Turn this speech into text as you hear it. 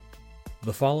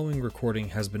The following recording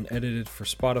has been edited for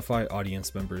Spotify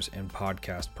audience members and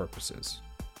podcast purposes.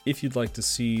 If you'd like to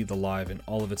see the live in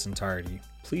all of its entirety,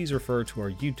 please refer to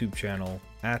our YouTube channel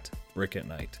at Brick at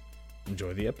Night.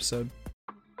 Enjoy the episode.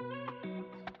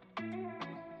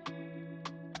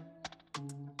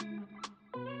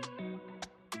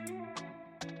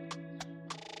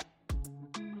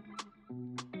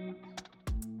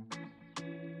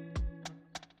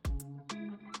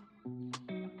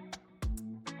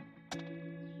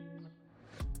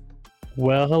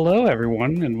 Well, hello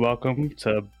everyone, and welcome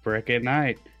to Brick at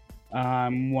Night.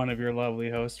 I'm one of your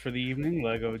lovely hosts for the evening,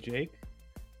 Lego Jake.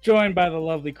 Joined by the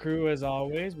lovely crew as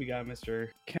always. We got Mr.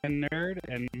 Ken Nerd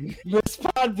and Miss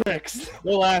Podbricks.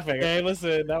 We're laughing. Hey,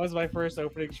 listen, that was my first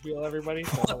opening spiel, everybody.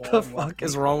 So What the fuck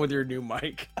is wrong with your new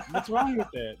mic? What's wrong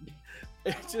with it?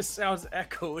 It just sounds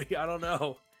echoey. I don't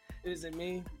know. Is it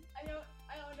me? I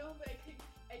don't know, but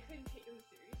I couldn't take it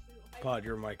seriously. Pod,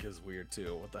 your mic is weird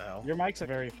too. What the hell? Your mics are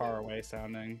very far away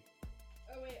sounding.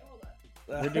 Oh wait, hold up.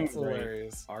 That's doing great.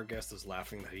 hilarious. Our guest is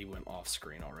laughing that he went off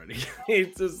screen already.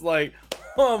 He's just like,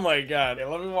 oh my god. Hey,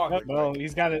 let me walk. Well,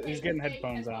 he's getting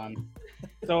headphones on.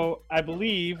 So I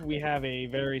believe we have a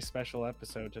very special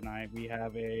episode tonight. We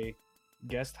have a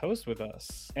guest host with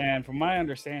us, and from my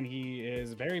understanding, he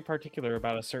is very particular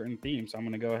about a certain theme. So I'm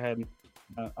going to go ahead and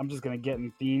I'm just going to get in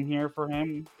theme here for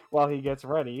him while he gets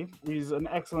ready. He's an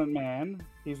excellent man.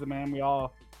 He's the man we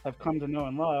all have come to know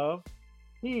and love.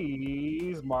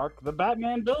 He's Mark, the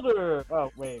Batman Builder.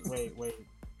 Oh, wait.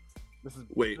 This is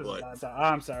What?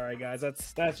 I'm sorry, guys.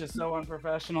 That's just so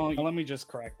unprofessional. Let me just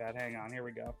correct that. Hang on. Here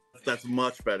we go. That's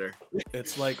much better.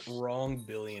 It's like wrong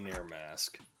billionaire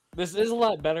mask. This is a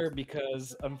lot better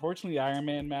because, unfortunately, the Iron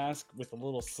Man mask with a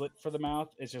little slit for the mouth,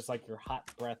 it's just like your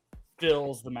hot breath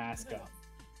fills the mask up.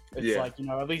 It's like,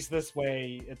 at least this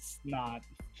way, it's not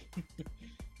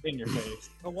in your face.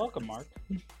 So welcome, Mark.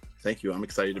 Thank you. I'm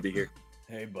excited to be here.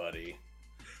 Hey, buddy.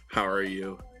 How are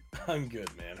you? I'm good,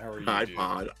 man. How are you? Hi, dude?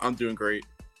 Pod. I'm doing great.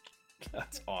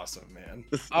 That's awesome, man.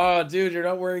 Oh, dude, you're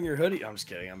not wearing your hoodie. I'm just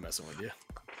kidding. I'm messing with you.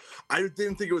 I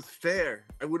didn't think it was fair.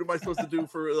 What am I supposed to do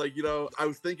for, I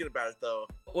was thinking about it, though.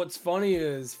 What's funny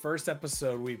is, first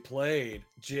episode we played,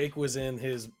 Jake was in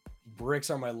his Bricks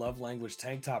Are My Love Language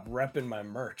tank top repping my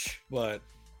merch. But,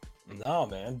 no,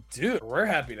 man. Dude, we're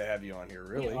happy to have you on here,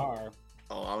 really. We are.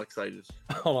 Oh, I'm excited.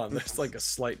 Hold on, there's like a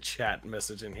slight chat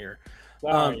message in here.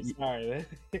 Sorry.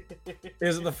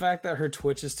 Is it the fact that her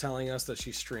Twitch is telling us that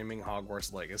she's streaming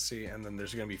Hogwarts Legacy, and then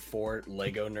there's going to be 4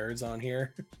 Lego nerds on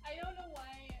here? I don't know why.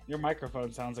 Your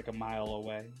microphone sounds like a mile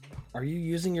away. Are you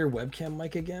using your webcam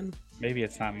mic again? Maybe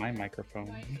it's not my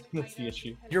microphone. That's the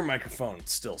issue. Your microphone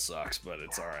still sucks, but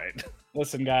it's all right.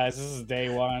 Listen, guys, this is day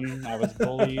one. I was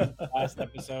bullied last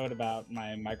episode about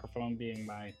my microphone being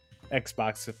my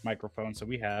Xbox microphone, so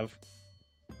we have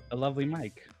a lovely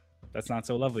mic. That's not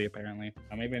so lovely, apparently.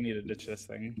 Maybe I need to ditch this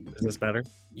thing. Is this better?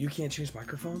 You can't change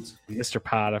microphones? Mr.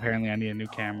 Pod, apparently I need a new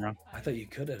camera. I thought you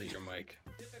could edit your mic.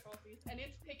 Difficulties, and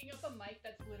it's picking up a mic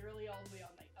that's literally all the way on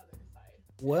the other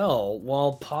side. Well,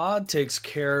 while Pod takes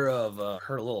care of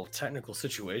her little technical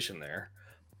situation there,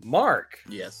 Mark,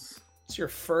 Yes. it's your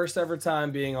first ever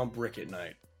time being on Brick at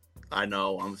Night. I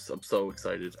know. I'm so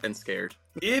excited and scared.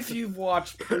 If you've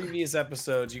watched previous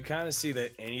episodes, you kind of see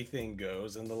that anything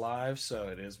goes in the live, so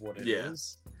it is what it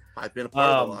is. I've been a part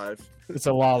of the live. It's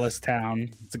a lawless town.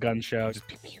 It's a gun show. Just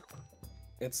pew, pew.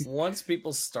 It's once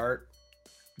people start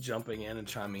jumping in and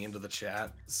chiming into the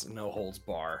chat, it's no holds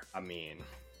bar. I mean,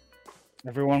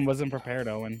 Everyone wasn't prepared,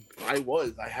 Owen. I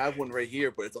have one right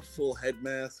here, but it's a full head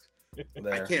mask.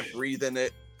 there. I can't breathe in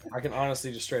it. I can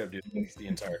honestly just straight up do this the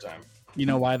entire time. You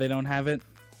know why they don't have it?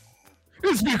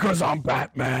 It's because I'm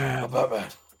Batman.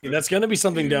 That's going to be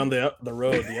something down the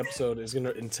road. The episode is going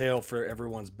to entail for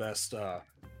everyone's best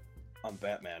on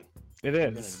Batman. It We're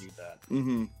going is. to need that.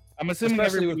 Mm-hmm. I'm assuming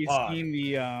Especially with everybody's Pod. seen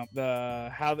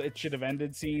the how it should have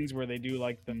ended scenes where they do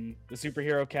like the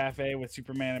superhero cafe with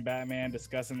Superman and Batman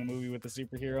discussing the movie with the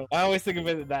superhero. I always think of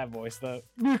it in that voice, though.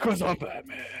 Because I'm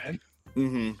Batman.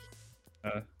 Mm-hmm.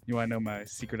 You want to know my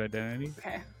secret identity?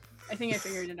 Okay, I think I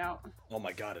figured it out. Oh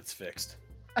my god, it's fixed.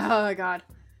 Oh my god.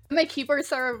 My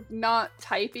keyboards are not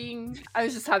typing. I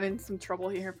was just having some trouble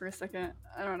here for a second.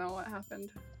 I don't know what happened.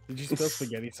 Did you spill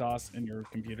spaghetti sauce in your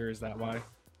computer? Is that why?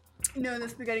 No, the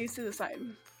spaghetti's to the side.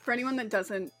 For anyone that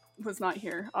doesn't was not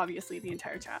here, obviously, the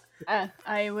entire chat.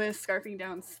 I was scarfing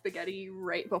down spaghetti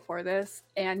right before this,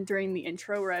 and during the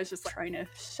intro where I was just trying to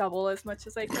shovel as much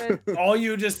as I could. All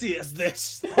you just see is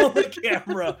this on the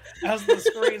camera as the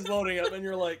screen's loading up, and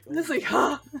you're like, Just like,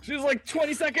 huh. She was like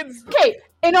 20 seconds. Okay,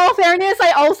 in all fairness,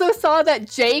 I also saw that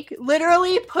Jake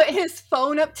literally put his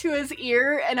phone up to his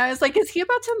ear, and I was like, is he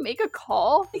about to make a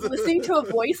call? Like, listening to a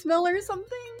voicemail or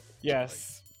something?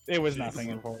 Yes. It was nothing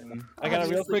important. I got a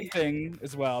real quick thing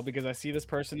as well because I see this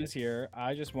person is here.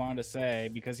 I just wanted to say,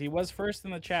 because he was first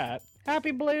in the chat,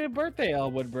 happy belated birthday,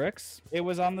 Elwood Bricks. It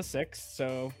was on the 6th,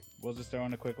 so we'll just throw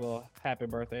in a quick little happy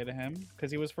birthday to him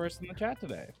because he was first in the chat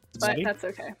today. But Buddy, that's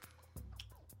okay.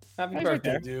 happy Hey, birthday,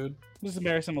 there. dude. just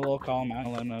embarrass him a little, call him out,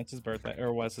 and let him know it's his birthday,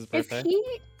 or was his Is birthday.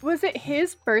 was it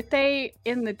his birthday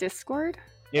in the Discord?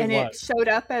 It and was. it showed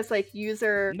up as like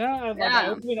user. No, like, Yeah. I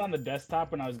opened it on the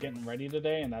desktop when I was getting ready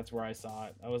today, and that's where I saw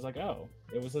it. I was like, oh,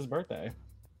 it was his birthday.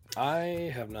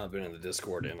 I have not been in the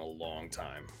Discord in a long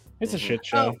time. It's a Mhm. shit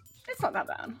show. Oh, it's not that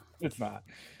bad. It's not.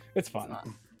 It's It's fun. not.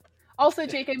 Also,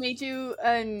 Jake, I made you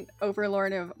an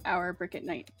overlord of our Brick at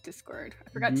Night Discord. I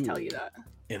forgot to tell you that.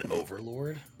 An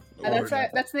overlord? And Lord,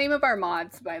 that's the name of our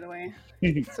mods, by the way.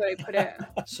 So I put it.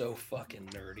 so fucking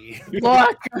nerdy.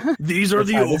 Look. These are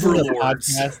the This is a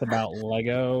overlords. podcast about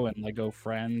Lego and Lego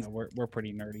friends. We're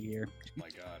pretty nerdy here. Oh my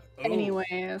god. Oh,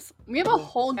 Anyways, we have a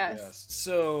whole guest. yes.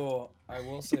 So I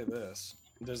will say this.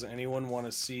 Does anyone want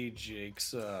to see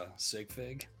Jake's sig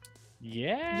fig?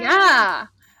 Yeah. Yeah.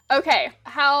 Okay.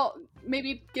 How?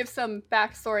 Maybe give some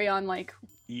backstory on like.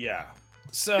 Yeah.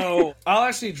 So I'll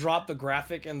actually drop the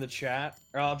graphic in the chat,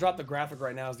 or I'll drop the graphic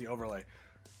right now as the overlay.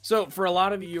 So for a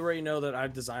lot of you already know that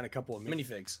I've designed a couple of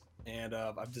minifigs, and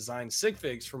I've designed sig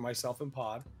figs for myself and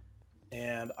Pod,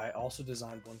 and I also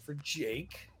designed one for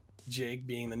Jake. Jake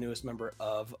being the newest member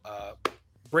of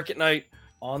Brick at Night.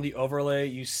 On the overlay,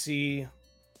 you see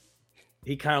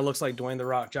he kind of looks like Dwayne the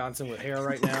Rock Johnson with hair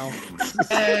right now.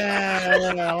 Yeah,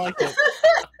 I like it.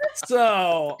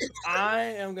 So I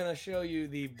am gonna show you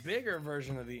the bigger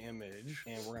version of the image,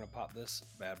 and we're gonna pop this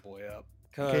bad boy up.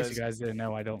 In case you Cause guys didn't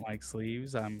know, I don't like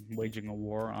sleeves. I'm waging a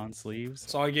war on sleeves.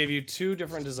 so I gave you two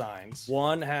different designs.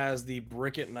 One has the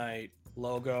Brick at Night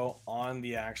logo on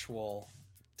the actual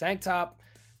tank top,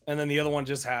 and then the other one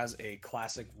just has a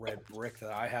classic red brick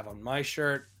that I have on my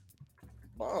shirt.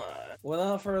 But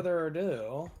without further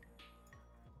ado,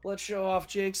 let's show off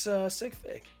Jake's sig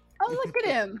fig. Oh, look at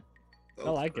him. That I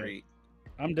was like it. great.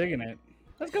 I'm digging it.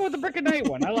 Let's go with the Brick at Night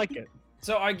one. I like it.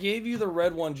 So I gave you the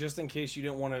red one just in case you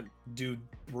didn't want to do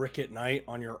Brick at Night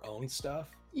on your own stuff.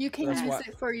 You can That's use why-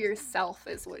 it for yourself,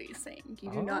 is what he's saying.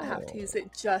 You do not have to Oh. use it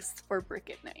just for Brick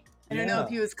at Night. I don't know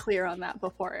if Yeah. he was clear on that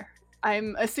before.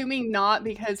 I'm assuming not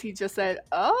because he just said,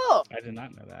 "Oh, I did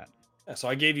not know that. Yeah, so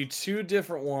I gave you two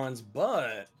different ones,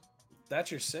 but that's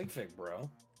your sig fig, bro.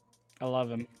 I love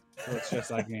him. So it's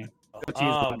just like me. He's a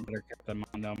Um, better cat than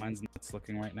mine, though. Mine's nuts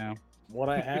looking right now. what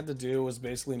I had to do was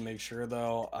basically make sure,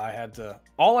 though,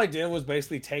 all I did was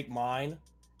basically take mine,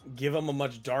 give him a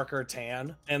much darker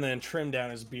tan, and then trim down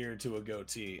his beard to a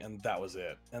goatee, and that was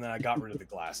it. And then I got rid of the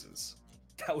glasses.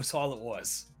 That was all it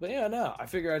was. But yeah, no, I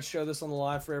figured I'd show this on the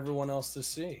live for everyone else to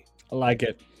see. I like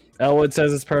it. Elwood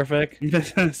says it's perfect.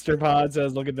 Mr. Pod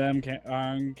says, look at them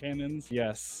iron cannons.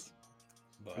 Yes,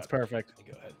 But it's perfect. Let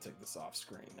me go ahead and take this off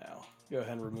screen now. Go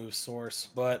ahead and remove source.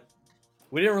 But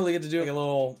we didn't really get to do like a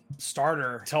little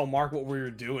starter, tell Mark what we were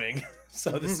doing.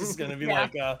 So this is gonna be Yeah.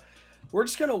 like we're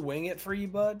just gonna wing it for you,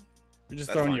 bud. We're just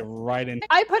That's throwing fine. you right in.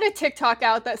 I put a TikTok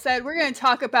out that said we're going to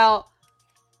talk about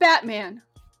Batman,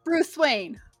 Bruce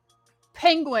Wayne,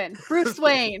 Penguin, Bruce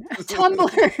Wayne,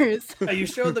 tumblers." Hey, you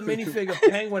showed the minifig of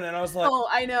Penguin, and I was like, Oh,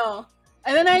 I know.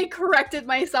 And then I corrected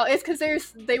myself. It's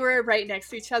because they were right next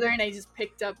to each other, and I just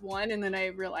picked up one, and then I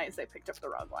realized I picked up the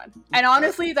wrong one. And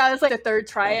honestly, that was like the third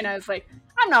try, and I was like,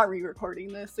 I'm not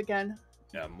re-recording this again.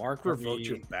 yeah, Mark Are revoked we-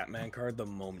 your Batman card the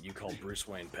moment you called Bruce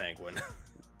Wayne Penguin.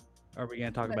 Are we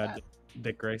going to talk My about bad.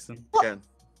 Dick Grayson? Again,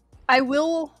 I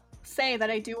will say that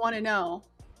I do want to know,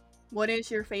 what is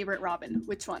your favorite Robin?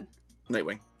 Which one?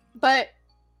 Nightwing, But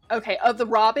okay, of the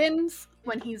Robins,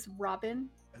 when he's Robin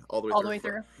all the way all through. the way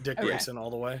through, Dick Okay. Grayson all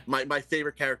the way. My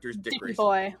favorite character is Dick Dicky Grayson.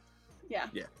 boy. Yeah.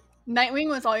 Yeah. Nightwing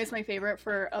was always my favorite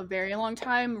for a very long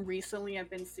time. Recently, I've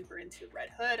been super into Red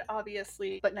Hood,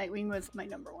 obviously, but Nightwing was my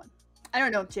number one. I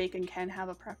don't know if Jake and Ken have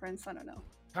a preference. I don't know.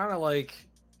 Kind of like,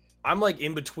 I'm like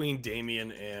in between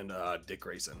Damien and Dick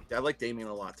Grayson. Yeah, I like Damien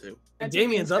a lot too. And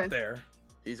Damien's Damien's up good. there,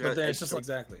 He's but got then it's just extra-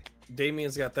 exactly.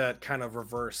 Damien's got that kind of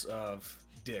reverse of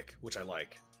Dick, which I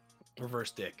like.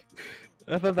 Reverse Dick.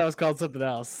 I thought that was called something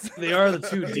else. They are the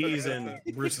two D's in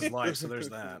Bruce's life, so there's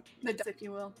that. The if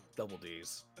you will. Double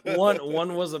D's.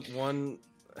 one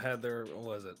had their, what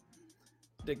was it?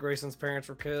 Dick Grayson's parents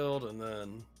were killed, and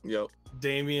then Yep.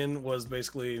 Damien was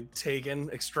basically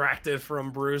extracted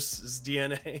from Bruce's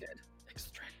DNA.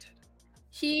 Extracted.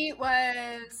 He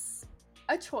was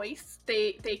a choice.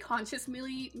 They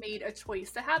consciously made a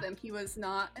choice to have him. He was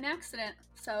not an accident.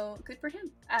 So good for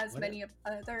him, as many of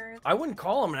other. I wouldn't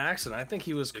call him an accident. I think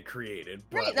he was created.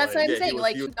 But Right, that's like, what I'm yeah, he saying. was-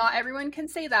 Like, he was- not everyone can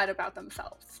say that about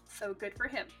themselves. So good for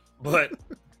him. But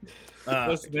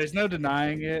Listen, there's no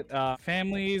denying it.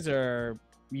 Families are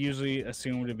usually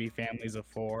assumed to be families of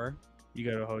 4. You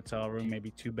go to a hotel room,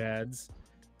 maybe 2 beds.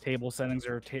 Table settings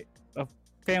are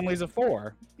families of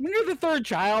 4. When you're the 3rd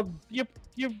child, you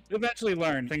eventually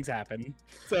learn things happen.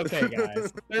 It's okay,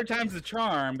 guys. 3rd time's the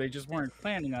charm. They just weren't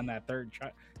planning on that third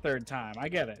time. I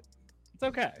get it. It's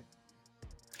okay.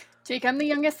 Jake, I'm the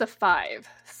youngest of 5.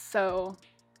 So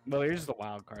Well, you're just a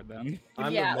wild card then. I'm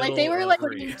the yeah, like they middle were of like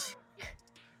 3.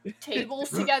 putting tables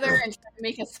together and trying to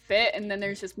make us fit, and then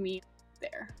there's just me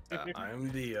there.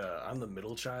 I'm the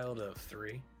middle child of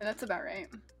 3. And that's about right.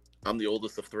 I'm the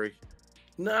oldest of 3.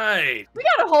 Nice. We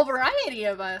got a whole variety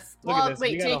of us. Look well, at this.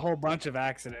 wait, You got Jake. a whole bunch of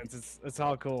accidents. It's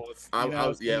all cool.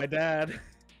 Yeah.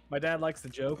 My dad likes to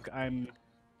joke. I'm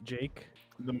Jake,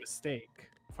 the mistake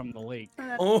from the lake.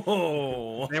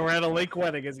 Oh. They were at a lake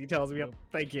wedding, as he tells me.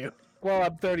 Thank you. Well,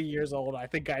 I'm 30 years old. I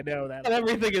think I know that.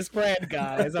 Everything is planned,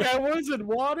 guys. I wasn't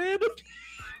wanted.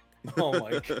 Oh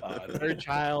my god. 3rd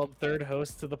child, 3rd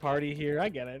host to the party here. I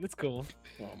get it. It's cool.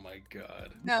 Oh my god.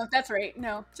 No, that's right.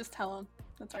 No, just tell him.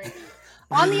 That's right.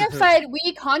 On the upside,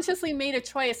 we consciously made a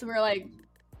choice, and we were like,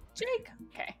 Jake.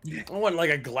 Okay. I want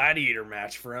like a gladiator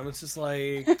match for him. It's just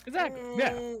like Exactly.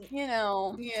 Yeah. You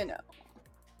know.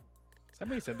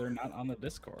 Somebody said they're not on the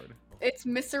Discord. It's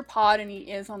Mr. Pod, and he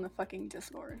is on the fucking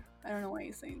Discord. I don't know why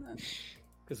he's saying that.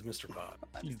 because Mr. Pod.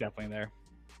 He's definitely there.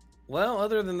 Well,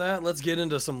 other than that, let's get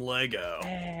into some Lego.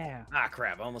 Yeah. Ah,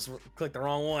 crap! I almost clicked the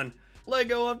wrong one.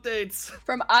 Lego updates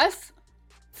From us,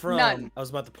 from. None. I was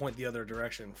about to point the other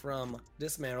direction. From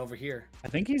this man over here. I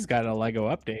think he's got a Lego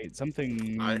update.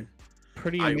 Something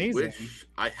pretty I amazing. wish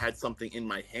I had something in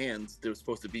my hands that was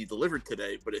supposed to be delivered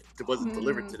today, but it wasn't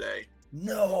delivered today.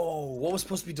 No, what was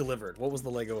supposed to be delivered? What was the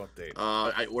Lego update?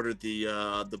 I ordered the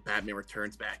Batman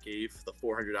Returns Batcave, the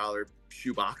 $400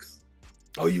 shoebox.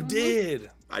 Oh, you did.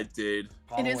 I did.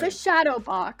 it is Oh, a shadow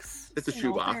box. It's a in all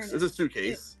shoebox. fairness. It's a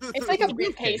suitcase. It's like a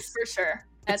briefcase for sure.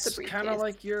 That's a It's briefcase. kind of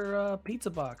like your pizza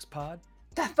box, Pod.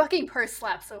 That fucking purse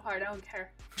slaps so hard. I don't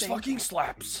care. It fucking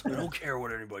slaps. I don't care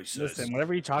what anybody says. Listen,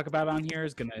 whatever you talk about on here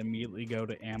is gonna immediately go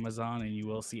to Amazon, and you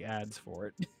will see ads for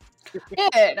it.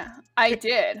 I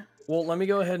did. Well, let me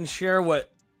go ahead and share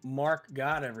what Mark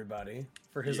got everybody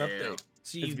for his Yeah. update.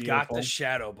 So It's you got the beautiful.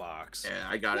 shadow box. Yeah,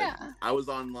 I got Yeah. it. I was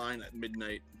online at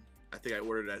midnight. I think I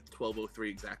ordered it at 12:03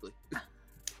 exactly.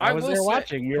 I was will there say-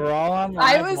 watching. We were all on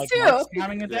I live, was like, too. Mark's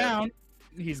counting it Yeah. down.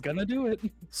 He's gonna do it.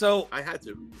 So, I had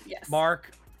to. Yes.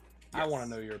 Mark, I Yes. want to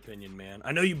know your opinion, man.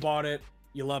 I know you bought it.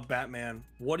 You love Batman.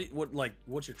 What's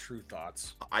your true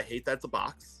thoughts? I hate that it's a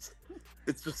box.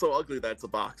 It's just so ugly that it's a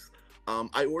box.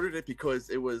 I ordered it because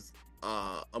it was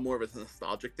a more of a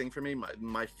nostalgic thing for me.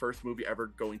 My first movie ever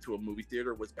going to a movie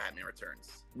theater was Batman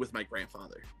Returns with my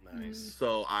grandfather. Nice.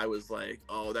 So I was like,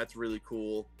 oh, that's really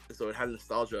cool. So it had a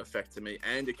nostalgia effect to me.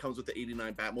 And it comes with the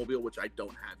 89 Batmobile, which I don't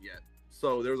have yet.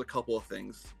 So there was a couple of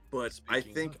things. But I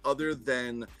Speaking think of- other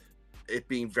than it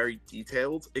being very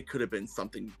detailed, it could have been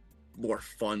something more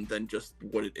fun than just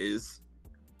what it is.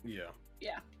 Yeah.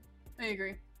 I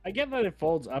agree. I get that it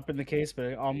folds up in the case, but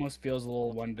it almost feels a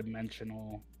little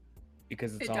one-dimensional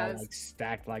because it's It all does. like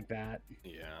stacked like that.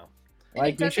 Yeah. And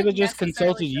Like it they should have doesn't just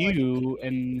consulted necessarily show you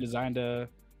and designed a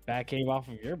Batcave off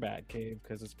of your Batcave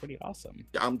because it's pretty awesome.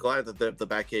 I'm glad that the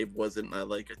Batcave wasn't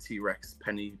like a T-Rex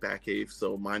penny Batcave,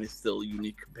 so mine is still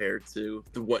unique compared to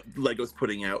what Lego's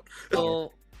putting out.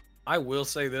 Well, I will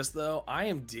say this though. I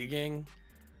am digging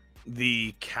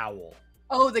the cowl.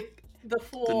 Oh, the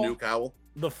full. The new cowl.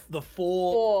 The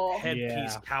full Oh. headpiece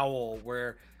Yeah. cowl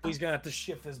where he's gonna have to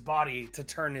shift his body to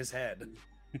turn his head.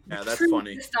 Yeah, that's True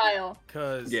funny. Style.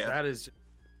 Cause Yeah.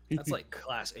 that's like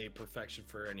class A perfection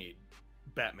for any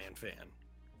Batman fan.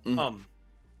 Mhm.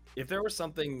 If there was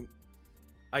something,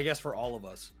 I guess for all of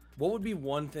us, what would be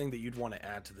one thing that you'd want to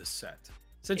add to this set?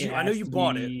 Since I know you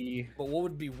bought it, but what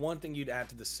would be one thing you'd add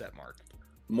to this set, Mark?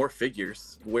 More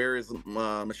figures. Where is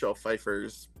Michelle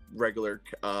Pfeiffer's regular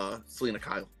Selena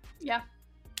Kyle? Yeah.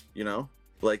 You know,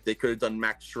 like they could have done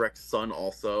Max Shrek's son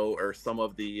also, or some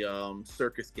of the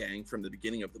circus gang from the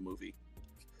beginning of the movie.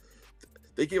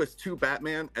 They gave us 2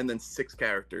 Batman and then 6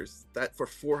 characters. That for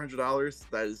 $400,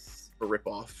 that is a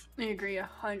ripoff. I agree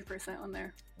 100% on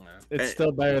there. It's And-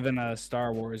 still better than a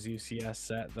Star Wars UCS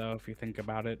set, though, if you think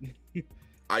about it.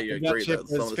 I That agree shit that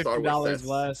some was of the Star Wars $50 sets.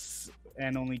 less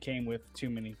and only came with 2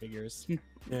 minifigures.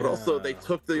 But also, they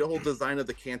took the whole design of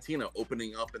the cantina,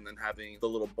 opening up and then having the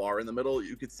little bar in the middle.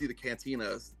 You could see the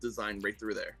cantina's design right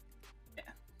through there.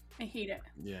 I hate it.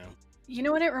 Yeah. You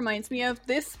know what it reminds me of?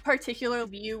 This particular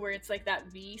view where it's like that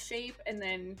V shape, and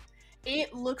then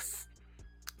it looks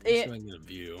Let's go and get a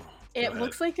view. Go it ahead.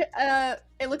 looks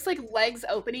like legs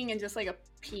opening and just like a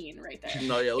peen right there.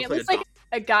 No, yeah, it It looks looks like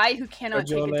a guy who cannot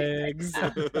take Your a dick legs.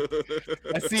 pic.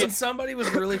 like I see When it. somebody was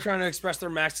really trying to express their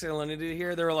masculinity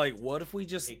here, they were like, "What if we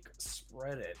just like,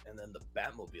 spread it and then the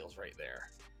Batmobile's right there?"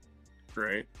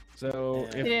 right. So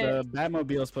Yeah. if Yeah. the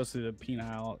Batmobile is supposed to be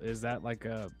penile, is that like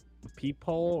a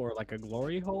peephole or like a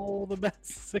glory hole? The bat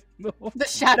signal. The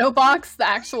shadow box, the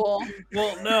actual.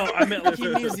 Well, no, I meant like he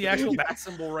means the actual bat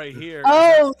symbol right here.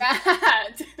 Oh,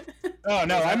 that. Oh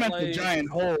no, Is I that meant the like- giant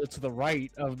hole to the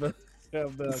right of the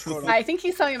quote I think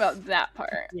he's talking about that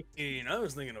part. And I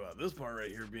was thinking about this part right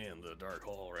here being the dark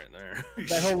hole right there.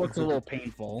 that hole looks a little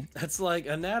painful. That's like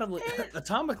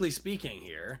anatomically speaking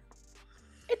here.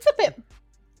 It's a bit.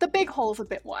 The big hole's a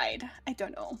bit wide. I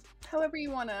don't know. However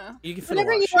you wanna. You can fit a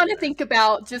Whatever lot of you shit want to there. think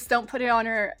about, just don't put it on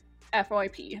our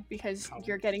FYP because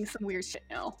you're getting some weird shit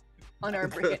now on our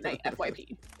Brick at Night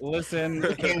FYP. Listen,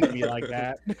 it can't be like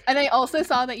that. And I also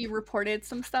saw that you reported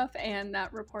some stuff, and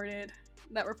that report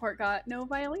got no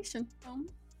violation. That's-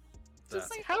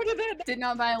 Just like, How did that? did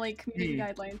not violate community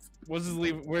guidelines. We'll just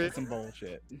leave. We're some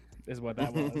bullshit. Is what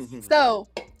that was. So,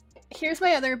 here's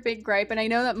my other big gripe, and I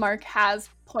know that Mark has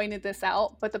pointed this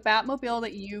out, but the Batmobile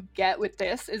that you get with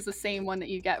this is the same one that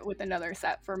you get with another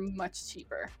set for much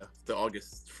cheaper. The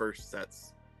August 1st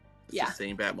sets. It's Yeah. the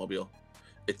same Batmobile.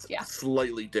 It's Yeah.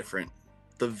 slightly different.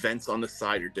 The vents on the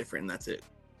side are different, and that's it.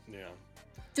 Yeah.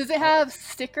 Does it have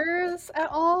stickers at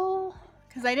all?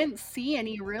 Because I didn't see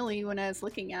any really when I was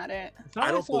looking at it. thought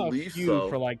I don't saw a believe few so.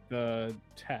 For like the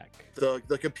tech.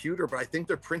 The computer, but I think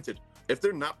they're printed. If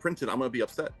they're not printed, I'm gonna be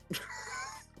upset.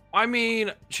 I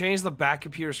mean, change the back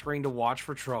computer screen to watch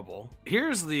for trouble.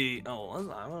 Here's the I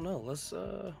don't know. Let's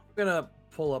I'm gonna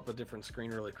pull up a different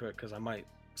screen really quick because I might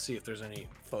see if there's any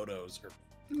photos or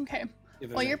Okay. if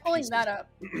there's Well, any you're pulling pieces. that up.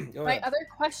 Go My ahead. other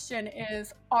question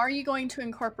is, are you going to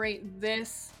incorporate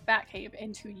this Batcave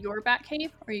into your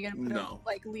Batcave, or are you going to put No. them,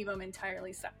 like leave them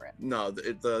entirely separate? No,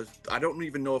 the I don't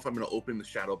even know if I'm gonna open the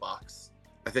shadow box.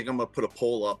 I think I'm gonna put a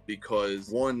poll up because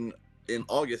one, in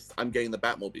August I'm getting the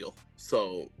Batmobile.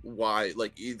 So why,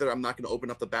 like, either I'm not gonna open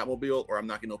up the Batmobile or I'm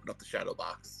not gonna open up the shadow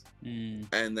box.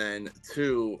 And then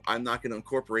two, I'm not gonna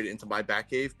incorporate it into my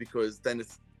Batcave because then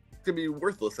it's gonna be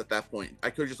worthless at that point. I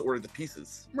could just order the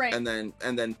pieces. Right. And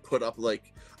then put up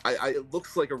like it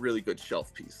looks like a really good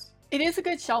shelf piece. It is a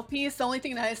good shelf piece. The only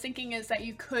thing that I was thinking is that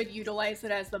you could utilize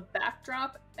it as the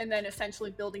backdrop and then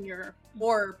essentially building your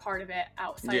war part of it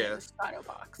outside Yeah. of the shadow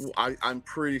box. I'm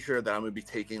pretty sure that I'm gonna be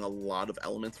taking a lot of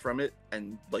elements from it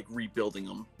and like rebuilding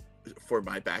them for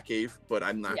my Batcave, but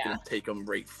I'm not Yeah. gonna take them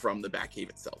right from the Batcave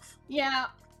itself. Yeah.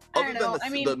 I Other don't know. than I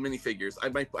mean, the minifigures,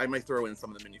 I might throw in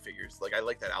some of the minifigures. Like I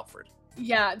like that Alfred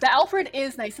yeah, the Alfred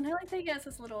is nice, and I like that he has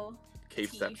this little.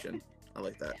 caveception. I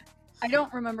like that. I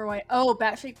don't remember why. Oh,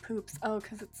 Batshake poops. Oh,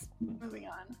 because it's moving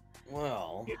on.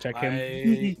 Well, You check him.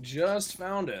 I just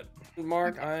found it.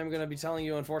 Mark, I am going to be telling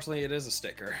you, unfortunately, it is a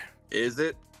sticker. Is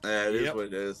it? It is Yep. what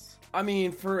it is. I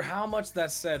mean, for how much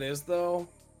that set is, though,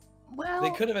 Well, they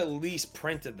could have at least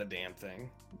printed the damn thing.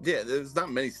 Yeah, there's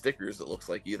not many stickers. It looks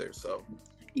like either. So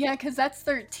yeah, because that's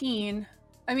 13.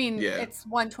 I mean, Yeah. it's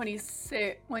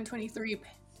 126, 123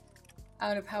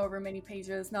 out of however many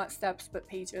pages, not steps, but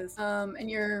pages. And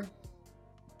you're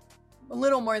a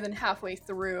little more than halfway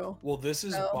through. Well, this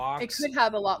is So box. it could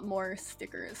have a lot more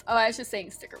stickers. Oh, I was just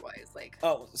saying sticker wise, like.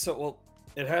 Oh, so well,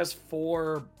 it has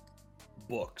 4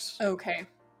 books. Okay,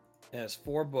 It has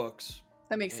 4 books.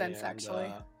 that makes sense and,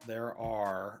 actually. There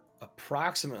are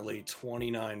approximately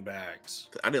 29 bags.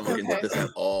 I didn't look into Okay. this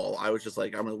at all. I was just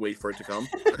like, I'm gonna wait for it to come.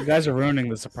 You guys are ruining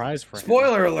the surprise for him.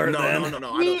 Spoiler alert! No, then.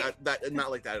 no. We- I don't, that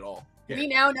not like that at all. Yeah. We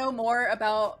now know more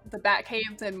about the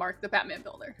Batcave than Mark the Batman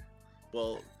Builder.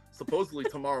 Well, supposedly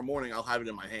tomorrow morning I'll have it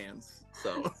in my hands.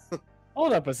 So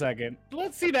Hold up a second.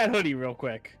 Let's see that hoodie real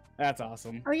quick. That's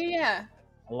awesome. Oh yeah.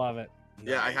 I love it.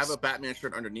 yeah, I have Nice. a Batman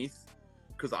shirt underneath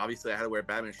because obviously I had to wear a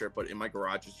Batman shirt, but in my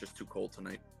garage it's just too cold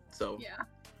tonight. So Yeah.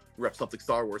 rep something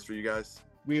Star Wars for you guys.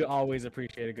 We always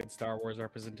appreciate a good Star Wars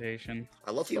representation.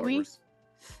 I love Do Star we? Wars.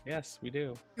 Yes, we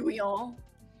do. Do we all?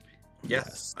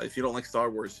 Yes. If you don't like Star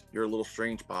Wars, you're a little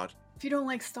strange, pod. If you don't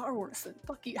like Star Wars, then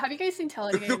fuck you. Have you guys seen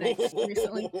Talladega Nights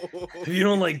recently? If you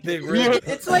don't like Big Red,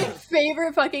 It's my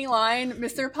favorite fucking line.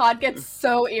 Mr. Pod gets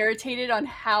so irritated on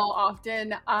how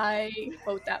often I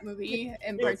quote that movie,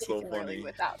 and That's so particularly funny.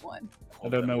 with that one. I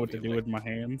don't know what to do with my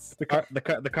hands.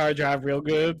 The car drive real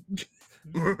good.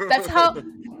 That's how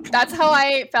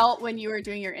I felt when you were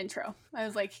doing your intro. I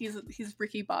was like, he's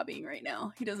Ricky Bobbing right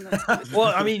now. He doesn't know what to do. well,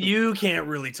 I mean, you can't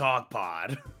really talk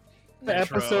pod. Intro.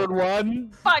 Episode 1.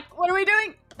 Fuck, what are we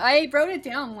doing? I wrote it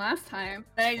down last time,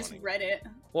 and I just Funny. read it.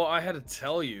 Well, I had to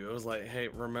tell you. It was like, hey,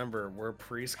 remember, we're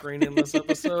pre-screening this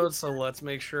episode, so let's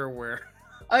make sure we're...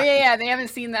 Oh yeah, they haven't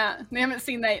seen that. They haven't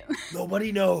seen that.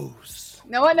 Nobody knows.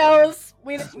 No one knows.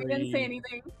 We didn't say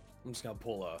anything. I'm just gonna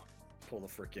pull the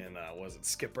freaking was it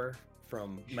Skipper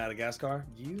from Madagascar?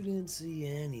 You didn't see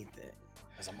anything,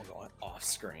 as I'm going off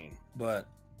screen. But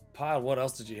Pod, what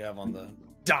else did you have on the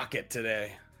docket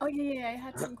today? Oh yeah, I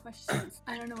had some questions.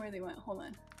 I don't know where they went. Hold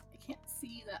on. I can't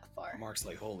see that far. Mark's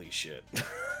like, holy shit.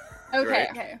 Okay,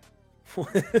 Right. okay.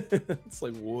 It's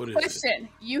like, what is it? Question.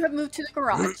 You have moved to the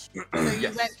garage. So you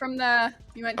Yes. went from the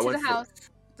house,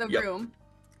 the Yep. room,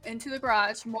 into the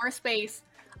garage, more space.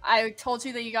 I told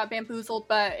you that you got bamboozled,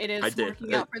 but it is I did.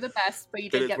 working out for the best, but you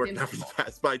It did is get working out for bamboozled. the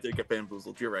best, but I did get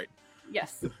bamboozled. You're right.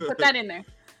 Yes. Put that in there.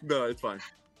 No, it's fine.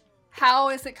 How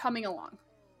is it coming along?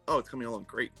 Oh, it's coming along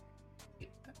great.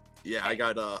 Yeah, I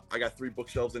got 3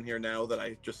 bookshelves in here now that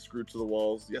I just screwed to the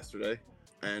walls yesterday,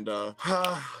 and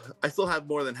I still have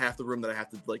more than half the room that I have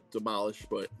to like demolish,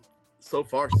 but so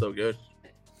far so good.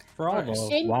 For all Nice.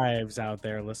 the wives out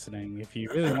there listening, if you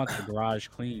really want the garage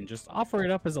clean, just offer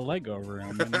it up as a Lego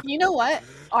room. And You know what?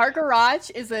 Our garage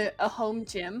is a home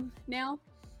gym now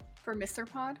for Mr.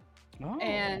 Pod, oh,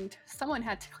 and someone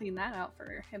had to clean that out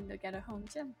for him to get a home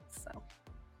gym. So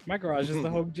my garage is the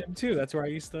home gym too. That's where I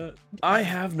used to. I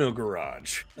have no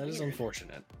garage. That is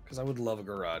unfortunate, because I would love a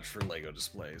garage for Lego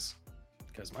displays.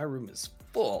 Because my room is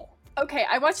full. okay,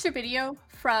 I watched a video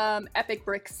from Epic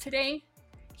Bricks today.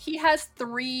 He has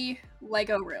 3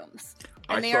 Lego rooms,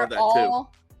 and I they saw are that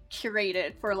all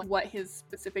curated for what his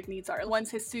specific needs are.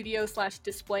 One's his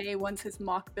studio/display, one's his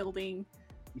mock building,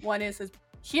 one is his.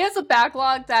 He has a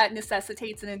backlog that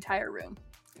necessitates an entire room.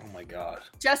 Oh my god.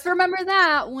 Just remember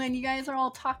that when you guys are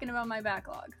all talking about my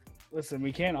backlog. Listen,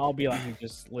 we can't all be like he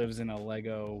just lives in a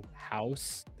Lego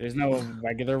house. There's no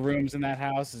regular rooms in that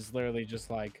house. It's literally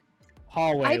just like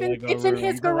hallway Lego it's room, in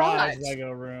his garage. Lego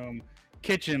room,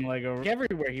 kitchen Lego room.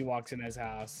 Everywhere he walks in his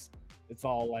house, it's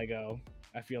all Lego.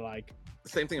 I feel like The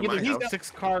same thing in either my he's house. got a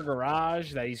 6-car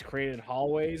garage that he's created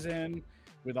hallways in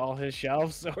with all his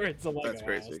shelves, or it's a Lego That's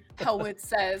crazy. Hellwood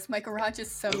says, my garage is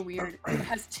so weird. It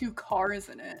has 2 cars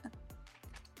in it.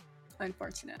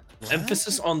 Unfortunate.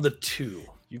 Emphasis on the 2.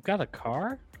 You've got a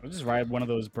car? I'll just ride one of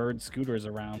those bird scooters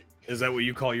around. Is that what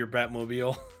you call your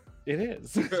Batmobile? It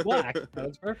is black.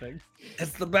 That's perfect.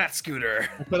 It's the Bat Scooter.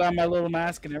 I put on my little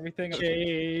mask and everything.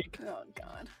 Jake. Oh,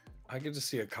 God. I could just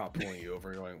see a cop pulling you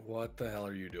over going, what the hell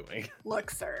are you doing? Look,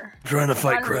 sir. Trying to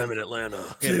fight crime in Atlanta.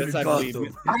 Okay, this I believe.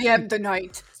 I am the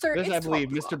knight. Sir, This it's I believe.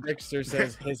 12 Mr. o'clock. Brickster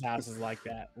says his house is like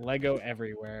that. Lego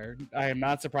everywhere. I am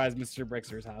not surprised Mr.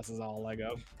 Brickster's house is all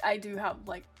Lego. I do have,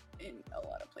 like, in a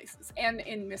lot of places. And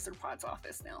in Mr. Pod's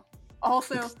office now.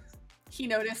 Also, he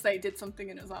noticed I did something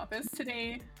in his office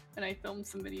today, and I filmed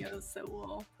some videos, so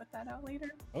we'll put that out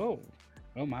later. Oh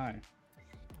my.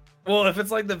 Well, if it's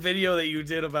like the video that you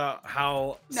did about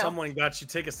how No. someone got you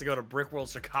tickets to go to Brick World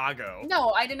Chicago.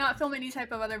 No, I did not film any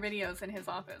type of other videos in his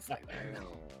office. Like that.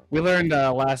 We learned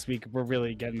last week we're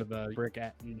really getting to the brick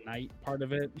at night part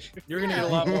of it. You're going to get a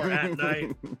lot more at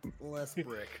night. Less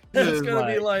brick. This It's is going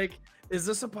to be like- like, is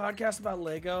this a podcast about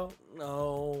Lego?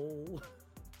 No.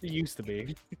 It used to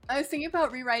be. I was thinking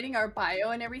about rewriting our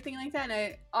bio and everything like that, and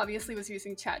I obviously was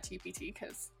using ChatGPT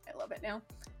because I love it now.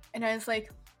 And I was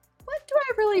like, what do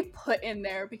I really put in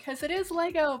there? Because it is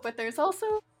Lego, but there's also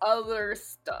other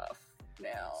stuff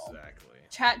now. Exactly.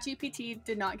 ChatGPT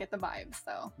did not get the vibes,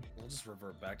 though. We'll just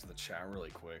revert back to the chat really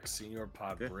quick. Senior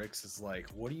Pod Yeah. Bricks is like,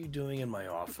 what are you doing in my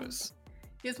office?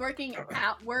 He was working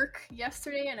at work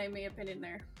yesterday, and I may have been in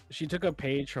there. She took a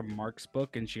page from Mark's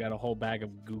book and she got a whole bag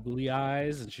of googly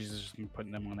eyes and she's just been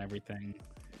putting them on everything.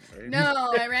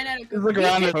 No, I ran out of Just look Google.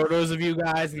 around at photos of you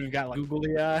guys and you've got like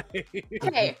googly eyes.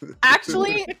 Okay,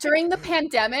 actually, during the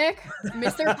pandemic,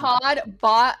 Mr. Pod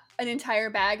bought an entire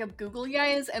bag of googly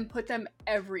eyes and put them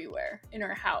everywhere in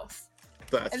our house.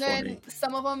 That's And then funny.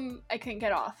 some of them I couldn't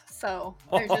get off, so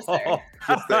they're just there.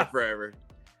 Just there forever.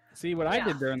 See, what I Yeah.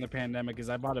 did during the pandemic is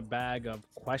I bought a bag of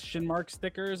question mark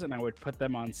stickers and I would put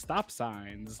them on stop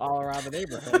signs all around the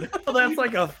neighborhood. Oh, that's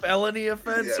like a felony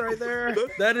offense Yeah. right there.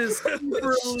 That is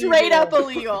super Straight up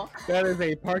illegal. That is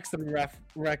a Parks and Recs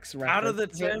reference. Out of the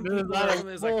 10 This is people, not one of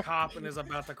them is a full- cop and is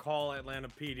about to call Atlanta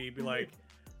PD, be like,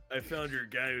 I found your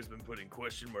guy who's been putting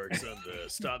question marks on the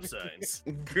stop signs.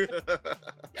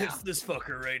 It's this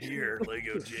fucker right here,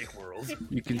 Lego Jake World.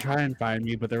 You can try and find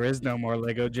me, but there is no more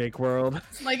Lego Jake World.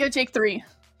 It's Lego Jake 3.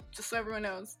 Just so everyone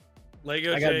knows.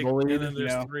 Lego I got Jake, bullied, and then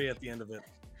there's you know. 3 at the end of it.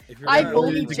 If I gonna-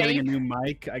 bullied into getting a Jake. new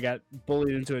mic. I got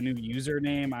bullied into a new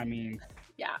username. I mean,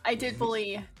 Yeah, I did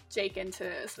bully Jake into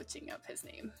switching up his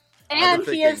name. I've And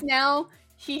been he is thinking- now,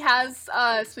 he has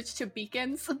switched to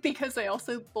Beacons because I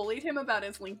also bullied him about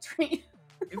his link tree.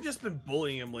 You've just been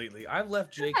bullying him lately. I've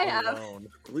left Jake I have. alone.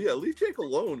 Yeah, leave Jake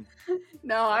alone.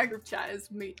 No, our group chat is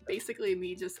basically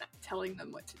me just telling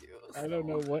them what to do. I don't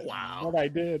know what Wow. what I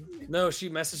did. No, she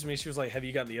messaged me. She was like, have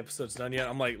you gotten the episodes done yet?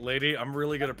 I'm like, lady, I'm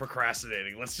really good at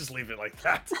procrastinating. Let's just leave it like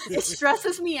that. It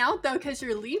stresses me out though because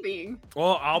you're leaving.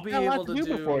 Well, I'll be Got a lot able to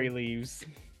do. before he leaves.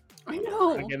 I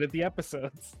know. I get at the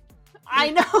episodes.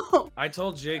 I know. I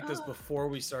told Jake this before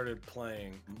we started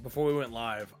playing, before we went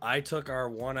live. I took our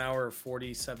 1 hour,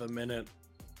 47 minute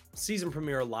season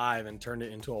premiere live and turned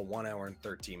it into a 1 hour and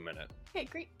 13 minute. Okay,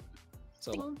 great.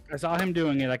 So Cool. I saw him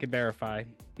doing it. I could verify.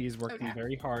 He's working Okay.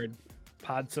 very hard.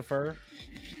 Podsifer.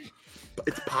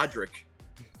 It's Podrick.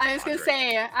 I was gonna Podrick.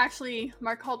 say, actually,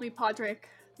 Mark called me Podrick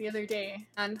the other day,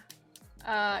 and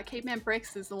Caveman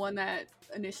Bricks is the one that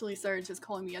initially started just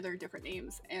calling me other different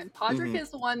names, and Podrick Mhm. is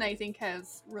the one that I think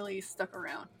has really stuck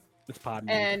around, It's Podman.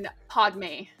 and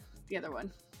Padme, the other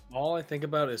one. all I think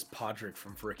about is Podrick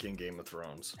from frickin' Game of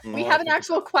Thrones. We have an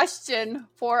actual question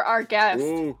for our guest.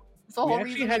 Ooh, It's the we whole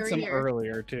actually reason had we're some here.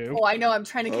 earlier too. Oh, I know. I'm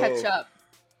trying to catch Oh. up.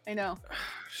 I know.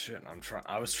 Shit,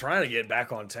 I was trying to get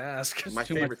back on task. my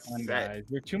Too much favorite fun, set. guys.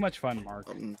 You're too much fun, Mark.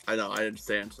 I know. I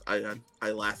understand. I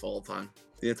laugh all the time,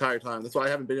 the entire time. That's why I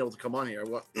haven't been able to come on here.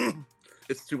 What?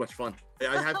 It's too much fun.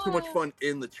 I have too much fun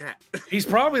in the chat. He's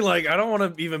probably like, I don't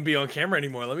want to even be on camera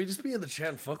anymore. Let me just be in the chat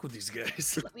and fuck with these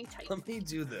guys. Let me type. Let me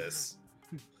do this.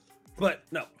 But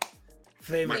no,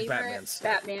 favorite Favorite Batman set.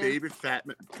 Batman. Favorite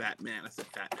Batman. I said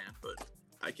Fat Man, but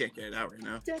I can't get it out right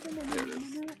now.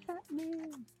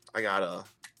 I got a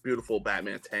beautiful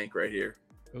Batman tank right here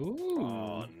Ooh.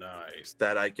 Oh, nice.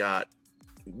 that I got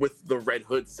with the Red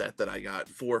Hood set that I got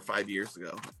 4 or 5 years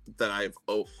ago. That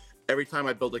every time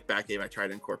I build a Batcave, I try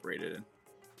to incorporate it in.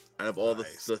 Out of all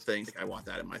Nice. the things, I want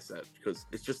that in my set because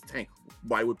it's just a tank.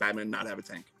 Why would Batman not have a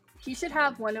tank? He should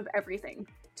have one of everything.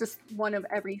 Just one of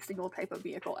every single type of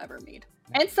vehicle ever made.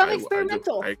 And some I do.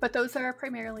 experimental, I- but those are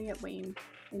primarily at Wayne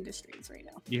Industries right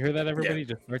now. You hear that, everybody?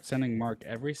 Just start sending Mark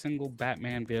every single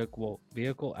Batman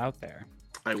vehicle out there.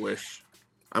 I wish.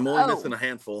 I'm only Oh. missing a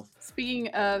handful. Speaking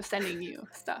of sending you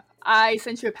stuff, I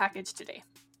sent you a package today.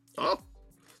 Oh,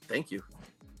 thank you.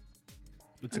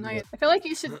 It's a And good- I feel like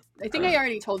you should. I think I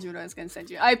already told you what I was going to send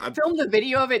you. I filmed a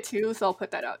video of it too, so I'll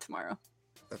put that out tomorrow.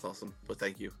 That's awesome. But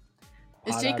thank you.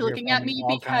 Is Pod Jake out here looking at finding me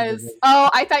all kinds of because? it. Oh,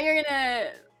 I thought you were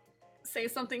gonna say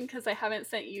something because I haven't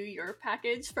sent you your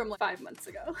package from like 5 months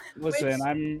ago.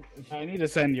 Listen, Which- I need to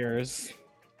send yours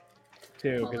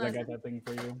too Hold because I on. got that thing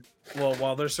for you. Well,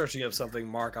 while they're searching up something,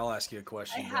 Mark, I'll ask you a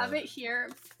question. I have it here.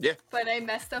 Yeah. But I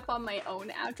messed up on my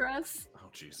own address, Oh,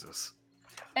 Jesus.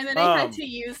 and then I Um, had to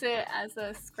use it as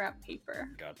a scrap paper.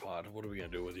 God, Pod, what are we going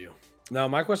to do with you? Now,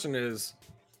 my question is,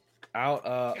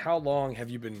 how long have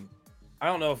you been... I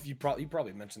don't know if you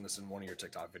probably mentioned this in one of your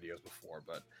TikTok videos before,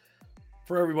 but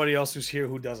for everybody else who's here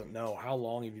who doesn't know, how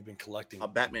long have you been collecting?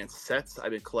 Batman sets I've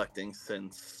been collecting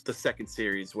since the second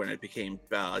series when it became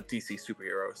DC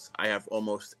Superheroes. I have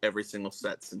almost every single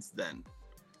set since then.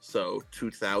 So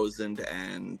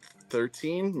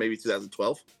 2013, maybe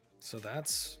 2012. So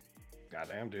that's...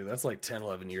 Goddamn, dude, that's like 10,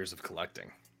 11 years of collecting.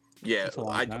 Yeah, That's a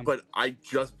long time. but I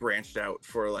just branched out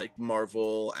for like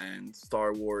Marvel and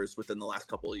Star Wars within the last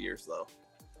couple of years though.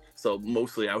 So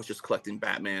mostly I was just collecting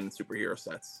Batman and superhero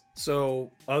sets.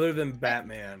 So, other than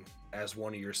Batman as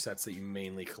one of your sets that you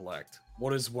mainly collect,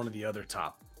 what is one of the other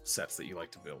top sets that you like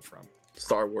to build from?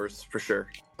 Star Wars for sure.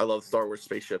 I love Star Wars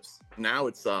spaceships. Now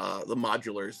it's the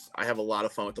modulars. I have a lot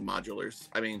of fun with the modulars.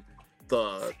 I mean,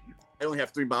 I only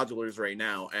have 3 modulars right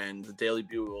now, and the Daily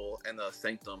Bugle and the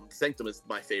Sanctum. Sanctum is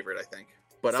my favorite, I think.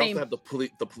 But I Same. also have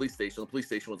the police station. The police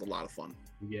station was a lot of fun.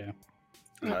 Yeah.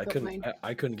 Yeah, I built couldn't. mine.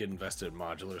 I couldn't get invested in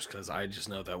modulars because I just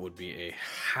know that would be a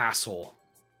hassle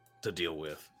to deal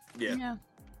with. Yeah.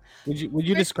 Would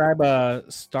you describe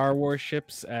Star Wars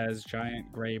ships as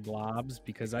giant gray blobs?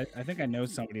 Because I think I know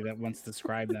somebody that once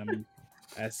described them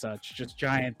as such. Just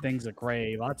giant things of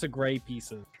gray, lots of gray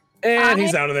pieces. And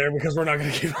he's out of there because we're not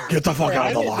going to get the fuck out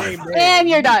of the line. And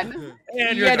you're done.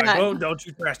 And You're you're done. done. Don't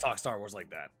you trash talk Star Wars like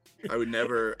that. I would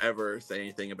never ever say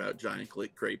anything about giant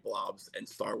gray blobs and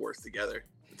Star Wars together.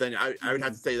 Then I would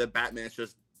have to say that Batman's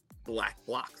just black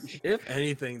blocks. If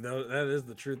anything, though, that is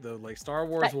the truth, though. Like, Star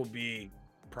Wars will be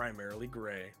primarily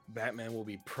gray. Batman will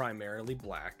be primarily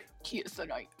black. He is the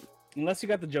knight. Unless you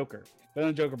got the Joker. Then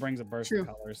the Joker brings a burst True. of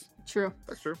colors. True.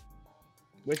 That's true.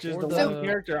 Which is Or the the- one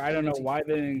character I don't know why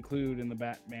they didn't include in the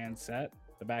Batman set,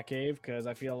 the Batcave, because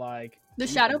I feel like The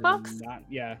shadow box?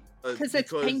 Yeah, Because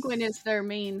it's Penguin is their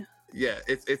main. Yeah,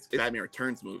 it's Batman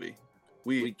Returns movie.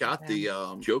 We got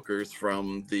the Jokers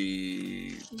from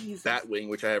the Jesus. Batwing,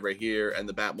 which I have right here, and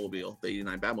the Batmobile, the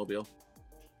 '89 Batmobile.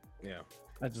 Yeah.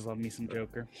 I just love me some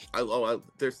Joker.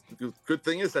 There's the good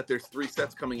thing is that there's 3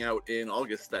 sets coming out in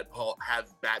August that all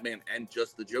have Batman and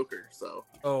just the Joker. So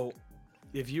Oh,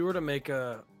 if you were to make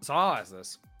so I'll ask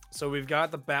this. So we've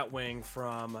got the Batwing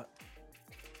from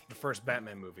the first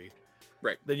Batman movie.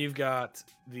 Right. Then you've got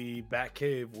the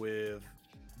Batcave with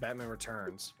Batman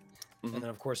Returns. Mhm. And then,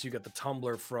 of course, you got the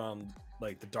Tumbler from,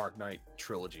 like, the Dark Knight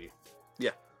trilogy.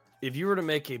 Yeah. If you were to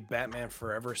make a Batman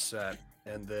Forever set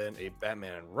and then a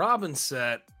Batman and Robin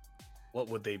set, what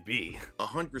would they be?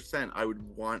 100%, I would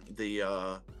want the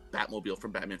Batmobile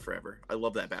from Batman Forever. I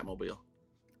love that Batmobile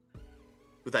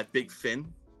with that big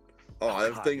fin. Oh,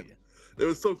 that God, thing! It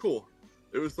was so cool.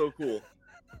 It was so cool.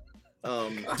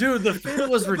 Dude, the fin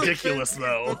was the ridiculous, fin-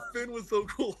 though. The fin was so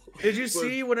cool. Did you But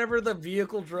see whenever the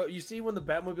vehicle drove? You see when the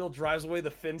Batmobile drives away, the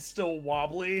fin's still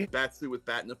wobbly. Batsuit with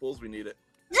bat nipples? We need it.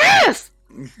 Yes!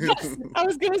 I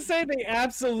was gonna say they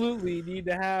absolutely need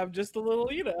to have just a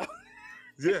little,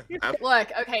 Yeah. Look,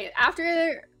 okay,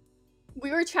 after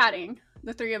we were chatting,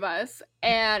 the three of us,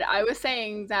 and I was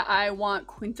saying that I want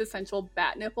quintessential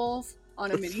bat nipples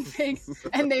on a minifig,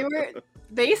 and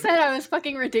they said I was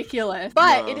fucking ridiculous.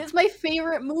 But No. it is my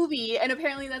favorite movie, and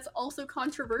apparently that's also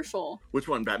controversial. Which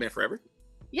one? Batman Forever?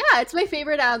 Yeah, it's my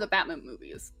favorite out of the Batman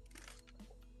movies.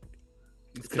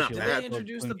 It's not Did bad. they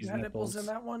introduce the bat nipples in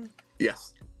that one?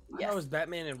 Yes. I Yes. know it was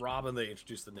Batman and Robin. They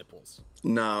introduced the nipples.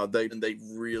 No, they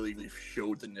really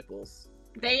showed the nipples.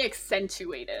 They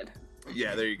accentuated,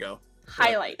 Yeah, there you go.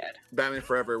 highlighted. Batman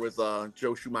Forever was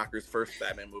Joe Schumacher's first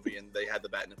Batman movie, and they had the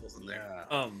bat nipples in there.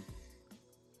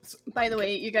 By the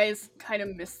way, you guys kind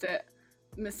of missed it.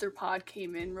 Mr. Pod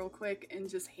came in real quick and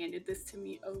just handed this to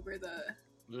me over the.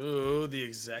 Ooh, the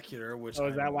Executor. Which Oh,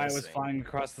 is I'm that why it was missing. flying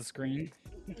across the screen?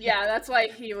 Yeah, that's why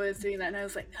he was doing that, and I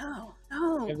was like, no.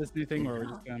 We have this new thing where we're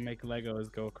just gonna make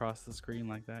Legos go across the screen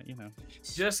like that,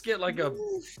 Just get like a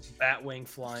Batwing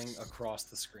flying across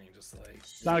the screen, just like.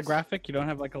 It's not a graphic. You don't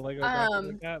have like a Lego graphic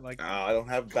like that. Like I don't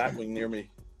have Batwing near me.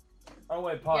 Oh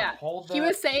wait, Pod, Yeah, hold that. He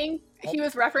was saying he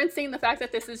was referencing the fact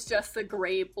that this is just a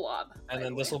gray blob. and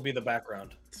then this will be the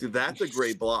background. See, that's a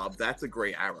gray blob. That's a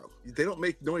gray arrow. They don't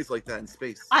make noise like that in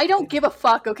space. I don't give a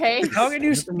fuck, okay? How can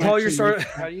you Different call action. yourself?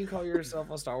 How do you call yourself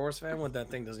a Star Wars fan when that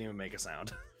thing doesn't even make a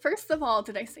sound? First of all,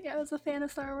 did I say I was a fan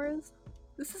of Star Wars?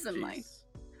 This isn't mine. Jeez.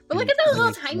 But look at those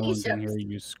little tiny ships. Hear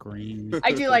you scream.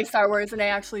 I do like Star Wars, and I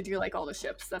actually do like all the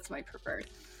ships. That's my preferred.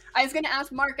 I was gonna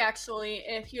ask Mark actually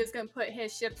if he was gonna put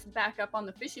his ships back up on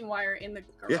the fishing wire in the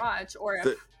Yeah. garage, or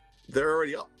if They're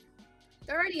already up.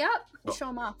 they're already up. Oh. Show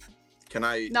them off. Can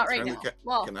I? Not right turn the now. ca-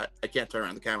 Well, Can I can't turn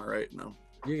around the camera, right? No.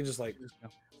 You can just like.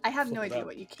 I have no flip it idea up.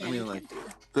 what you can I and mean, like, can't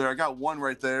do. there. I got one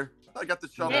right there. I got the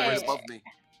shovel right Yay. above me.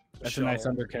 That's a nice shovel.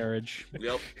 undercarriage.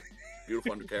 Yep.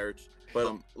 Beautiful undercarriage.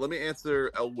 But let me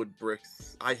answer Elwood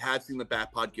Bricks. I had seen the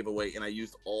Bat Pod giveaway, and I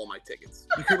used all my tickets.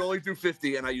 You could only do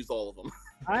 50, and I used all of them.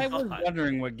 I was God.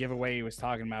 wondering what giveaway he was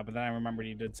talking about, but then I remembered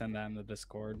he did send that in the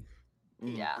Discord.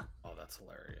 Mm. Yeah. Oh, that's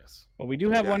hilarious. But we do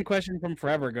have Yeah. one question from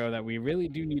Forever Ago that we really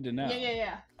do need to know.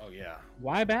 Yeah. Oh yeah.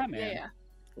 Why Batman? Yeah.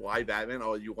 Why Batman?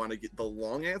 Oh, you want to get the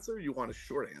long answer? Or you want a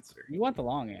short answer? You want the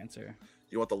long answer.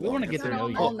 You want the We long wanna answer? get to Not know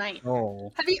all, you. all night.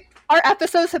 Oh. Have you? Our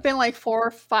episodes have been like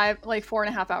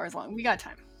 4.5 hours long. We got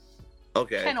time.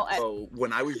 Okay. Channel Ed. So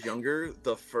when I was younger,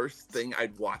 the first thing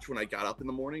I'd watch when I got up in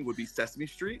the morning would be Sesame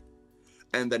Street,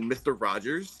 and then Mr.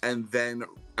 Rogers, and then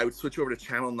I would switch over to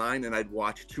Channel 9 and I'd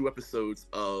watch 2 episodes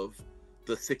of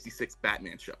the 66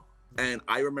 Batman show. And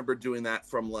I remember doing that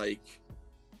from like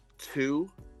 2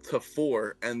 to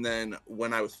 4, and then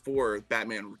when I was 4,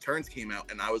 Batman Returns came out,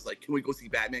 and I was like, "Can we go see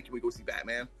Batman? Can we go see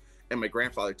Batman?" And my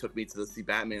grandfather took me to see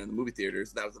Batman in the movie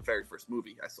theaters. That was the very first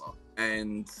movie I saw,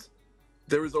 and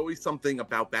there was always something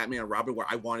about Batman and Robin where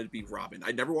I wanted to be Robin.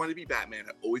 I never wanted to be Batman.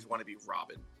 I always wanted to be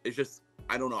Robin. It's just,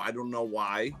 I don't know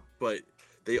why, but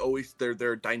they always,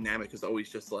 their dynamic is always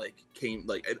just like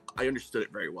I understood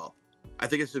it very well. I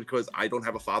think it's just because I don't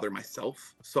have a father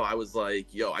myself. So I was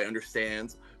like, yo, I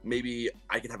understand. Maybe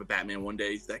I can have a Batman one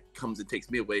day that comes and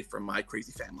takes me away from my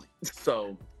crazy family.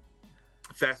 So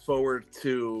fast forward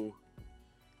to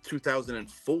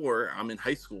 2004, I'm in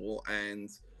high school, and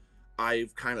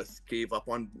I've kind of gave up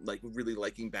on like really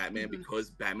liking Batman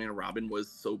because Batman and Robin was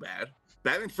so bad.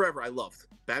 Batman Forever I loved.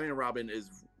 Batman and Robin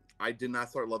I did not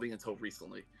start loving until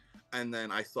recently. And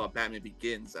then I saw Batman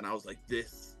Begins, and I was like,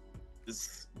 this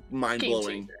is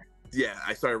mind-blowing. Yeah,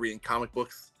 I started reading comic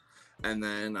books, and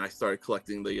then I started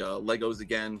collecting the Legos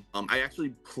again. I actually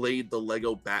played the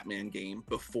Lego Batman game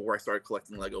before I started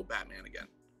collecting Lego Batman again.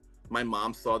 My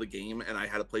mom saw the game, and I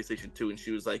had a PlayStation 2, and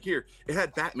she was like, here, it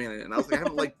had Batman in it. And I was like, I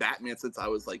haven't liked Batman since I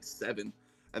was like 7.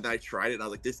 And then I tried it, and I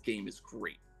was like, this game is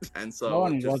great. And so That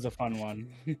one was a fun one.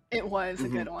 It was a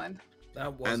good one.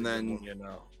 That was And a good then- one, you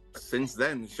know. Since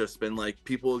then, it's just been like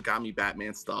people got me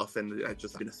Batman stuff, and I've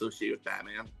just been associated with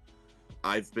Batman.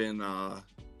 I've been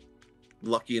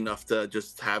lucky enough to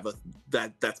just have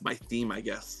that's my theme, I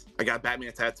guess. I got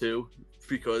Batman tattoo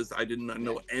because I didn't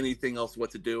know anything else what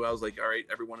to do. I was like, all right,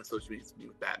 everyone associates me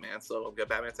with Batman, so I've got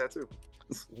Batman tattoo.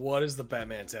 What is the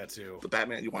Batman tattoo? The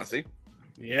Batman, you want to see?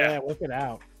 Yeah, whip it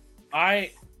out.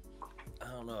 I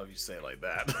don't know if you say it like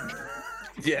that.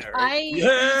 Yeah, right.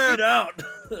 Yeah, it out.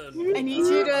 I need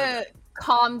you to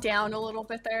calm down a little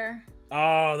bit there.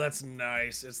 Oh, that's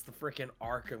nice. It's the freaking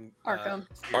Arkham. Arkham.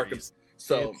 Series.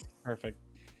 So Perfect.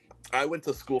 I went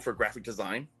to school for graphic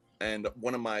design, and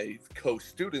one of my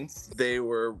co-students, they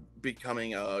were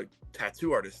becoming a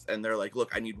tattoo artist, and they're like,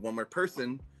 look, I need one more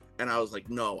person. And I was like,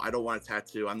 no, I don't want a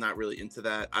tattoo. I'm not really into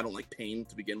that. I don't like pain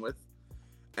to begin with.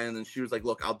 And then she was like,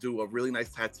 look, I'll do a really nice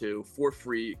tattoo for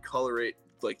free, color it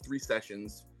like 3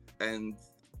 sessions, and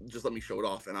just let me show it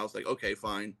off. And I was like, okay,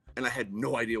 fine. And I had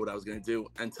no idea what I was going to do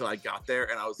until I got there,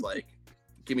 and I was like,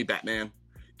 give me Batman,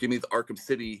 give me the Arkham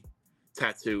City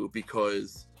tattoo,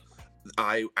 because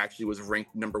I actually was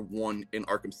ranked #1 in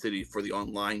Arkham City for the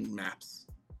online maps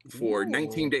for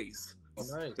 19 days. Oh,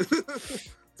 nice.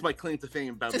 It's my claim to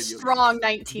fame about It's a video strong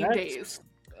 19 That's- days.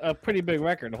 A pretty big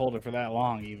record to hold it for that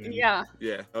long, even. Yeah. games.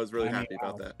 Yeah, I was really I mean, happy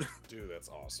about wow. that. Dude, that's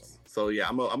awesome. So yeah,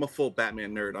 I'm a full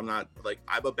Batman nerd. I'm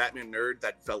a Batman nerd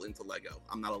that fell into Lego.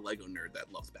 I'm not a Lego nerd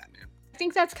that loves Batman. I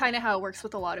think that's kind of how it works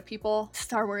with a lot of people,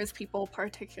 Star Wars people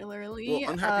particularly.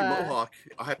 Well,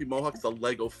 Unhappy Mohawk's a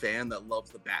Lego fan that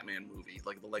loves the Batman movie,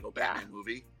 like the Lego Batman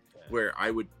movie, where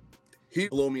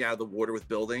he'd blow me out of the water with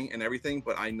building and everything,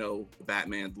 but I know the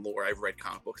Batman lore. I've read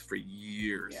comic books for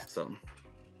years. Yeah. So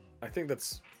I think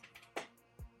that's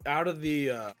out of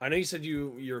the. I know you said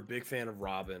you're a big fan of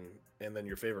Robin, and then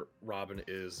your favorite Robin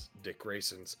is Dick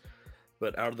Grayson's.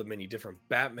 But out of the many different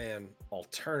Batman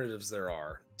alternatives there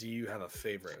are, do you have a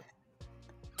favorite?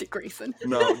 Dick Grayson.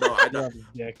 no, I don't. Love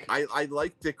Dick. I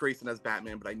like Dick Grayson as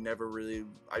Batman, but I never really.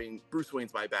 I mean, Bruce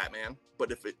Wayne's my Batman,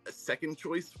 but if a second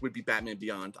choice would be Batman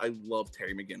Beyond. I love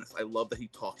Terry McGinnis. I love that he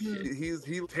talks shit.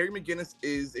 Terry McGinnis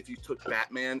is if you took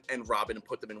Batman and Robin and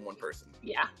put them in one person,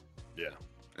 Yeah. Yeah.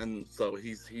 and so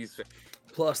he's.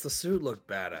 Plus, the suit looked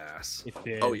badass. It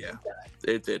did. Oh yeah,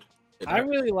 it did. I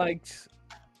really liked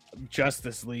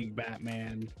Justice League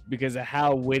Batman because of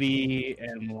how witty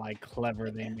and like clever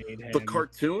they made him. The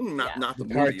cartoon, Yeah. not the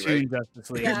The movie, cartoon right?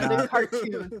 Justice League, Yeah, the not,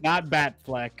 cartoon. not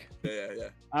Batfleck. Yeah.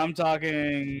 I'm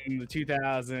talking the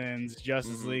 2000s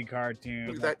Justice Mhm. League cartoon.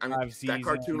 Look at that, I mean, 5 that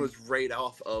cartoon seasons. was right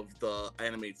off of the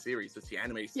animated series. The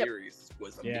animated Yep. series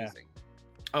was Yeah. amazing.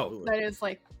 Oh, That is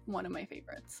like one of my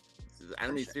favorites. The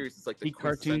animated sure. series is like the Peak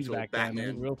cartoons quintessential back then, they were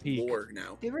Batman real peak. lore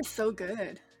now. They were so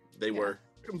good. They Yeah. were.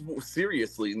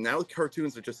 Seriously, now the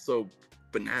cartoons are just so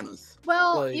bananas.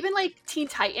 Well, Like- even like Teen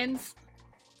Titans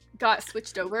got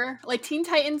switched over. Like Teen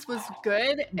Titans was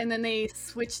good, and then they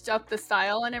switched up the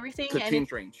style and everything. To And Teen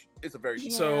Strange. It's a very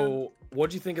Yeah. so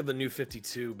what'd you think of the new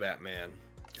 52 Batman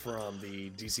from the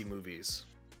DC movies?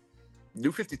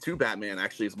 New 52 Batman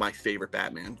actually is my favorite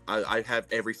Batman. I have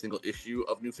every single issue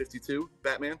of New 52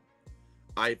 Batman.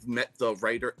 I've met the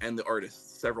writer and the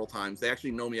artist several times. They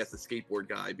actually know me as the skateboard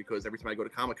guy because every time I go to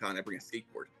Comic-Con, I bring a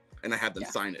skateboard and I have them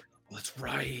Yeah. sign it. That's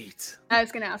right. I was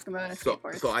gonna ask him about a So,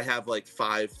 skateboard. so I have like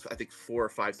 4 or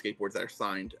 5 skateboards that are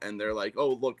signed, and they're like,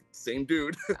 "Oh, look, same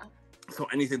dude." Yeah. So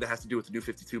anything that has to do with the New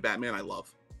 52 Batman, I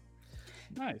love.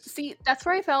 Nice. See, that's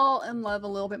where I fell in love a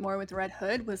little bit more with Red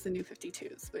Hood was the New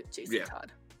 52s with Jason Yeah.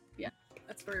 Todd. Yeah,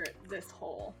 that's where this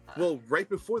whole. Well, right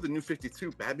before the New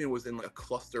 52, Batman was in like a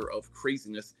cluster of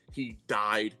craziness. He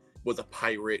died, was a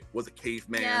pirate, was a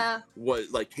caveman, Yeah.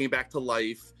 was like came back to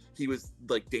life. He was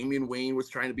like Damian Wayne was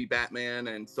trying to be Batman,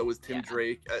 and so was Tim Yeah.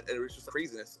 Drake. And it was just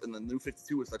craziness. And the New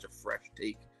 52 was such a fresh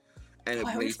take. and Oh,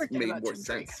 I it always forget made about more Tim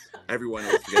Drake. sense. Everyone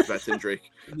always forgets about Tim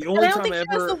Drake. The And only I don't time think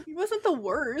ever, he wasn't the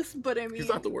worst, but I mean, He's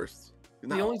not the worst. the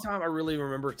No. only time I really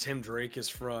remember Tim Drake is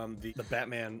from the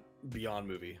Batman Beyond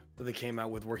movie that they came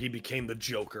out with, where he became the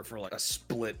Joker for like a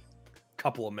split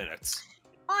couple of minutes.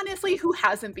 honestly, who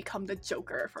hasn't become the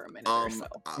Joker for a minute or so?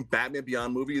 Batman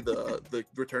Beyond movie, the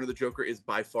Return of the Joker is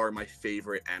by far my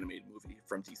favorite animated movie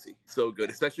from DC. So good,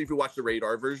 especially if you watch the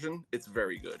Radar version. It's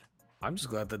very good. I'm just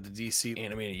glad that the DC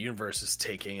animated universe is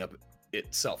taking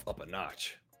itself up a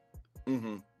notch.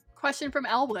 Hmm. Question from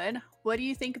Elwood: what do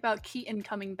you think about Keaton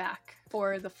coming back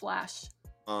for the Flash?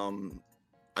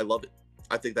 I love it.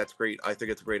 I think that's great. I think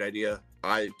it's a great idea.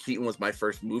 Keaton was my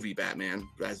first movie Batman,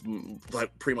 as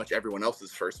like pretty much everyone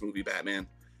else's first movie Batman,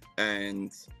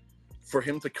 and for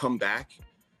him to come back,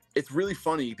 it's really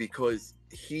funny because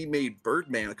he made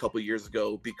Birdman a couple years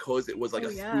ago because it was like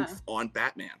a spoof on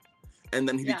Batman, and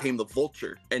then he became the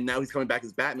Vulture, and now he's coming back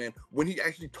as Batman when he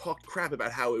actually talked crap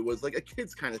about how it was like a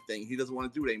kid's kind of thing. He doesn't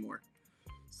want to do it anymore.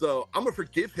 So I'm gonna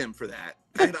forgive him for that,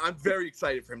 and I'm very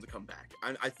excited for him to come back.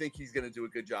 I think he's gonna do a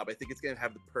good job. I think it's gonna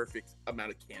have the perfect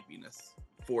amount of campiness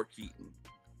for Keaton.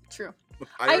 True.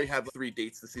 I already have 3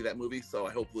 dates to see that movie, so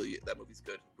hopefully that movie's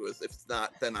good. Because if it's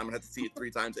not, then I'm gonna have to see it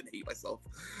 3 times and hate myself.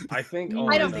 I think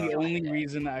I don't the think only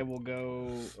reason I will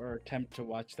go or attempt to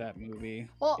watch that movie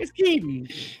Well, is Keaton.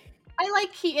 I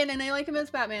like Keaton and I like him as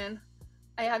Batman.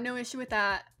 I have no issue with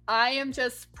that. I am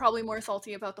just probably more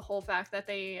salty about the whole fact that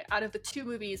they, out of the 2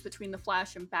 movies between The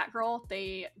Flash and Batgirl,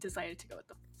 they decided to go with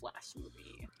the Flash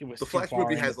movie. It was The too Flash far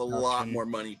movie in has a lot production. more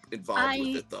money involved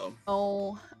with it, though.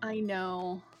 Oh, I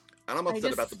know. And I'm upset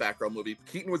just- about the Batgirl movie.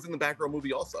 Keaton was in the Batgirl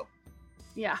movie also,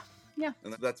 Yeah.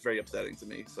 and that's very upsetting to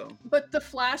me. So But The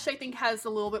Flash, I think, has a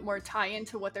little bit more tie-in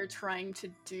to what they're trying to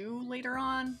do later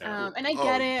on. And I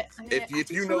get it.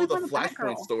 if you know the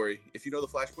Flashpoint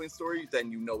story,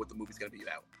 then you know what the movie's gonna be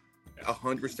about.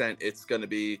 100%, it's gonna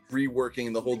be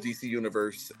reworking the whole DC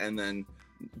universe, and then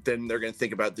they're gonna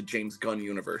think about the James Gunn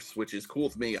universe, which is cool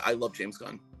to me. I love James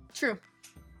Gunn. True.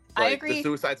 Like, I agree. The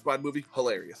Suicide Squad movie,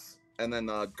 hilarious. And then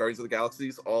Guardians of the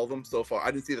Galaxies, all of them so far.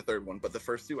 I didn't see the 3rd one, but the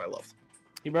first 2 I loved.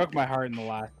 He broke my heart in the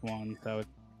last one, so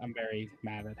I'm very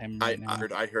mad at him right now.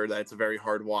 I heard that it's a very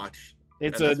hard watch.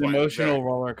 It's and that's an why I'm emotional very-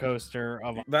 roller coaster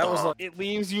of that was like, it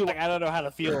leaves you like I don't know how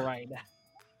to feel right now.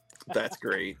 That's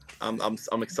great. I'm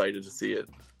excited to see it.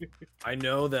 I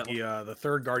know that the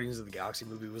 3rd Guardians of the Galaxy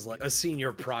movie was like a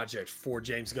senior project for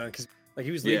James Gunn, because like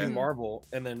he was leaving Yeah. Marvel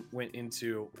and then went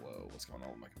into what's going on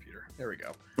with my computer? There we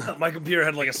go. My computer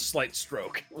had like a slight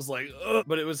stroke. It was like, ugh.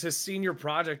 But it was his senior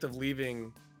project of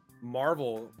leaving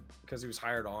Marvel because he was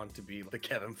hired on to be the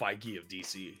Kevin Feige of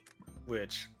DC,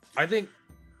 which I think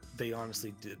they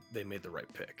honestly did. They made the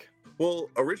right pick. Well,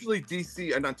 originally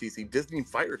Disney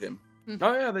fired him.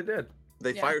 Oh yeah, they did.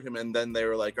 They Yeah. fired him, and then they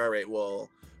were like, all right, well,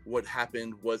 what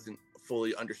happened wasn't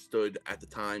fully understood at the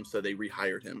time, so they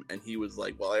rehired him, and he was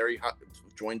like, well, I already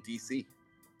joined DC.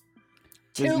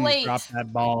 Too Disney late. dropped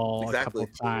that ball Exactly. a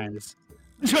couple times.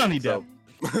 Johnny Depp.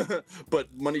 So, but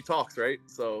money talks, right?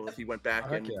 So he went back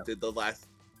Heck and yeah. did the last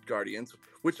Guardians,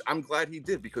 which I'm glad he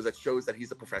did, because that shows that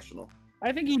he's a professional.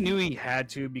 I think he knew he had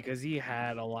to because he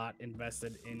had a lot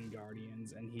invested in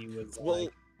Guardians, and he was Well,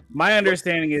 like, my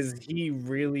understanding is he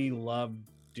really loved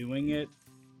doing it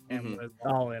and Mhm. was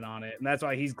all in on it, and that's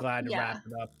why he's glad to Yeah. wap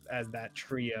it up as that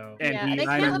trio. Yeah, and he,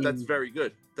 I I can't- mean, that's very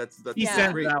good. That's he Yeah.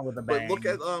 sent great. it out with a But bang. look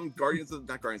at not Guardians of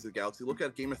the Galaxy. Look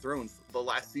at Game of Thrones. The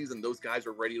last season, those guys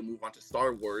were ready to move on to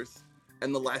Star Wars,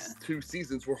 and the last 2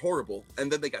 seasons were horrible.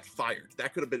 And then they got fired.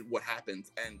 That could have been what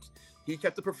happened. And he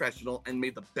kept it professional and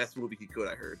made the best movie he could.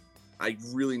 I heard. I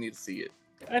really need to see it.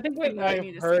 I think what I I've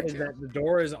need to heard see is too. that the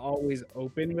door is always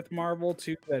open with Marvel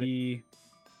too. That if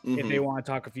Mhm. they want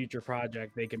to talk a future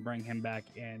project, they can bring him back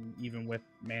in, even with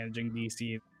managing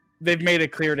DC. They've made it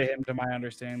clear to him, to my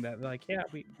understanding, that like, yeah,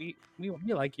 we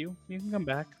like you. You can come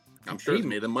back. I'm sure it's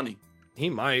made them money. He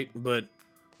might, but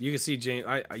you can see James.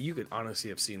 You could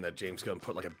honestly have seen that James Gunn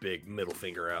put like a big middle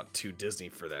finger out to Disney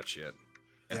for that shit.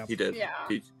 Yep. He did. Yeah.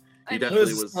 He I mean- It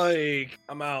definitely was was. like,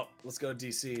 I'm out. Let's go to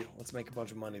DC. Let's make a bunch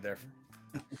of money there.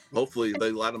 Hopefully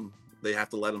they let him. They have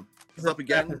to let him. It's up That's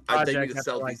again. the They project need to after,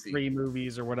 sell like DC. 3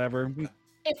 movies or whatever.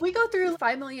 If we go through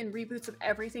 5 million reboots of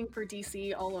everything for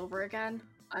DC all over again,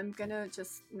 I'm gonna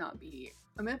just not be.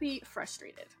 I'm gonna be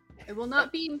frustrated. I will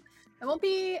not be. I won't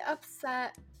be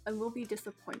upset. I will be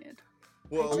disappointed.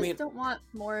 I Well, just don't want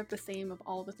more of the same of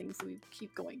all the things that we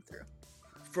keep going through.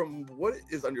 from what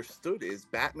is understood, is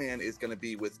Batman is going to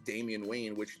be with Damian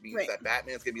Wayne, which means Right. that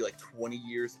Batman's going to be like 20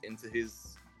 years into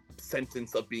his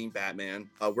sentence of being Batman.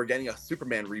 We're getting a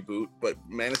Superman reboot, but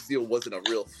Man of Steel wasn't a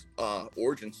real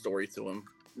origin story to him.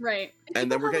 Right.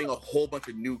 And then people we're have- getting a whole bunch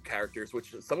of new characters,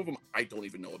 which some of them I don't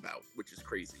even know about, which is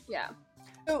crazy. Yeah.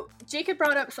 So Jake had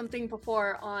brought up something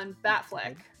before on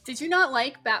Batfleck. Did you not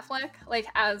like Batfleck, like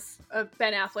as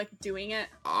Ben Affleck doing it?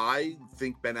 I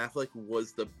think Ben Affleck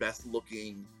was the best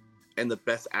looking and the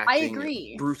best acting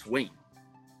agree. Bruce Wayne.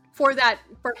 For that,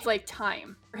 for like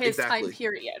time, for his Exactly. time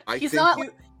period. I He's think not he-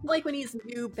 like when he's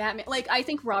new Batman. Like I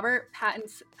think Robert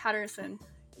Patterson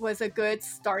was a good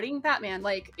starting Batman,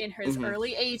 like in his Mhm.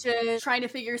 early ages, trying to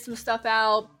figure some stuff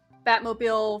out.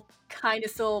 Batmobile kind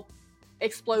of still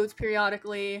explodes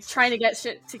periodically, trying to get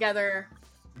shit together.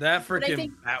 That I freaking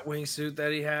think- Batwing suit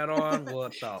that he had on,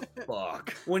 what the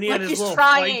fuck? When he Like had his he's little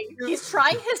trying. fight- He's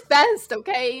trying his best,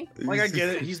 okay? Like I get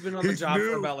it, he's been on the He's job for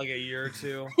new. about like a year or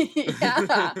two.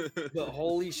 Yeah. But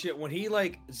holy shit, when he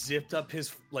like zipped up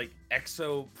his like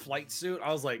exo flight suit,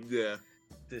 I was like, yeah,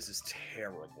 this is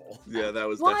terrible. yeah, that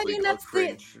was Well, I definitely mean, a that's the-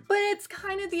 cringe. But it's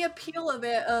kind of the appeal of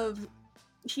it of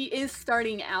he is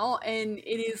starting out and it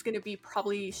is going to be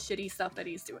probably shitty stuff that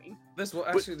he's doing. This was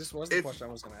the if- question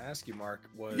I was going to ask you, Mark.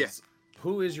 Was Yeah.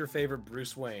 who is your favorite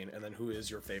Bruce Wayne, and then who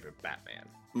is your favorite Batman?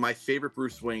 My favorite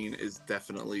Bruce Wayne is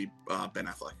definitely Ben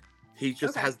Affleck. He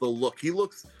just Okay. has the look. He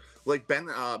looks like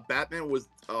Batman was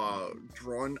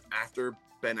drawn after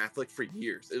Ben Affleck for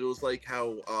years. It was like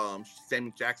how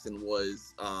Samuel Jackson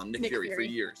was Nick Fury for Fury.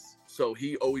 years. So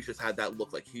he always just had that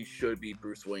look like he should be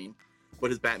Bruce Wayne, but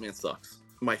his Batman sucks.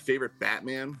 My favorite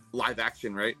Batman live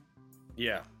action, right?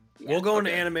 Yeah, Yeah. we'll go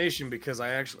into Okay. animation because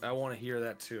I want to hear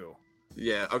that too.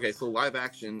 Yeah. Okay. So live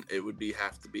action, it would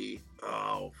have to be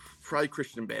probably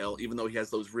Christian Bale, even though he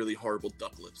has those really horrible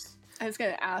duck lips. I was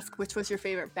going to ask, which was your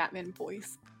favorite Batman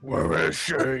voice? Where is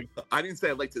she? I didn't say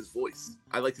I liked his voice.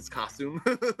 I liked his costume.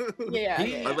 Yeah.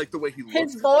 He- yeah, I yeah. like the way he looked.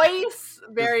 His voice,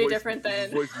 very His voice- different his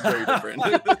than. voice is very different.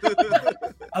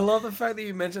 I love the fact that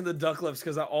you mentioned the duck lips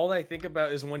because all I think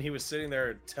about is when he was sitting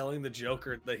there telling the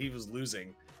Joker that he was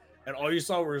losing, and all you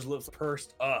saw were his lips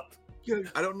pursed up.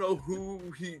 I don't know who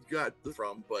he got this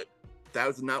from, but that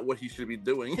was not what he should be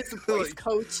doing. His voice Like,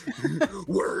 coach.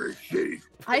 where is she?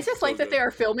 I just So like that good. they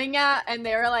were filming it and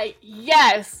they were like,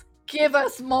 yes, give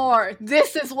us more.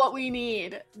 This is what we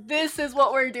need. This is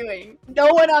what we're doing.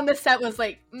 No one on the set was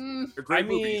like, They're great I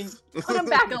mean, movies. put him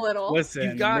back a little.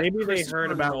 Listen, got maybe they Christopher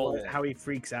heard about Nolan. how he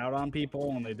freaks out on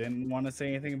people and they didn't want to say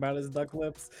anything about his duck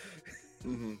lips.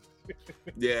 Mhm.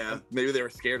 Yeah, maybe they were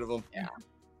scared of him.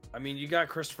 I mean, you got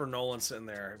Christopher Nolan sitting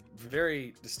there,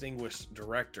 very distinguished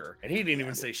director, and he didn't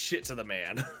even say shit to the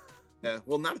man. Yeah,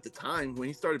 well, not at the time. When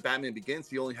he started Batman Begins,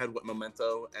 he only had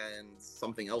Memento and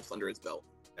something else under his belt.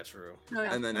 That's true. Oh,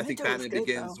 yeah. And then I think Memento was Batman good,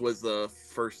 Begins though. was the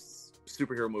first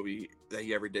superhero movie that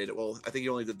he ever did. Well, I think he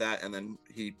only did that, and then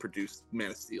he produced Man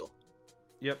of Steel.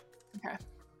 Yep.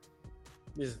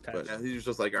 He's But he was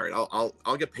just like, all right,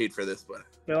 I'll get paid for this, but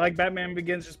But like Batman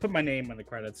Begins, just put my name in the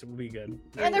credits. It will be good.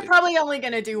 And they're probably only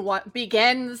going to do what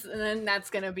begins, and then that's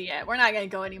going to be it. We're not going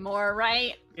to go anymore,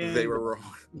 right? they were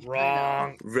wrong.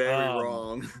 Wrong. Very Um,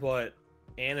 wrong. But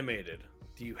animated,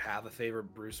 do you have a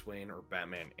favorite Bruce Wayne or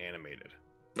Batman animated?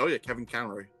 Oh yeah, Kevin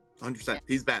Conroy, 100%.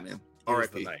 He's Batman. Here's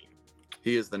the R.I.P. night.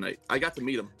 He is the Knight. I got to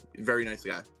meet him. Very nice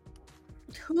guy.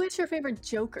 Who is your favorite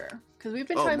Joker? Because we've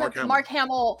been Oh, talking Mark about Hamill. Mark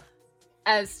Hamill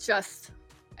as just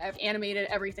animated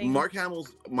everything. Mark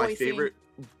Hamill's my Voicing. favorite,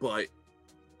 but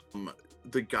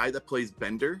the guy that plays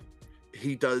Bender,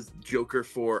 he does Joker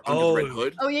for Under the Red Oh.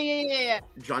 Hood, Oh, yeah.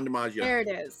 John DiMaggio, There it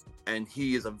is. and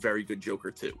he is a very good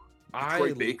Joker too. I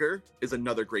Troy Baker is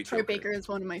another great Troy Joker. Baker is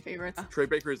one of my favorites. Troy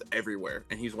Baker is everywhere,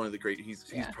 and he's one of the great. He's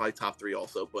Yeah. probably top 3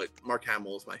 also, but Mark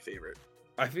Hamill is my favorite.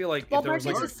 I feel like Well, if there Mark was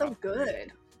is like a just so top three-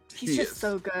 good. He's He just is.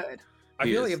 so good. I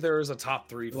He feel like is. if there was a top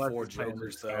 3 He likes for to play Luke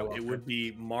Jokers, though, it Skywalker. would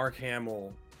be Mark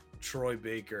Hamill, Troy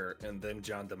Baker, and then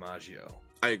John DiMaggio.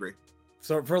 I agree.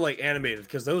 So for like animated,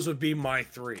 because those would be my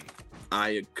 3.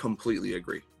 I completely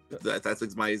agree.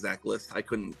 That's my exact list. I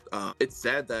couldn't. It's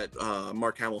sad that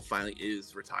Mark Hamill finally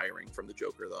is retiring from the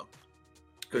Joker, though,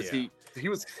 because Yeah. he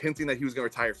was hinting that he was going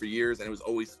to retire for years, and it was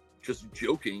always just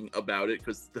joking about it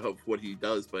because of what he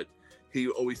does. But he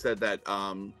always said that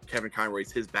Kevin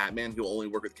Conroy's his Batman. He'll only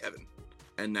work with Kevin,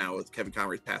 and now Kevin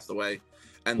Conroy's passed away,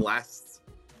 and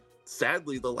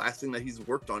sadly, the last thing that he's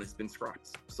worked on has been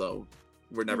scrapped. So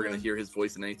we're never going Mhm. to hear his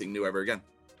voice in anything new ever again.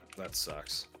 That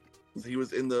sucks. He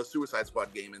was in the Suicide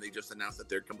Squad game, and they just announced that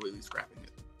they're completely scrapping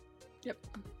it. Yep.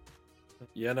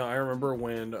 Yeah, no, I remember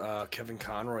when Kevin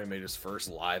Conroy made his first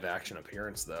live action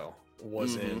appearance, though,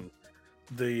 was Mhm. in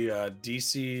the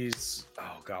DC's.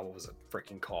 Oh, God, what was it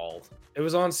freaking called? It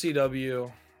was on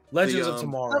CW. Legends of um,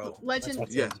 Tomorrow. Oh, Legend.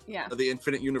 That's Yeah, Yeah. the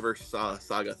Infinite Universe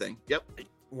saga thing. Yep.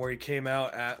 where he came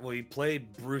out he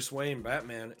played Bruce Wayne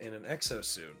Batman in an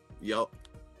exosuit. Yup.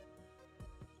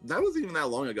 That wasn't even that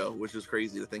long ago, which is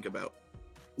crazy to think about.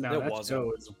 No, It that wasn't. show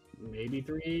was maybe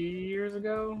 3 years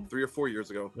ago. 3 or 4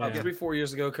 years ago. Yeah. 3-4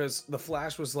 years ago, because The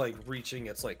Flash was like reaching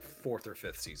its like 4th or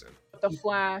 5th season. The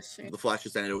Flash. The Flash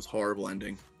just ended. It was a horrible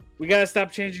ending. We gotta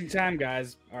stop changing time,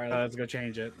 guys. All right, let's go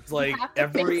change it. It's like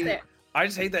have to fix it. I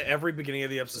just hate that every beginning of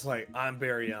the episode is like, I'm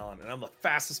Barry Allen and I'm the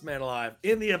fastest man alive.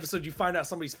 In the episode, you find out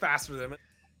somebody's faster than him.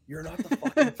 You're not the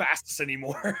fucking fastest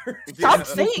anymore. Stop Yeah.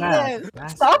 saying Fast, that.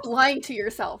 fast. Stop lying to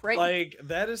yourself, right? Like,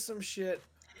 that is some shit.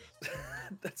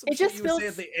 That's some It shit just you would say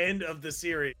feels- at the end of the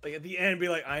series. Like, at the end, be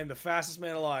like, I am the fastest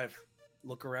man alive.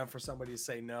 Look around for somebody to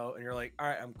say no, and you're like, all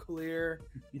right, I'm clear,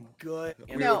 I'm good.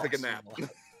 We and No. will take a nap.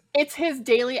 It's his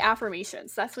daily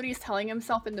affirmations. That's what he's telling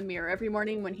himself in the mirror every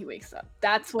morning when he wakes up.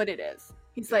 That's what it is.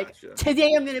 He's Gotcha. like,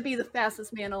 today I'm gonna be the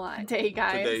fastest man alive. Today,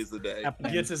 guys. Today's the day.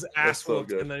 He gets his That's ass so whooped,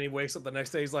 good. and then he wakes up the next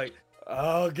day. He's like,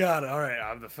 "Oh God, all right,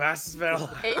 I'm the fastest man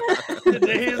alive. oh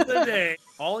Today is the day."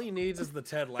 All he needs is the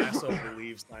Ted Lasso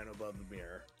believes sign above the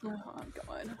mirror. God.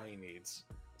 All he needs.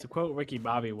 To quote Ricky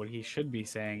Bobby, what he should be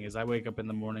saying is, "I wake up in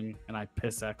the morning and I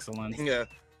piss excellence. Yeah.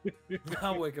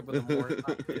 I'll wake up in the morning.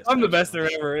 I'm the best there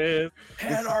ever is."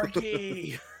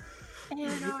 Anarchy.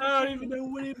 I don't even know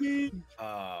what it means.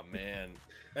 Oh man,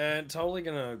 and totally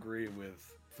gonna agree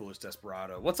with Foolish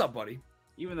Desperado. What's up, buddy?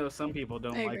 Even though some people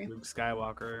don't I like agree. Luke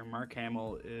Skywalker, Mark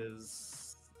Hamill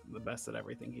is the best at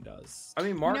everything he does. I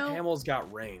mean, Mark No. Hamill's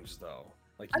got range though.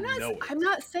 Like I'm you know not. it. I'm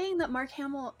not saying that Mark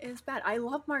Hamill is bad. I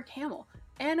love Mark Hamill,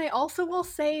 and I also will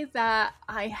say that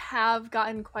I have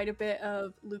gotten quite a bit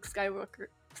of Luke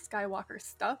Skywalker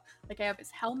stuff. Like I have his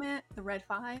helmet, the Red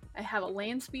 5. I have a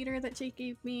land speeder that Jake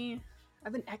gave me. I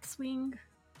have an X-wing.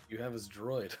 You have his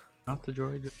droid. Not the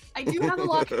droid. I do have a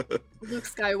lot of Luke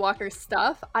Skywalker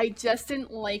stuff. I just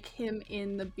didn't like him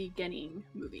in the beginning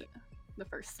movie, the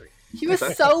first 3. He was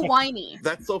so whiny.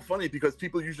 That's so funny because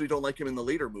people usually don't like him in the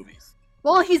later movies.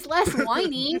 Well, he's less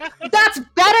whiny. That's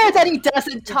better that he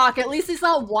doesn't talk. At least he's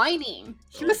not whining.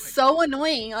 He Oh was my so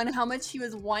annoying on how much he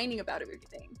was whining about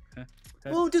everything.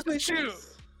 Oh, just my shoe.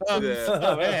 Yeah.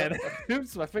 Oh man,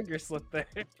 oops, my finger slipped there.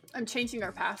 I'm changing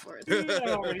our passwords.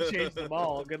 I already changed them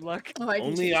all. Good luck. Oh, I can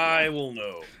Only change them. I will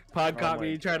know. Pod Oh caught my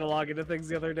me trying to log into things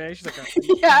the other day. She's like,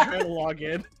 Yeah. trying to log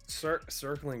in.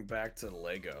 Circling back to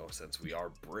Lego, since we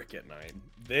are Brick at Night,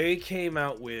 they came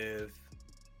out with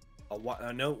a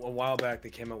while back. They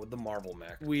came out with the Marvel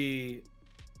mech.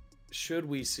 Should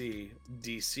we see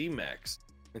DC mechs,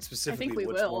 and specifically we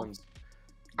which will. ones?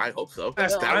 I hope so. Well,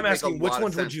 That would I'm make a asking which lot of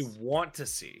ones would sense. you want to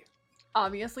see?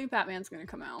 Obviously, Batman's gonna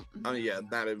come out. I mean, yeah,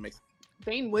 that would make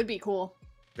Bane would be cool.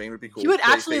 Bane would be cool. He would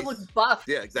actually Clayface. look buff.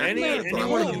 Yeah, exactly. Any That's what I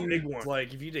one of want. the big ones,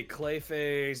 like if you did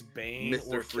Clayface, Bane, Mr.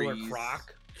 or Killer Freeze.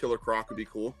 Croc. Killer Croc would be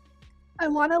cool. I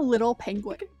want a little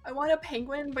penguin. I want a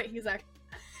penguin, but he's actually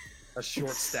A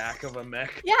short stack of a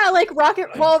mech. yeah, like Rocket.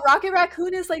 Well, Rocket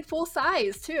Raccoon is like full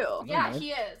size too. Yeah, know.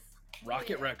 he is.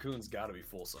 Rocket Raccoon's got to be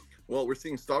full size. Well, we're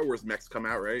seeing Star Wars mechs come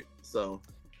out, right? So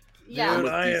Yeah, Dude,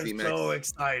 with I am DC so mechs.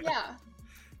 excited. yeah.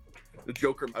 the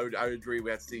Joker, I would agree. We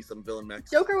have to see some villain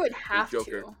mechs. Joker would have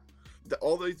Joker. to.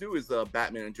 All they do is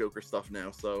Batman and Joker stuff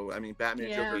now. So I mean, Batman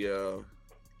Yeah. and Joker.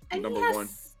 And Number he has one.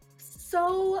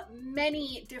 so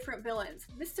many different villains.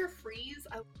 Mr. Freeze,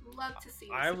 I would love to see.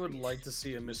 I Mr. would Freeze. like to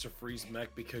see a Mr. Freeze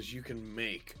mech because you can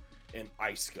make an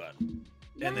ice gun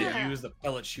and Yeah. then use the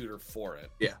pellet shooter for it.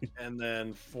 Yeah. And then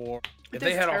if With they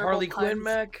those had a terrible Harley Quinn puns.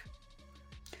 mech,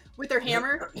 with their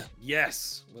hammer.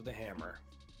 yes, with a hammer.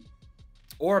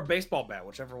 Or a baseball bat,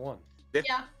 whichever one.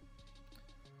 Yeah.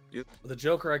 The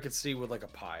Joker I could see with like a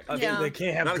pie. I Yeah. mean, they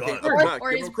can't have Not a guns. cape. Or, Come on, or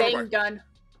give his him a crowbar. bang gun.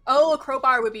 Oh, a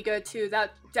crowbar would be good too.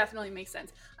 That definitely makes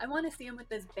sense. I want to see him with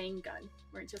this bang gun,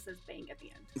 where it just says bang at the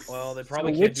end. Well, they So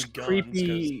probably can't do which guns.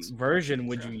 creepy 'cause- version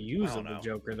would you I use don't of the know.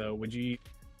 Joker though? Would you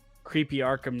creepy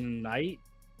Arkham Knight?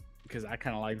 Because I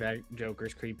kind of like that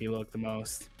Joker's creepy look the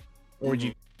most. Or would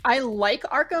you? I like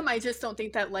Arkham. I just don't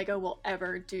think that Lego will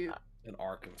ever do. an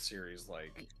Arkham series,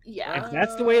 like Yeah. If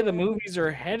that's the way the movies are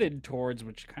headed towards,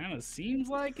 which kind of seems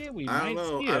like it, we I might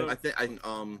don't see know. it. I think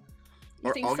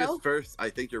You think August so? 1st. I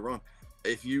think you're wrong.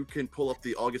 If you can pull up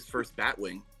the August 1st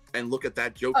Batwing and look at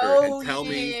that Joker Oh, and tell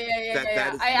me yeah, that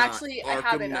that is I not actually I have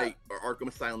Arkham it up Knight or Arkham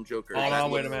Asylum Joker. Hold that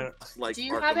on, wait a looks minute. Like Do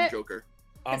you Arkham have it? Joker.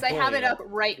 because I have it up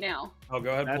right now. Oh,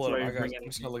 go ahead, That's pull it why up. you're bringing I'm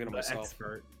just not looking at the myself.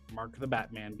 expert, Mark the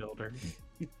Batman builder.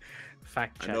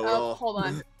 Fact I check. know. Oh, Well- hold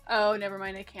on. Oh, never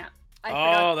mind. I can't. I Oh,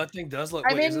 forgot. that thing does look.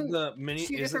 I'm Wait, is in it the mini?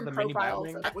 two Is it the different mini profiles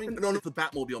Batwing? of- Batwing? No, it's the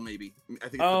Batmobile maybe. I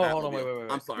think it's Oh, the Batmobile. hold on,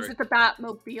 wait. I'm sorry. Is it the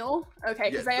Batmobile?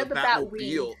 Okay, because I had the Batwing.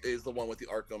 Batmobile is the one with the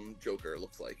Arkham Joker. It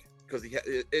looks like because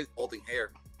it's balding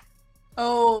hair.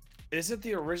 Oh, Is it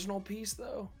the original piece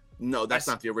though? No, that's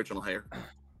not the original hair.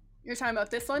 you're talking about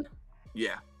this one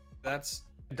Yeah, That's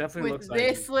It definitely with looks like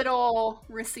this little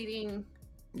receding.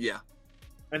 yeah,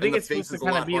 I think the it's supposed face to is a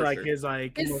kind lot of be like harsher. his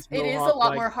like. It almost is a lot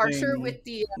mohawk-like more harsher thing. with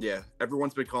the. yeah.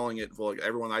 Everyone's been calling it. Well,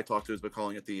 everyone I talked to has been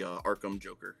calling it the Arkham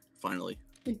Joker. Finally,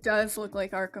 It does look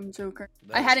like Arkham Joker.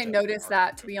 that I is hadn't definitely noticed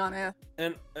that, to Arkham. be honest.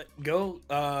 And go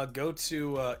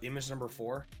to image number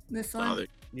 4. This Oh, one. they-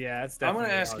 Yeah, it's I'm definitely.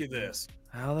 gonna ask you Arkham. this: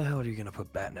 how the hell are you gonna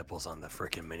put bat nipples on the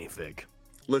freaking minifig?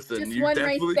 listen, Just you one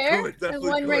right definitely there, could. and Definitely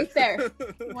one could. right there.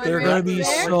 One They're right gonna be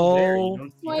there, so- You don't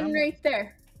see one them? right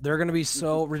there. They're gonna be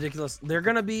so ridiculous. They're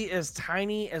gonna be as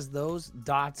tiny as those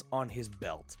dots on his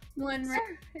belt. One right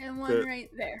there, and one The- right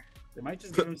there. They might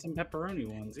just give him some pepperoni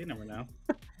ones. You never know.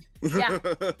 Yeah.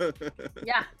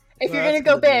 Yeah. If you're That's gonna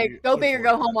go gonna be big, go big or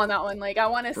go home on that one. Like I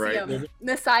want to see Right. him.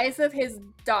 The size of his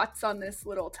dots on this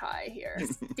little tie here.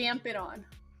 Stamp it on.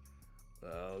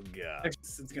 Oh god.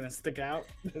 It's gonna stick out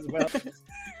as well.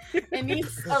 It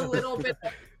needs a little bit.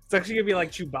 It's actually gonna be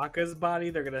like Chewbacca's body.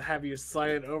 They're gonna have you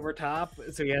slide it over top,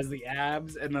 so he has the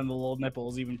abs, and then the little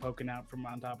nipples even poking out from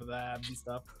on top of the abs and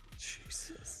stuff.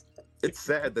 Jesus. It's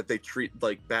sad that they treat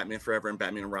like Batman Forever and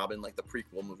Batman and Robin like the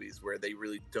prequel movies, where they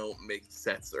really don't make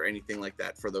sets or anything like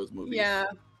that for those movies. Yeah.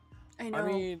 I know. I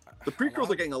mean, The prequels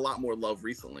are getting a lot more love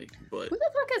recently, but Who the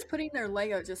fuck is putting their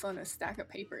Lego just on a stack of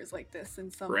papers like this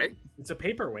in some? right? It's a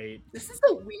paperweight. This is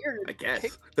a weird. I guess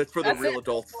pic- that's for the That's real it.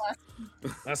 adults.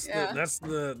 that's Yeah. that's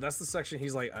the section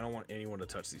he's like, I don't want anyone to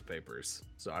touch these papers,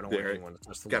 so I don't want There. anyone to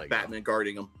touch the Got Lego. Batman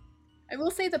guarding them. I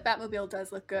will say the Batmobile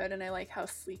does look good, and I like how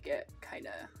sleek it kind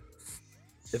of.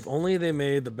 If only they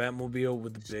made the Batmobile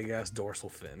with the big ass dorsal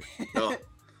fin. Oh,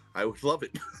 I would love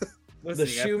it. Listen,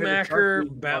 The you gotta put Schumacher shark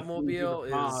food off into the Batmobile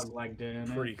fog, is like doing it.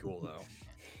 Pretty cool though.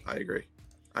 I agree.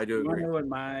 I do You wanna agree. know what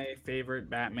my favorite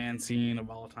Batman scene of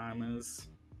all time is?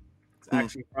 It's Hmm.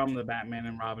 actually from the Batman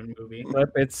and Robin movie.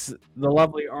 It's the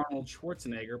lovely Arnold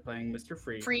Schwarzenegger playing Mr.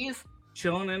 Freeze, Freeze.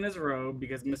 chilling in his robe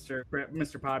because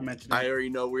Mr. Pod mentioned I already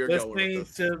know where you're going listening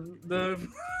with this. to the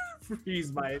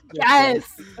Freeze by Yes.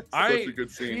 Such I a good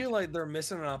scene. feel like they're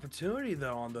missing an opportunity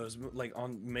though on those, like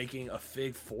on making a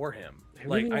fig for him. They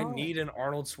Like really I are. need an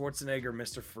Arnold Schwarzenegger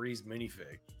Mr. Freeze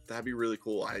minifig. That'd be really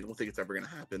cool. I don't think it's ever gonna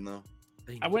happen though.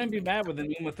 I wouldn't be mad with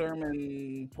an Uma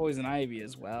Thurman Poison Ivy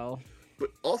as well.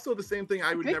 But also the same thing,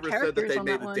 I would Good never said that characters they on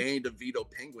made that the one. Danny DeVito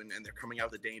Penguin, and they're coming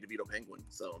out with the Danny DeVito Penguin.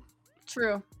 So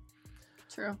True.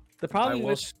 True. The problem will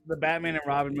with s- the Batman and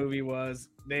Robin movie was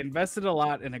they invested a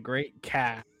lot in a great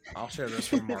cast. I'll share this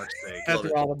for Mark's sake. That's Love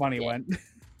where it. all the money went.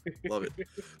 love it.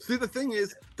 See, the thing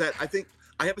is that I think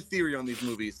I have a theory on these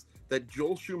movies that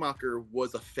Joel Schumacher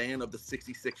was a fan of the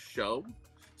 '66 show,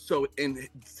 so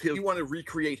he wanted to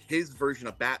recreate his version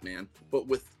of Batman, but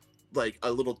with like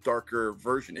a little darker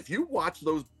version. If you watch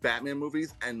those Batman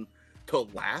movies and to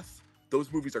laugh,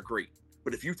 those movies are great.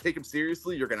 But if you take them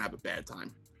seriously, you're gonna have a bad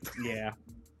time. Yeah.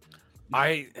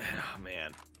 Oh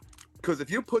man. Because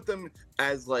if you put them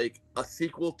as like a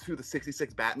sequel to the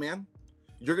 '66 Batman,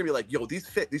 you're gonna be like, "Yo, these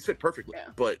fit perfectly." Yeah.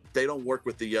 But they don't work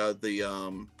with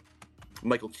the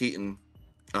Michael Keaton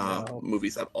No.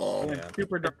 movies at all. And man.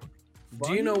 super dark.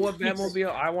 Do you know what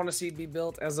Batmobile I want to see be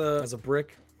built as a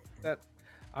brick? That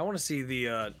I want to see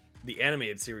the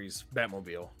animated series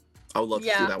Batmobile I would love to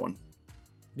Yeah. see that one.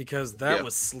 because that Yeah.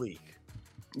 was sleek.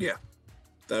 Yeah,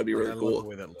 that would be I really love cool. the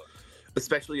way that looked.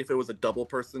 Especially if it was a double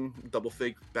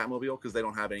fig Batmobile, because they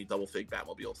don't have any double fig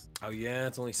Batmobiles. Oh yeah,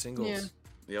 it's only singles.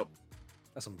 Yeah. Yep,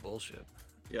 That's some bullshit.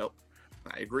 yep.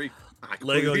 I agree. I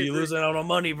Lego, completely you agree. losing out on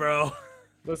money, bro.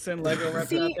 Listen, Lego reps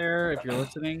See- out there, if you're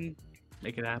listening,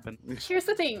 make it happen. Here's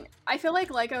the thing. I feel like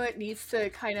Lego it needs to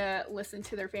kind of listen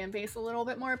to their fan base a little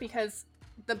bit more because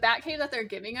the Batcave that they're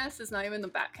giving us is not even the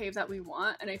Batcave that we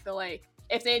want. And I feel like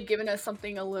if they had given us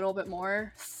something a little bit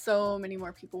more, so many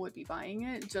more people would be buying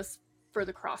it just for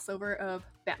the crossover of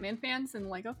Batman fans and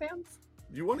Lego fans.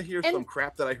 You want to hear And- some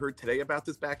crap that I heard today about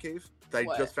this Batcave? That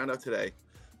What? I just found out today.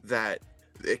 That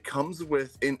it comes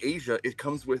with, in Asia, it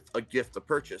comes with a gift to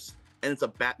purchase. And it's a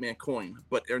Batman coin.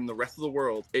 But in the rest of the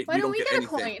world, Why you don't don't we get get a anything.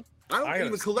 coin? I don't I gotta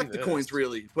even see collect the this. coins,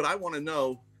 really. But I want to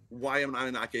know, why am I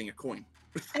not getting a coin?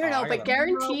 I don't know, I but gotta-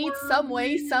 guaranteed some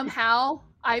way, somehow,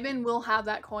 Ivan will have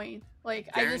that coin. Like,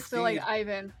 I just feel like Guaranteed.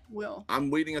 Ivan will. I'm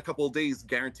waiting a couple of days,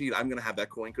 guaranteed I'm going to have that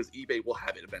coin because eBay will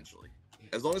have it eventually.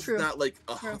 As long as True. it's not like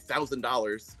True.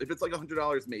 $1,000. If it's like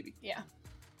 $100, maybe. Yeah.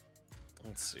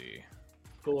 Let's see.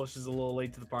 Foolish is a little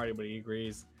late to the party, but he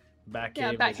agrees. Batcave,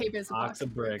 Yeah, Batcave is a box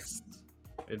of bricks.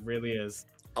 It really is.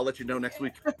 I'll let you know next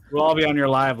week. We'll all be on your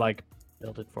live, like,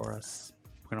 build it for us.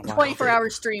 We're gonna watch 24 it. hour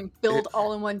stream, build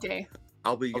all in one day.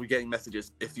 I'll be getting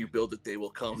messages. If you build it, they will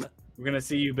come. We're gonna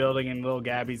see you building, and little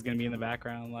Gabby's gonna be in the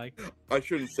background, like. I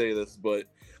shouldn't say this, but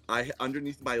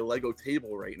underneath my Lego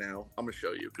table right now, I'm gonna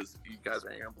show you because you guys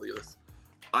aren't gonna believe this.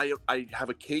 I have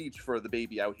a cage for the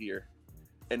baby out here,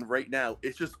 and right now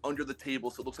it's just under the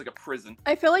table, so it looks like a prison.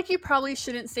 I feel like you probably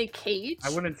shouldn't say cage. I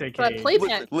wouldn't say But cage.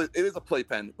 playpen. Listen, it is a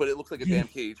playpen, but it looks like a damn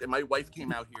cage. And my wife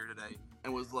came out here today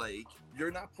and was like,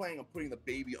 "You're not planning on putting the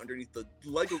baby underneath the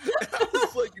Lego?" I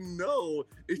was like, "No,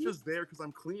 it's just there because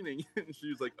I'm cleaning." And she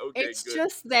was like, "Okay, It's good."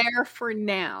 just there for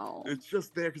now. It's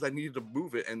just there because I needed to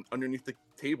move it, and underneath the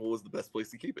table was the best place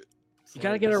to keep it. You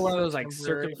gotta get her one of those like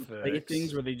Temporary circular plate fix.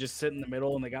 things where they just sit in the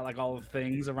middle and they got like all the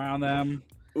things around them.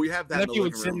 We have that And in if the you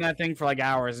would living sit in room. that thing for like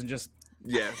hours and just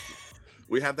Yeah,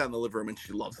 we have that in the living room, and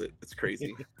she loves it. It's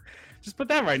crazy. put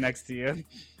that right next to you.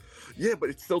 Yeah, but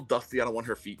it's still dusty. I don't want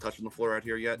her feet touching the floor out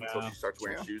here yet until Yeah, she starts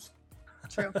wearing true. shoes.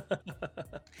 True.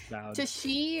 Valid. Does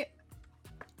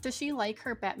she like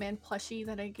her Batman plushie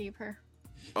that I gave her?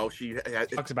 Oh, she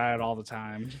Talks about it all the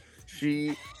time.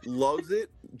 she loves it,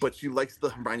 but she likes the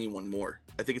Hermione one more.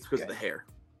 I think it's because of the hair.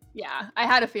 Yeah, I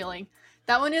had a feeling.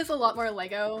 That one is a lot more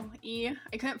Lego-y.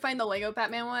 I couldn't find the Lego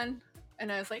Batman one,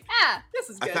 and I was like, this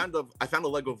is I good. found a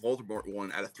Lego Voldemort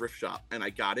one at a thrift shop, and I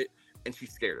got it, and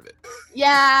she's scared of it.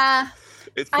 Yeah,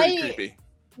 It's pretty I- creepy.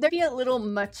 there'd be a little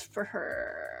much for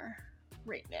her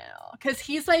right now, because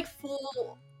he's like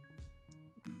full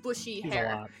bushy He's a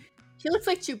hair. lot. He looks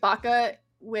like Chewbacca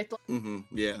with.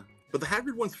 Yeah. But the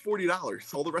Hagrid one's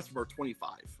 $40. All the rest of them are $25.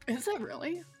 Is it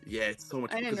really Yeah, it's so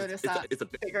much. I didn't because notice that. It's a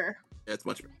big. bigger? Yeah, it's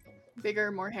much.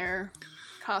 Bigger, more hair.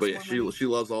 Cost But yeah, more money. she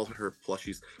loves all her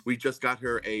plushies. We just got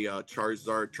her a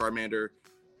Charizard, Charmander,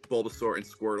 Bulbasaur, and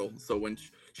Squirtle. So when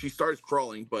she starts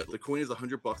crawling, but the coin is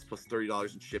 $100 plus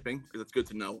 $30 in shipping. That's good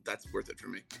to know. That's worth it for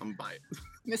me. I'm gonna buy it.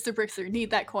 Mr. Brixer, need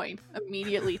that coin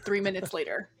immediately. 3 minutes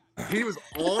later. He was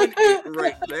on it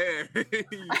right there.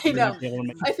 I know. Be able to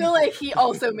make- I feel like he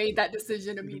also made that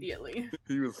decision immediately.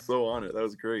 He was so on it. That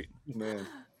was great, man.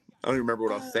 I don't even remember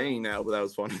what I was saying now, but that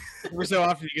was funny. We're so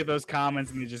often you get those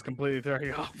comments and they just completely throw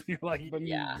you off. You're like,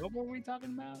 Yeah. what were we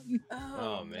talking about?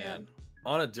 Oh man.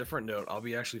 On a different note, I'll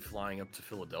be actually flying up to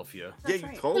Philadelphia. Yeah, That's you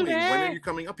right. told me. When Okay. are you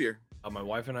coming up here? My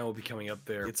wife and I will be coming up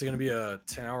there. It's going to be a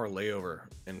 10-hour layover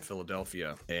in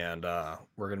Philadelphia, and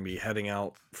we're going to be heading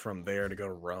out from there to go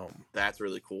to Rome. That's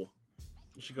really cool.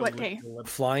 You should go What look day? at the web-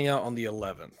 Flying out on the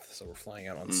 11th, so we're flying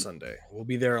out on Mm. Sunday. We'll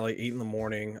be there at like 8 in the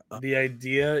morning. The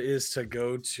idea is to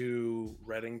go to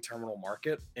Reading Terminal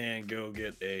Market and go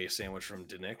get a sandwich from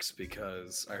Denix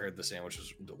because I heard the sandwich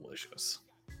was delicious.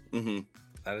 hmm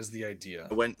That is the idea.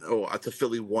 I went to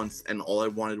Philly once, and all I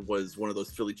wanted was one of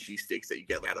those Philly cheesesteaks that you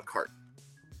get out of cart.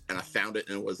 And I found it,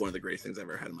 and it was one of the greatest things I've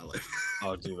ever had in my life.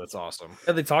 Oh, dude, that's awesome.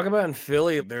 Yeah, they talk about in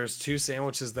Philly, there's two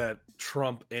sandwiches that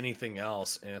trump anything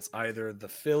else, and it's either the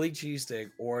Philly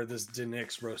cheesesteak or this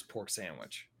Denix roast pork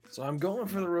sandwich. So I'm going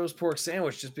for the roast pork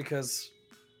sandwich just because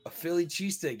a Philly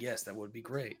cheesesteak, yes, that would be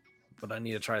great. But I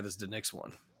need to try this Denix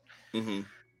one. hmm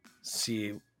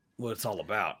See what it's all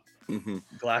about. hmm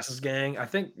Glasses gang, I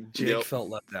think Jake Yep. felt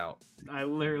left out. I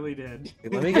literally did.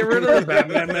 Let me get rid of the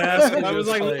Batman mask. I was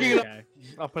like, looking looking okay.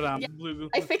 I'll put on Yeah, blue.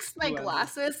 I fixed my blue eyes.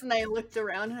 glasses and I looked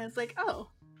around and I was like, oh,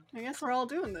 I guess we're all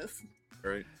doing this.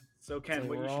 Right. So Ken, So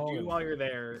what we're you all should do in. while you're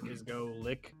there is go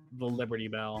lick the Liberty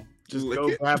Bell. Just Lick go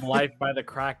it? grab life by the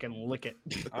crack and lick it.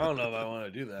 I don't know if I want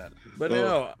to do that. But Oh.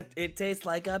 no, it tastes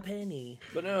like a penny.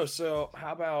 But no, so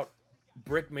how about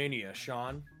Brickmania?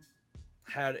 Sean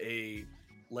had a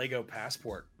Lego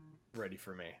passport ready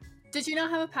for me. Did you not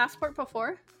have a passport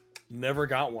before? Never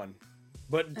got one.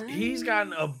 But he's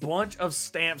gotten a bunch of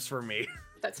stamps for me.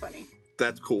 That's funny.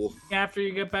 That's cool. After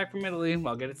you get back from Italy,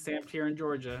 I'll get it stamped here in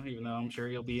Georgia, even though I'm sure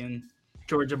you'll be in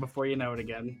Georgia before you know it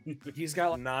again. He's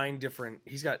got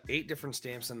he's got 8 different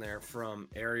stamps in there from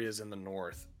areas in the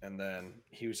north. And then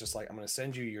he was just like, I'm going to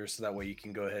send you yours so that way you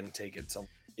can go ahead and take it. So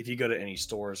if you go to any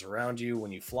stores around you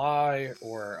when you fly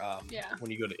or Yeah.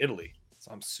 when you go to Italy.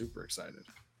 So I'm super excited.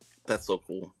 That's so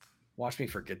cool. Watch me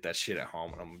forget that shit at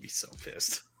home and I'm going to be so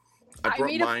pissed. I brought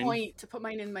made mine. a point to put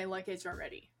mine in my luggage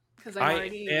already. Because I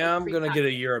already am going to get a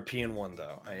pre-packed European one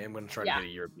though. I am going to try Yeah, to get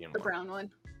a European the one. brown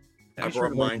one. I Are you sure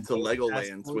brought it mine to wasn't both Legoland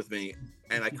passports? with me,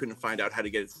 and I couldn't find out how to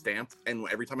get it stamped. And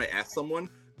every time I asked someone,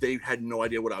 they had no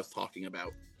idea what I was talking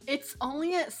about. It's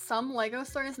only at some Lego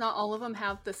stores. Not all of them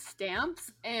have the stamps,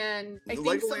 and I The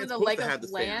think some Legoland's of the supposed to Lego have the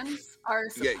stamps. lands are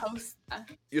Yeah. supposed.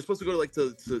 You're supposed to go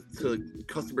to to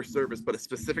customer service, but a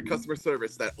specific customer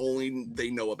service that only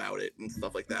they know about it and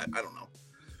stuff like that. I don't know.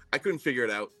 I couldn't figure it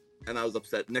out, and I was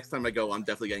upset. Next time I go, I'm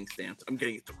definitely getting stamped. I'm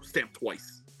getting it stamped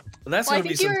twice. That's Well, I gonna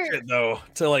be think some you're- shit though,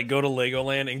 to like go to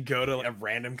Legoland and go to a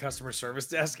random customer service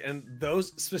desk, and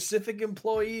those specific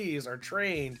employees are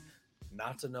trained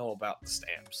not to know about the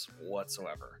stamps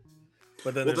whatsoever.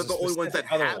 But then Well, there's they're the only ones that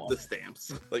specific other have one. the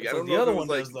stamps. Like, I So don't the know if other it one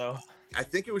was, does though. I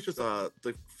think it was just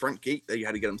the front gate that you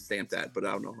had to get them stamped at, but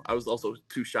I don't know. I was also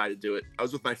too shy to do it. I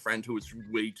was with my friend who was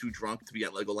way too drunk to be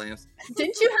at Legoland.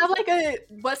 Didn't you have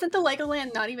wasn't the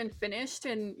Legoland not even finished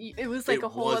and it was like It a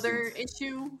whole other wasn't.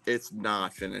 issue? It's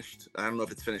not finished. I don't know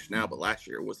if it's finished now, but last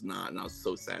year it was not, and I was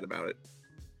so sad about it.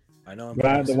 I know.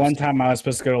 But the one time I was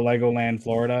supposed to go to Legoland,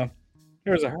 Florida,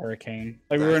 there was a hurricane.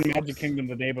 Like we were in Magic Kingdom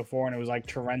the day before, and it was like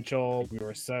torrential. We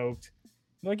were soaked.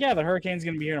 They're like, yeah, the hurricane's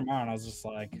gonna be here tomorrow, and I was just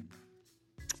like, I'm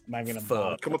not gonna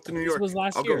bother. Come up to New This York. was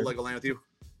last I'll year. go to Legoland with you.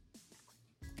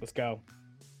 Let's go.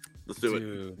 Let's do it.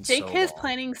 Dude, Jake so is long.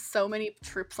 planning so many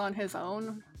trips on his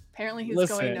own. Apparently, he's going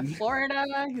to Listen. Florida.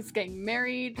 He's getting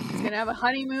married. He's gonna have a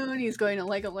honeymoon. He's going to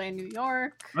Legoland, New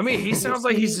York. I mean, he sounds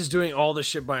like he's just doing all this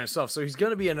shit by himself. So he's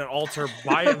gonna be in an altar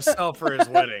by himself for his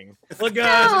wedding. Look,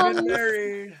 guys, I'm getting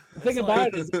married. The thing It's about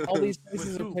like- it is, all these With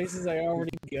places are who? places I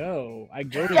already go. I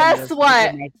go to Guess New York to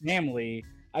what? visit my family.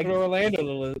 I go to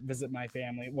Orlando to visit my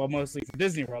family. Well, mostly for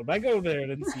Disney World, but I go there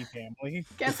to see family.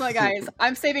 Guess what, guys?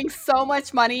 I'm saving so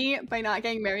much money by not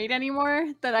getting married anymore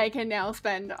that I can now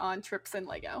spend on trips and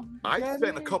Lego. I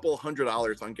spent a couple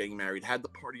 $100 on getting married. Had the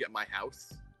party at my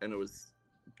house, and it was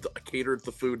catered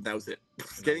the food, and that was it.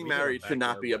 Getting We did a married should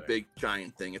not backyard be a wedding. big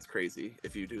giant thing. It's crazy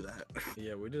if you do that.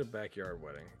 Yeah, we did a backyard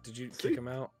wedding. Did you kick him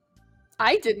out?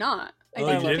 I did not. I Oh,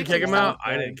 didn't you didn't kick kick him himself out?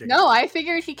 I out. didn't kick him No, out. I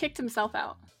figured he kicked himself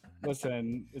out.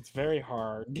 Listen, it's very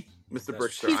hard. Mr. That's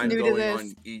Brickster, He's I'm new to going this.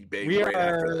 on eBay We right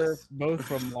after are this. both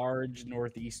from large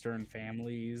northeastern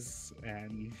families,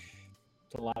 and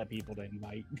it's a lot of people to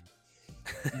invite.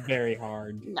 Very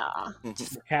hard. Nah. We're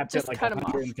capped Just at like cut 'em off.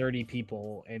 130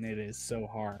 people, and it is so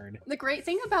hard. The great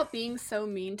thing about being so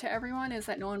mean to everyone is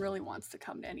that no one really wants to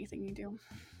come to anything you do.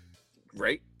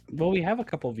 Right? Well, we have a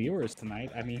couple viewers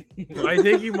tonight. I mean, I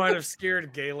think you might have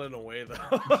scared Galen away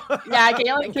though. Yeah,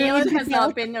 Galen has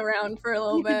not been around for a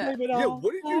little bit. Yeah,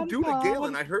 what did you do to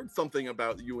Galen? I heard something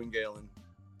about you and Galen.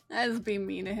 I was being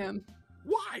mean to him.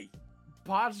 Why?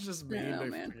 Pod's just I mean don't know,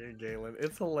 to man. freaking Galen.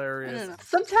 It's I don't hilarious. know.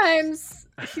 Sometimes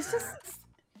he's just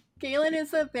Galen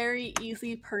is a very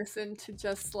easy person to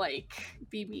just like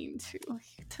be mean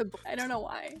to. I don't know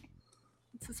why.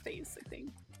 It's his face, I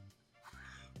think.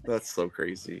 That's so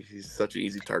crazy. He's such an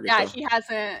easy target. Yeah, though. he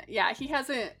hasn't. Yeah, he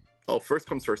hasn't. Oh, first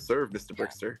comes first serve, Mr. Yeah.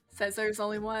 Brickster. Says there's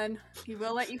only one. He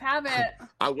will let you have it.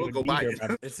 I will would go be buy there it.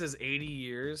 by- It says 80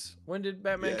 years. When did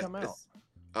Batman come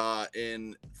out?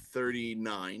 In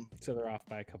 39. so they're off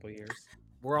by a couple years.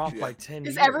 We're off Yeah. by 10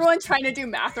 Is years. everyone trying to do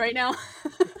math right now?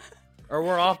 Or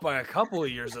we're off by a couple of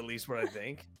years at least, what I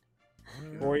think.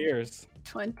 4 years.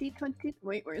 2020.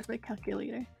 Wait, where's my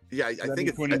calculator? Yeah, I That'd think be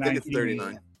it's 2019.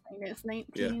 39. Minus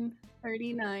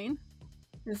 1939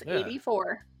 is Yeah.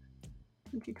 84.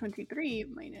 2023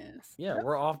 minus Yeah,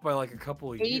 we're off by like a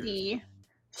couple of years. 80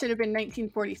 should have been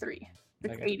 1943.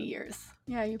 It's Okay. 80 years.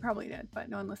 Yeah, you probably did, but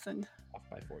no one listened. Off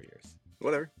by 4 years.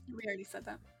 Whatever. We already said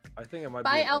that. I think it might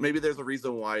Bye, be. Al. Maybe there's a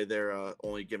reason why they're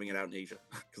only giving it out in Asia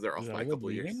because they're off Is by a that couple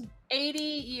of years. leaving? 80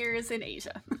 years in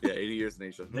Asia. Yeah, 80 years in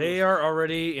Asia. They are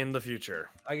already in the future.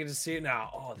 I get to see it now.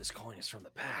 Oh, this coin is from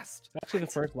the past. Actually, the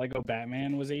first Lego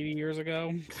Batman was 80 years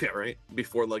ago. Yeah, right.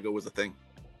 Before Lego was a thing.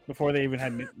 Before they even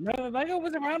had no, Lego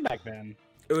was around back then.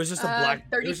 It was just a black.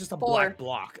 It was just a black 34.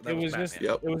 block. That It was Batman. just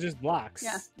Yep. it was just blocks.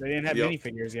 Yeah. They didn't have Yep.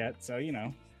 minifigures yet, so you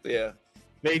know Yeah.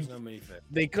 they There's no minifig.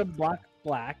 they could block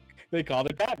black. They called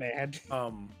it Batman.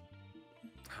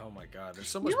 Oh my God, there's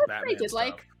so much You know what Batman I did stuff.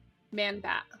 like? Man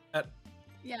Bat. That-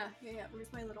 Yeah.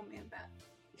 Where's my little Man Bat?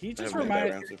 He I just haven't made that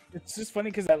reminded. round, so- It's just funny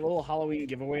because that little Halloween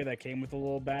giveaway that came with the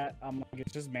little bat. I'm like,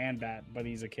 it's just Man Bat, but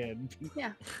he's a kid.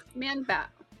 Man Bat.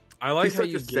 I like He's how such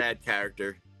you a get. sad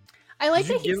character. I like Did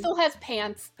you that he give- still has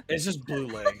pants. It's just blue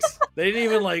legs. They didn't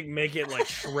even like make it like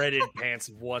shredded pants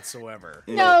whatsoever.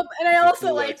 No, and I also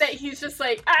blue like legs. that he's just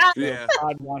like, ah! Yeah.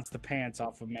 God wants the pants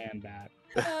off of Man Bat.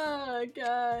 Oh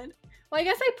god. Well, I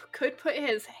guess I could put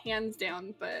his hands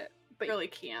down, but really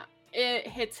can't. It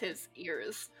hits his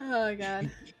ears. Oh god.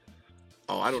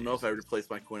 Oh, I don't know if I replaced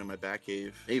my coin in my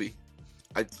Batcave. Maybe.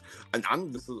 I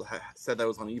said that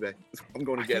was on eBay. I'm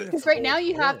going to get it. Because right now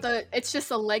you have it's just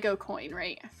a Lego coin,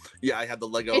 right? Yeah, I have the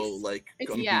Lego It's- like.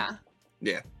 It's Gumby.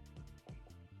 yeah.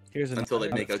 Here's Until they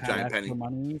another make a tab giant extra penny.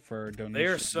 money for donation. They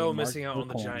are so Mark missing out on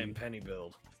the Coin. giant penny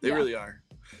build. They Yeah. really are.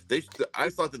 I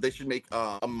thought that they should make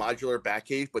a modular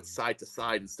Batcave, but side to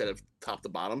side instead of top to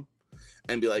bottom,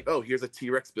 and be like, oh, here's a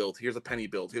T-Rex build, here's a penny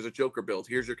build, here's a Joker build,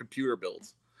 here's your computer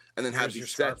builds, and then have Here's your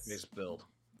these sets. Scarface build.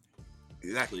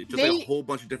 Exactly. Just They- like a whole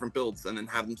bunch of different builds, and then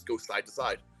have them go side to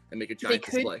side and make a giant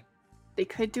could- display. They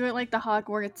could do it like the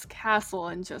Hogwarts castle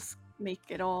and just make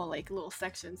it all like little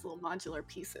sections, little modular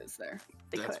pieces there.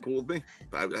 They That's could. cool with me.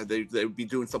 They would be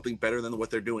doing something better than what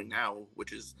they're doing now,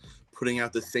 which is putting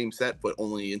out the same set but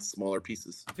only in smaller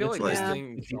pieces. I feel like this Yeah.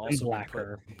 thing It's can even also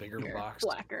blacker. be put bigger Here, boxed.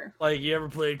 blacker. Like, you ever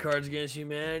played Cards Against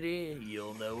Humanity?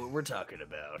 You'll know what we're talking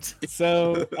about.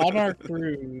 So on our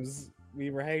cruise,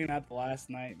 we were hanging out the last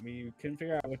night. We couldn't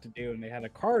figure out what to do, and they had a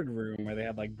card room where they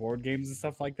had like board games and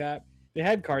stuff like that. They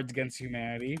had Cards Against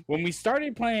Humanity. When we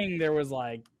started playing, there was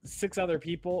like 6 other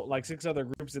people, like 6 other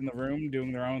groups in the room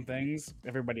doing their own things.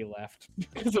 Everybody left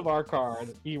because of our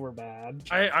cards. We were bad.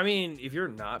 I mean, if you're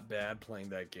not bad playing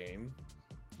that game,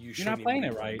 you should not playing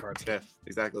it right. Cards. Yeah,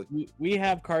 exactly. We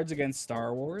have cards against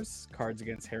Star Wars, cards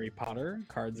against Harry Potter,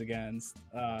 cards against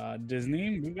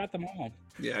Disney. We got them all.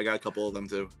 Yeah, I got a couple of them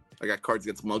too. I got Cards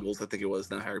Against Muggles, I think it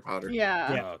was, not Harry Potter.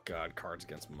 Yeah. Yeah. Oh god, Cards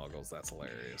Against Muggles. That's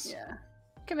hilarious. Yeah.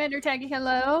 Commander Taggy,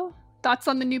 hello. Thoughts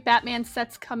on the new Batman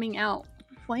sets coming out?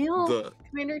 Well, The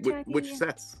Commander which, Taggy. which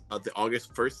sets? The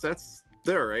August 1st sets?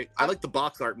 They're alright. I like the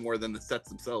box art more than the sets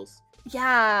themselves.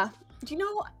 Yeah. You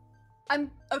know, I'm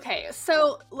okay.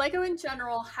 So Lego in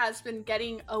general has been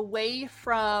getting away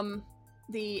from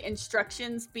the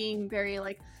instructions being very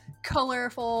like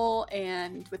colorful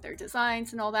and with their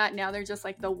designs and all that. Now they're just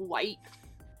like the white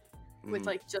with Mhm.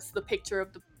 like just the picture of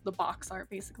the box art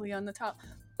basically on the top.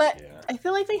 But Yeah. I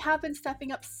feel like they have been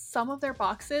stepping up some of their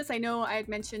boxes. I know I had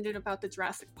mentioned it about the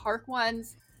Jurassic Park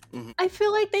ones. Mhm. I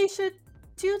feel like they should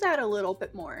do that a little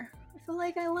bit more. I feel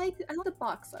like I like the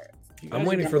box art. You I'm guys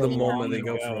waiting for the remember long moment they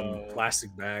go ago- from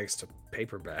plastic bags to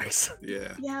paper bags.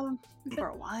 Yeah. Yeah, for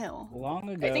a while. Long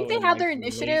ago. I think they in, have their the late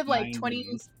initiative like 20.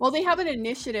 90s. Well, they have an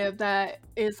initiative that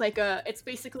is like it's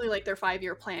basically like their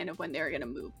 5-year plan of when they're going to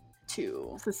move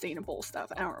to sustainable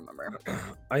stuff. I don't remember.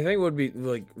 I think what would be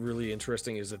like really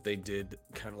interesting is if they did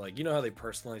kind of like, you know how they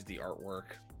personalize the artwork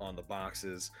on the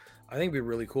boxes. I think it'd be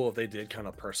really cool if they did kind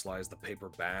of personalize the paper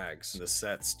bags, the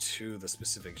sets to the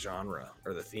specific genre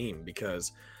or the theme,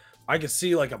 because I could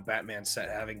see like a Batman set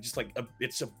having just like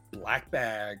it's a black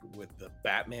bag with the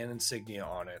Batman insignia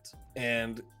on it,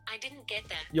 and I didn't get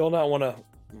that. you'll not want to.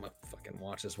 My fucking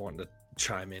watch is wanting to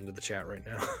chime into the chat right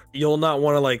now. You'll not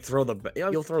want to like throw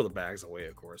you'll throw the bags away,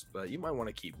 of course, but you might want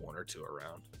to keep 1 or 2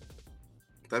 around.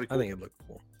 That'd be I cool. think it'd look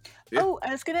cool. Yeah. Oh,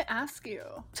 I was gonna ask you.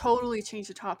 Totally change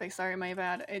the topic. Sorry, my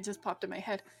bad. It just popped in my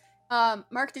head.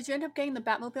 Mark, did you end up getting the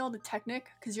Batmobile, the Technic?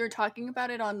 Because you were talking about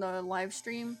it on the live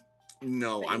stream.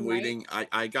 No, that I'm you waiting.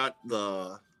 I got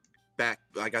the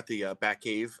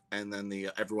Batcave and then the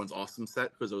Everyone's Awesome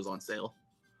set because it was on sale.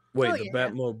 Wait, Oh, the yeah.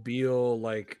 Batmobile,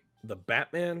 like the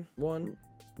Batman one?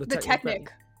 The Technic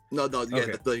Technic. No, yeah,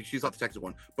 Okay. she's not the Texas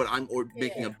one. But I'm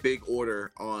making a Yeah. big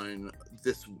order on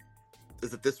this.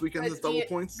 Is it this weekend? This double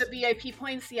points. The VIP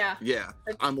points, yeah. Yeah,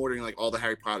 the- I'm ordering like all the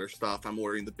Harry Potter stuff. I'm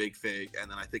ordering the big fig, and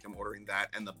then I think I'm ordering that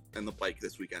and the bike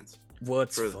this weekend.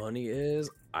 What's For- funny is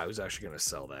I was actually gonna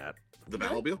sell that. The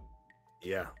Really? Batmobile.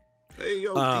 Yeah. Hey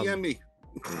yo, Um, DM me.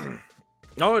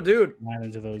 Oh, dude, Not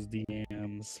into those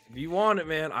DMs. if you want it,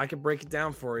 man, I can break it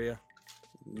down for you.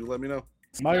 You let me know.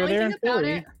 While The you're only there in thing about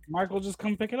Philly, it- Mark will just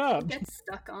come pick it up. Get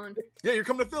stuck on. Yeah, you're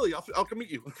coming to Philly. I'll come meet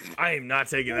you. I am not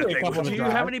taking that Really, thing. couple Do of you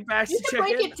have drive. any bags You to can check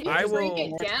break in? it, you I can break will. it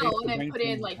More down space to and bring put in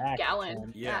things like back, gallon.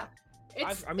 man. Yeah.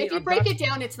 It's, I mean, if you I've break got- it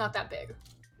down, it's not that big.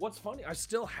 What's funny, I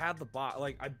still had the box.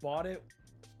 Like, I bought it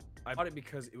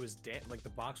because it was like the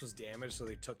box was damaged, so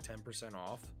they took 10%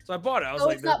 off. So I bought it. I was Oh,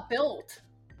 like, it's not built.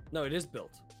 no, it is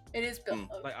built. It is built.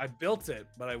 Mm. Like I built it,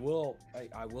 but I will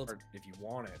if you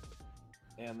want it.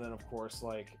 And then of course,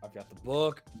 like I've got the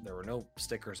book. There were no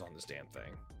stickers on this damn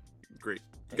thing. Great.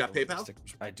 You got There were no PayPal?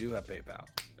 stickers. I do have PayPal.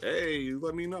 Hey, you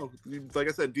let me know. Like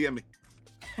I said, DM me.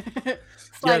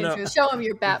 Slide no. into it. Show him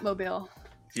your Batmobile.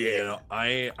 You know,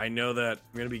 I know that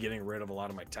I'm gonna be getting rid of a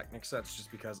lot of my Technic sets just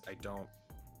because I don't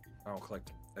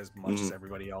collect as much as Mhm.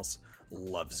 everybody else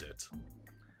loves it.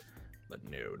 But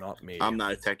no, not me. I'm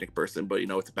not a Technic person, but you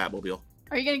know it's a Batmobile.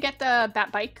 Are you gonna get the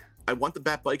Bat bike? I want the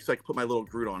Bat bike so I can put my little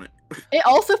Groot on it. It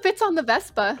also fits on the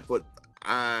Vespa. But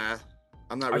I'm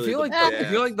not I really. feel like the- I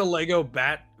feel like the Lego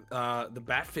the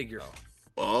Bat figure.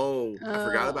 Oh, I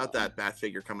forgot about Oh. that Bat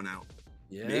figure coming out.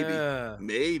 Yeah,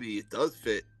 Maybe it does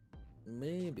fit.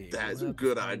 maybe. That's We'll a have to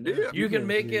good find idea. out. You can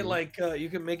make it Maybe. like you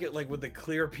can make it like with the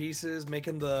clear pieces,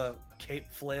 making the cape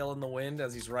flail in the wind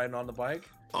as he's riding on the bike.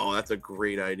 Oh, that's a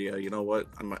great idea. You know what?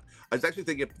 I was actually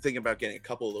thinking about getting a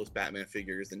couple of those Batman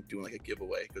figures and doing like a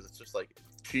giveaway because it's just like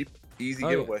cheap, easy Oh,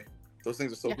 yeah. giveaway. Those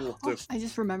things are so Yeah. cool Oh, too. I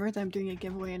just remembered that I'm doing a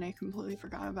giveaway and I completely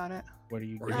forgot about it. What are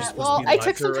you Or doing? you Uh, supposed well, to be I live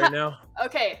took some through right ti- now?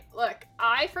 Okay, look,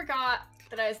 I forgot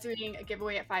that I was doing a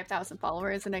giveaway at 5,000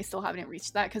 followers, and I still haven't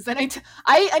reached that because then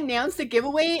I announced the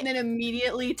giveaway and then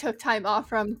immediately took time off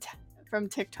from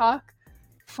TikTok.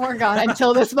 Forgot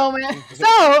until this moment. So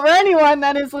for anyone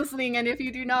that is listening, and if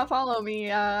you do not follow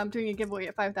me, I'm doing a giveaway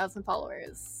at 5,000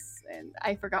 followers, and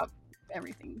I forgot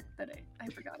everything that I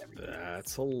forgot everything.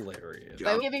 That's hilarious.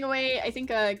 Yeah. I'm giving away, I think,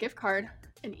 a gift card,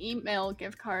 an email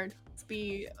gift card to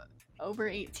be over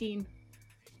 18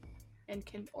 and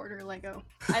can order Lego.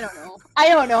 I don't know.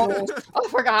 I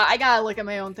forgot. I gotta look at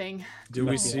my own thing. Do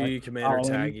we No, see like, Commander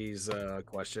following. Taggy's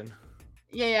question?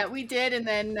 Yeah, we did, and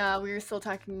then we were still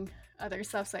talking other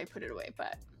stuff, so I put it away.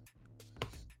 But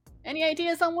any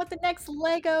ideas on what the next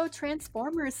Lego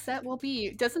Transformers set will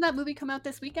be? Doesn't that movie come out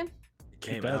this weekend? It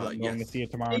came I'm out. going to yes. see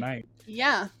it tomorrow night.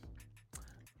 Yeah.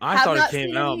 I Have thought it not came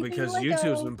seen out anything because Lego.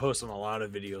 YouTube's been posting a lot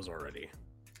of videos already.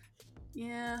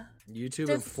 Yeah. YouTube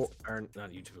Just- or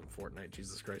not YouTube and Fortnite,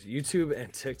 Jesus Christ. YouTube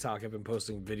and TikTok have been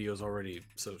posting videos already,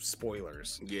 so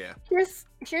spoilers. Yeah.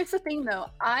 Here's the thing though.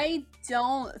 I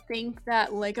don't think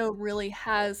that Lego really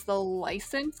has the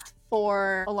license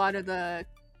for a lot of the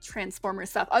Transformer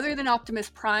stuff, other than Optimus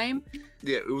Prime.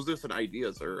 Yeah, it was just an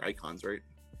ideas or icons, right?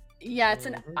 Yeah, it's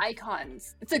an Mhm.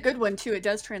 icons. It's a good one too. It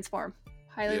does transform.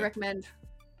 Highly Yeah. recommend.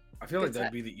 I feel like Good that'd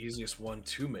set. be the easiest one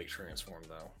to make transform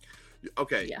though.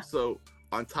 Okay, Yeah. so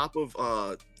on top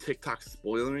of TikTok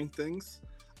spoiling things,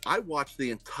 I watched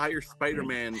the entire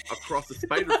Spider-Man Across the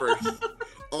Spider-Verse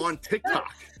on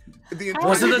TikTok. The entire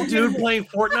Was it a dude playing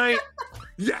Fortnite?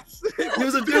 Yes. It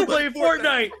was a dude playing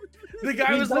Fortnite. The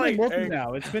guy He's was done it like, multiple hey,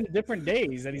 now. It's been different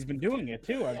days that he's been doing it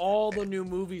too. all the new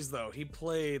movies though. He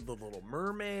played The Little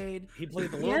Mermaid. He played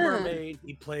The Little Yeah. Mermaid.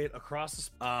 He played Across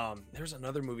the there's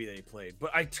another movie that he played. But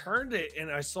I turned it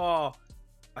and I saw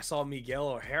Miguel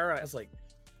O'Hara. I was like,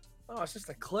 oh, it's just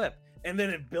a clip. And then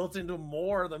it built into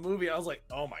more of the movie. I was like,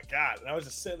 oh my god. And I was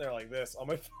just sitting there like this on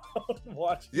my phone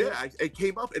watching. Yeah, it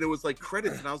came up and it was like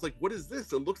credits, and I was like, "What is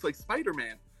this? It looks like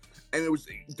Spider-Man." And it was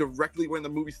directly when the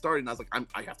movie started, and I was like,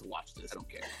 I have to watch this. I don't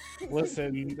care.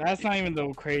 Listen, that's not even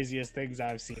the craziest things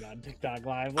I've seen on TikTok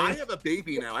Live. I have a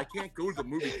baby now. I can't go to the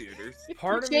movie theaters.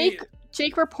 Part of me,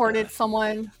 Jake reported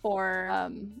someone for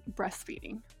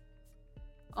breastfeeding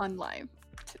on live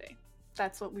today.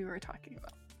 That's what we were talking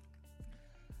about.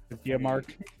 Yeah,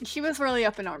 Mark. He was really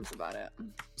up in arms about it.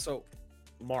 so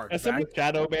Mark, Except with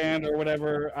Shadow Band or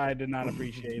whatever, I did not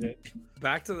appreciate it.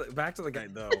 back to the guy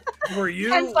though. Were you?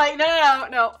 Ken's like,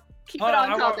 no. Keep it Hold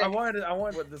on on, topic. I wanted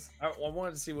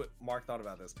to see what Mark thought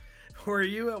about this. Were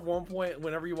you at one point,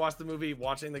 whenever you watched the movie,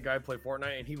 watching the guy play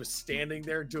Fortnite and he was standing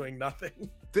there doing nothing?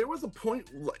 There was a point,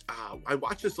 like, I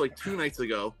watched this like 2 nights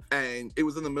ago, and it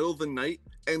was in the middle of the night,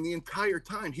 and the entire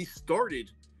time he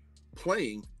started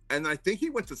playing, and I think he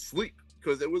went to sleep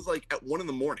because it was like at 1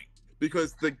 a.m.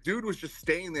 because the dude was just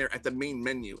staying there at the main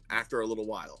menu after a little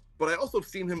while. But I also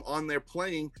seen him on there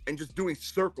playing and just doing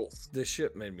circles. This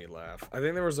shit made me laugh. I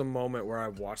think there was a moment where I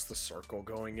watched the circle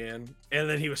going in, and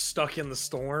then he was stuck in the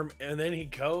storm, and then he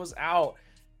goes out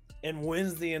and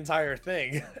wins the entire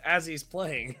thing as he's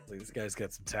playing. Like, this guy's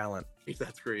got some talent.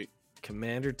 That's great.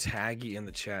 Commander Taggy in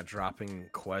the chat dropping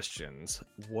questions.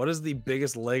 What is the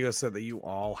biggest Lego set that you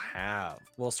all have?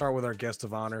 We'll start with our guest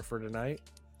of honor for tonight.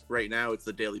 Right now, it's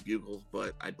the Daily Bugle,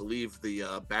 but I believe the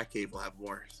Batcave will have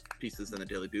more pieces than the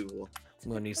Daily Bugle. I'm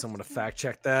gonna need someone to fact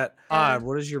check that.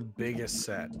 What is your biggest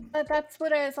set? But that's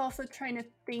what I was also trying to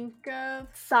think of,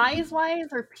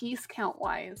 size-wise or piece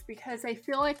count-wise, because I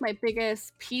feel like my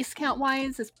biggest piece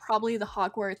count-wise is probably the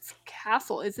Hogwarts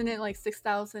Castle. Isn't it like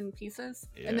 6,000 pieces?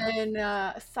 And then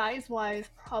size-wise,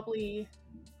 probably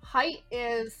height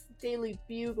is Daily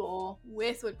Bugle.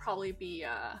 Width would probably be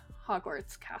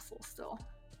Hogwarts Castle still.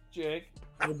 Jake.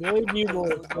 The Daily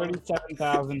Bugle is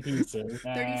 37,000 pieces.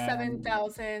 and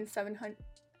 37,700.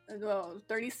 Well,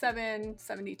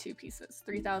 3772 pieces.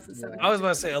 3,700. I was about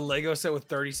to say a Lego set with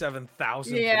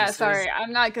 37,000. Yeah, pieces. sorry,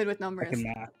 I'm not good with I numbers. can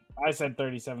math. I said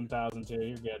 37,000 too.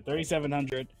 You're good.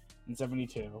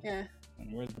 3,772. Yeah.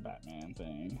 And where's the Batman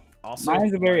thing? Also,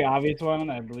 Mine's a very obvious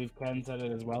one. I believe Ken said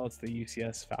it as well. It's the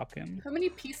UCS Falcon. How many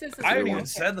pieces? Is I haven't one even kit?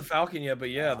 said the Falcon yet, but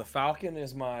yeah, the Falcon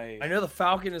is my. I know the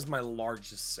Falcon is my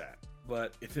largest set,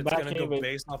 but if it's gonna go Batcave.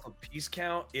 based off of piece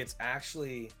count, it's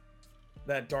actually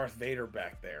that Darth Vader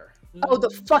back there. Oh, the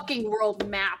fucking world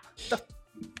map. The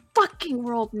fucking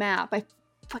world map. I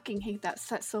fucking hate that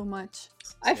set so much.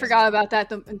 I forgot about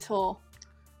that until.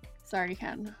 Sorry,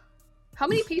 Ken. How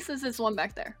many pieces is one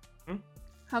back there? Hmm?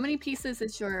 How many pieces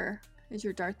is your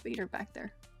Darth Vader back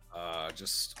there?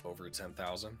 Just over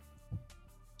 10,000.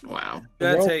 Wow. The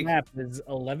That world take map is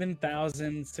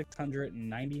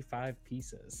 11,695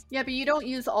 pieces. Yeah, but you don't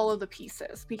use all of the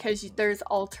pieces because there's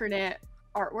alternate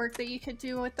artwork that you could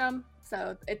do with them.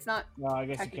 So it's not. Well, I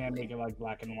guess you can technically. make it like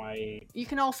black and white. You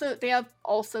can also, they have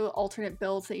also alternate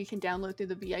builds that you can download through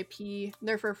the VIP.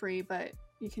 They're for free, but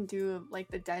you can do like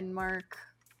the Denmark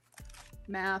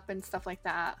map and stuff like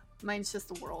that. Mine's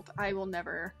just the world. Will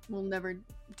never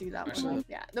do that one. Excellent.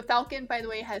 Yeah. The Falcon, by the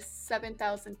way, has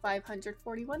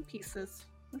 7,541 pieces.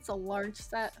 That's a large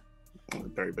set.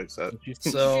 Very big set.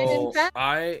 So fact-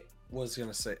 I was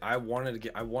gonna say I want to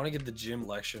get the Gym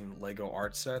Lection Lego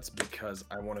art sets because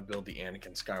I want to build the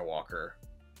Anakin Skywalker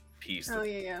piece Oh that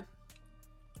yeah.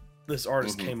 this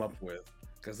artist Mhm. came up with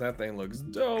because that thing looks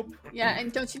dope. Yeah,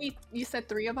 and don't you need, you said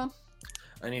 3 of them?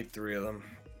 I need 3 of them,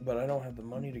 but I don't have the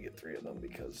money to get 3 of them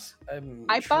because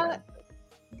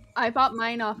I bought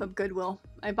mine off of Goodwill.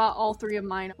 I bought all 3 of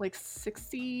mine like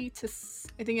 60 to,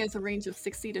 I think it's a range of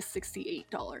 $60 to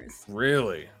 $68.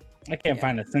 Really I can't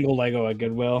find a single Lego at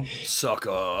Goodwill.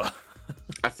 sucker.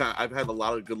 I've had a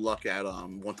lot of good luck at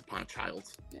Once Upon a Child.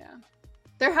 Yeah.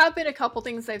 There have been a couple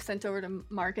things I've sent over to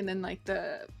Mark, and then like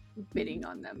the bidding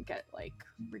on them get like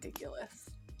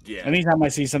ridiculous. Yeah. Anytime I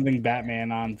see something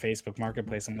Batman on Facebook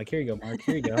Marketplace, I'm like, here you go, Mark.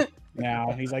 Here you go.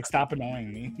 Now he's like, stop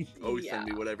annoying me. Always Yeah.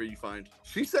 send me whatever you find.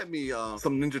 She sent me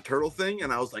some Ninja Turtle thing,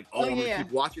 and I was like, Oh, I'm gonna yeah.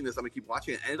 keep watching this. I'm gonna keep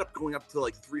watching it. It ended up going up to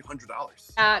like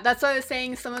 $300. That's what I was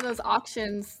saying. Some of those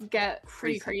auctions get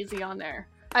pretty crazy on there.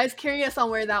 I was curious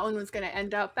on where that one was going to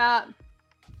end up at.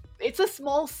 It's a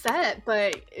small set,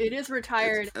 but it is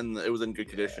retired. And it was in good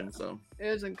condition, so. It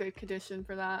was in good condition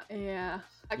for that. Yeah.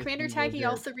 Yes, Commander we will Taggy do.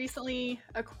 also recently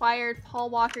acquired Paul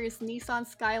Walker's Nissan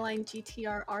Skyline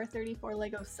GTR R34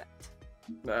 Lego set.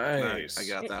 Nice. I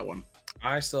got that one.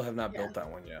 I still have not Yeah. built that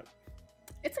one yet.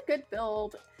 It's a good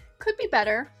build. Could be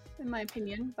better, in my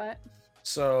opinion, but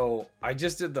So I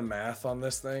just did the math on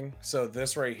this thing. So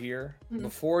this right here, Mhm.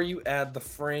 before you add the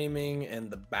framing and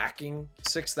the backing,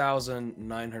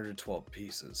 6,912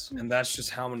 pieces. And that's just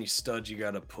how many studs you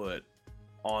got to put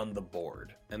on the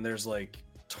board. And there's like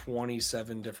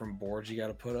 27 different boards you got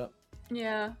to put up.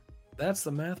 yeah. That's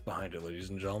the math behind it, ladies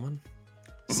and gentlemen.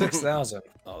 6,000.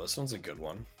 Oh, this one's a good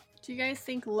one. Do you guys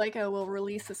think Lego will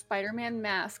release a Spider-Man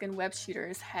mask and web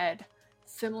shooter's head,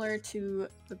 similar to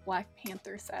the Black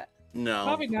Panther set? No.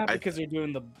 Probably not I- because they're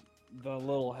doing the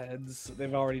little heads.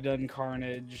 They've already done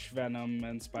Carnage, Venom,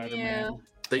 and Spider-Man.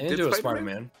 They They did do a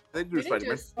Spider-Man? Spider-Man. They do They didn't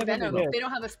do Spider-Man. a Venom. did. They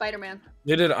don't have a Spider-Man.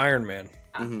 They did Iron Man.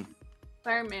 Mhm.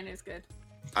 Spider-Man is good.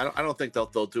 I don't think they'll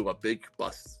do a big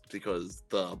bust because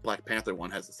the Black Panther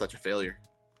one has such a failure.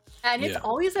 And it's Yeah.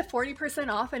 always at 40%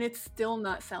 off, and it's still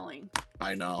not selling.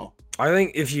 I know. I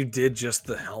think if you did just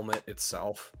the helmet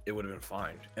itself, it would have been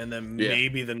fine. And then Yeah.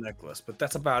 maybe the necklace, but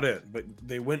that's about it. But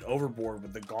they went overboard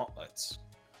with the gauntlets.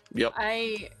 Yep.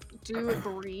 I do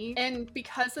agree. And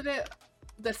because of it,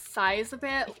 the size of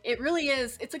it, it really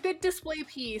is, it's a good display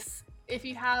piece if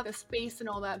you have the space and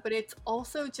all that, but it's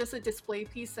also just a display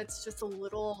piece that's just a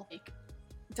little, like,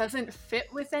 doesn't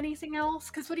fit with anything else.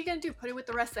 Because what are you going to do? Put it with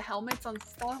the rest of the helmets on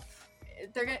stuff?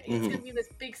 It's Mhm. going to be this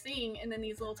big thing and then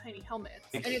these little tiny helmets.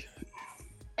 And it's,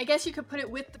 I guess you could put it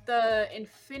with the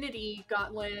Infinity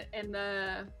Gauntlet and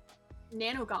the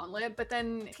Nano Gauntlet, but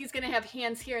then he's gonna have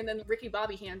hands here and then Ricky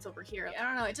Bobby hands over here. I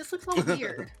don't know. It just looks a little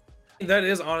weird. That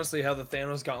is honestly how the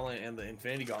Thanos gauntlet and the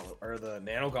Infinity Gauntlet or the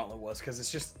Nano Gauntlet was, because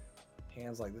it's just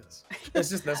hands like this. It's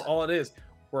just that's all it is.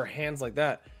 We're hands like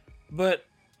that. But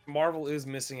Marvel is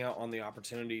missing out on the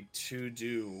opportunity to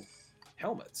do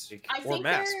helmets I or think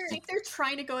masks. they're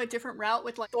trying to go a different route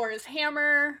with like Thor's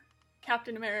hammer,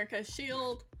 Captain America's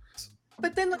shield.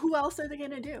 But then who else are they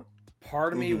gonna do?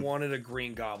 Part of me Mhm. wanted a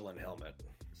Green Goblin helmet.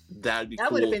 That'd be That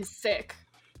cool. would have been sick.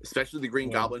 Especially the Green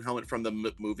Yeah. Goblin helmet from the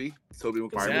movie, Tobey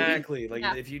Maguire movie. Exactly. Like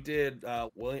Yeah. if you did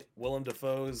Willem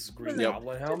Dafoe's Green Yep.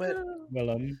 Goblin helmet,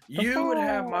 Willem. you would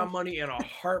have my money in a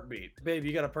heartbeat. Babe,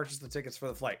 you gotta purchase the tickets for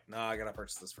the flight. No, I gotta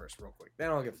purchase this first real quick. Then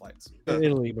I'll get flights.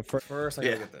 Italy, but First, I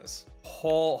gotta Yeah. get this.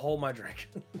 Hold my drink.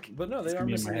 But no, they It's are gonna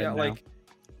be in my missing head out. now. Like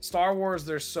Star Wars,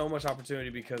 there's so much opportunity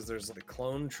because there's the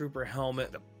Clone Trooper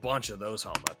helmet, a bunch of those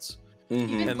helmets, Mhm.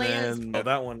 Even and Leia's- then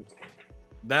that one,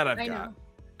 that I've I got. know.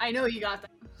 I know you got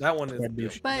that. That one is. Red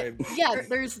douche. But yeah,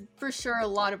 there's for sure a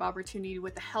lot of opportunity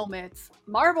with the helmets.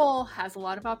 Marvel has a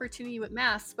lot of opportunity with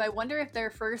masks, but I wonder if their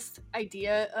first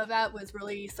idea of that was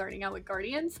really starting out with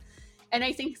Guardians. And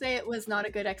I think that it was not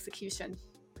a good execution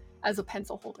as a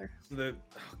pencil holder oh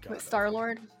God, with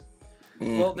Star-Lord.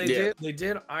 Well, they Yeah.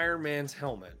 did Iron Man's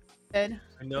helmet. Did.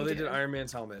 I know They they did did. Iron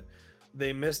Man's helmet.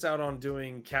 They missed out on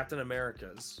doing Captain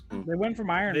America's. They went from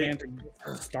Iron They- Man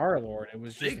to Star-Lord. It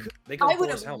was They just could I have would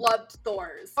Thor's have helmet. loved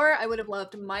Thor's. Or I would have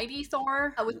loved Mighty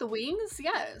Thor with the wings.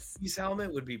 Yes. His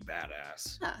helmet would be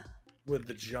badass. Yeah. with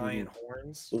the giant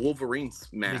horns. Wolverine's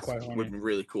mask quite horny. would be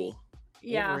really cool.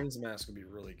 Yeah, Wolverine's mask would be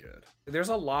really good. There's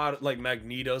a lot like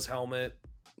Magneto's helmet.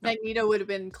 Magneto would have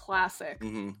been classic.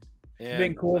 Hmm It'd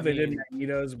been cool if they did mean,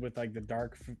 Magneto's with like the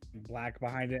dark black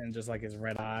behind it and just like his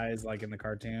red eyes, like in the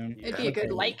cartoon. It'd be a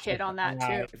good light kit on that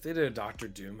too. if they did a Doctor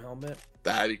Doom helmet,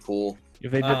 That'd be cool.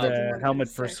 If they did Uh, the helmet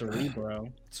for sick. Cerebro,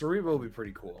 Cerebro would be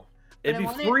pretty cool. But It'd I be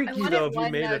wanted- I freaky wanted though if you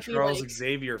one made a that'd be, Charles like-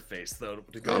 Xavier face though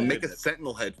to go Make a with it.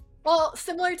 Sentinel head. Well,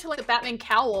 similar to like the Batman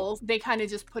cowl, they kind of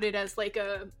just put it as like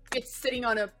it's sitting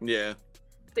on a Yeah.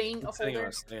 thing, a Sitting on holder.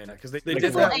 a stand because they Like did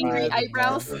His a little that. angry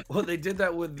eyebrows. Well, they did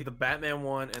that with the Batman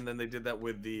one, and then they did that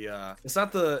with the. It's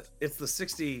not the. It's the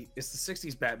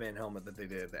 60s Batman helmet that they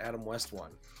did, the Adam West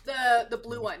one. The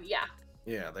blue one, yeah.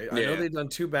 Yeah, I Yeah. know they've done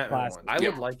 2 Batman Classic. ones. I Yeah.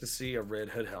 would like to see a Red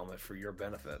Hood helmet for your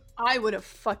benefit. I would have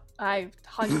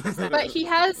 100%. But he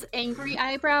has angry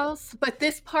eyebrows, but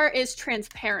this part is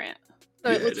transparent.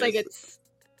 So Yeah, it looks it like is. it's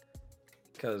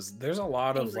Because there's a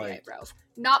lot of angry like. eyebrows.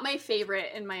 Not my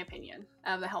favorite, in my opinion,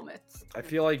 of the helmets. I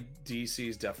feel like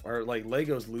DC's or like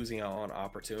Lego's losing out on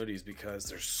opportunities because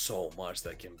there's so much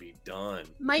that can be done.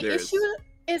 My There issue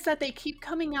is that they keep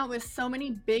coming out with so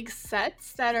many big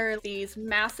sets that are these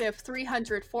massive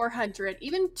 300, 400,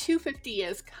 even 250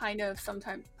 is kind of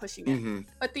sometimes pushing it. hmm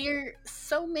But there are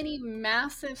so many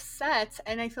massive sets,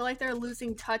 and I feel like they're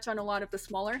losing touch on a lot of the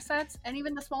smaller sets. And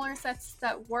even the smaller sets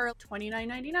that were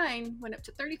 $29.99 went up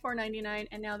to $34.99,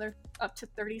 and now they're up to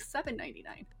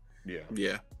 $37.99. Yeah.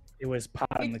 Yeah. it was Pot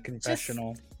in It the just-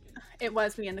 confessional. It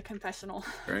was me in the confessional.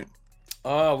 Right.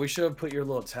 Oh, we should have put your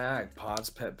little tag, Pod's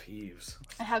Pet Peeves.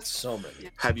 I have So many.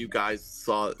 Have you guys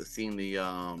seen the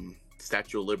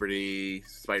Statue of Liberty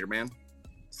Spider-Man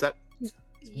set?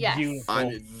 yes, Beautiful.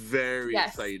 I'm very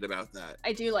Yes. excited about that.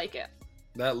 I do like it.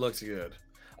 That looks good.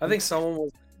 I think someone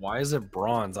was. Why is it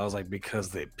bronze? I was like, because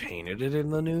they painted it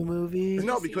in the new movie.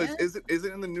 No, see because it? is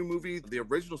it in the new movie? The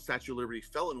original Statue of Liberty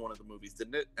fell in one of the movies,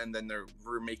 didn't it? And then they're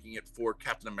remaking it for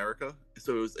Captain America.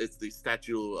 So it's the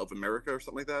Statue of America or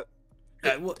something like that.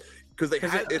 Well, Because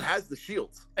it- it has the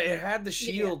shields. it had the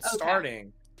shield okay.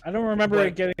 starting. I don't remember But-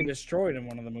 it getting destroyed in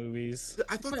one of the movies.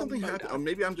 I thought Oh something my happened. God. Or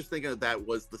maybe I'm just thinking that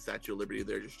was the Statue of Liberty.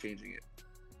 They're just changing it.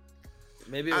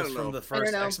 Maybe it I was don't from know. the I don't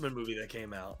first know. X-Men movie that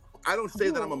came out. I don't say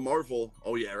that I'm a Ooh. Marvel.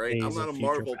 Oh yeah, right. I'm Days not of a Future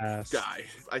Marvel Past. guy.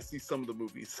 I see some of the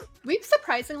movies. We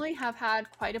surprisingly have had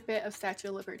quite a bit of Statue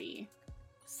of Liberty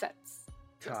sets.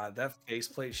 God, that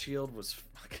faceplate shield was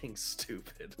fucking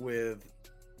stupid. With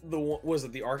the was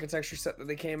it the architecture set that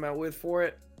they came out with for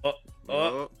it?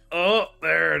 Oh,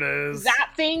 there it is.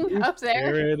 That thing up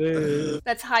there There it is.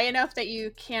 that's high enough that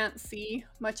you can't see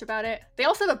much about it. They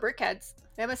also have a Brickheads.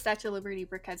 They have a Statue of Liberty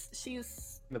Brickheads.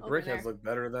 She's The over brickheads there. look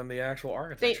better than the actual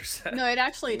architecture set. No, it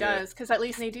actually Yeah. does, because at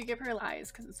least they do give her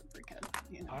eyes, because it's a Brickhead.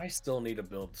 You know. I still need to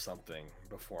build something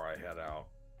before I head out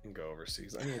and go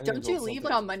overseas. I need to Don't you build leave it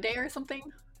something on Monday or something?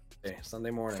 Sunday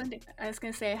morning. Sunday. I was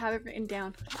gonna say I have it written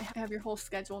down. I have your whole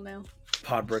schedule now.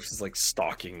 Podbricks is like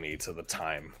stalking me to the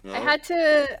time. No. I had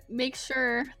to make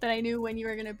sure that I knew when you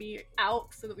were gonna be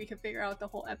out so that we could figure out the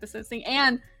whole episode thing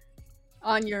and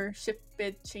on your ship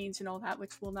bid change and all that,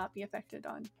 which will not be affected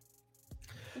on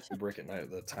We brick at night at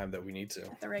the time that we need to.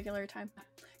 the regular time.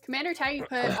 Commander Tag, you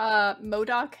put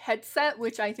MODOK headset,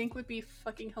 which I think would be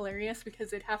fucking hilarious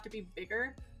because it'd have to be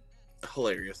bigger.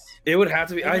 Hilarious. It would have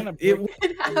to be. They're gonna It break- would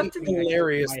It'd have to be be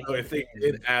hilarious My though if they head.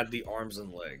 did add the arms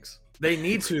and legs. They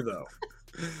need to though.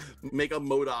 Make a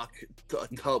MODOK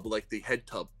tub like the head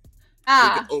tub. You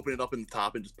ah. can open it up in the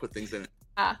top and just put things in it.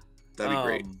 Ah. That'd be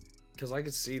great. Because I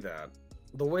could see that.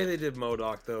 The way they did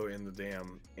MODOK though in the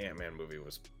damn Ant-Man movie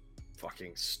was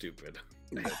fucking stupid.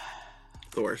 It's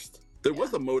the worst. There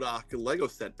was a MODOK Lego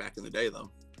set back in the day though.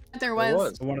 There It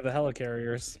was. One of the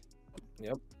helicarriers.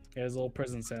 Yep. He has a little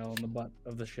prison cell in the butt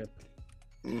of the ship.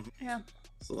 Yeah.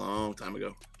 It's a long time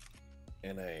ago.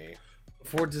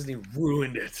 Before Disney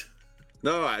ruined it.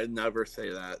 No, I'd never say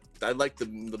that. I like the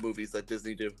movies that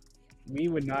Disney do. We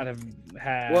would not have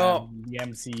had Well, the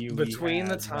MCU. we Between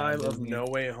the had time by of Disney. No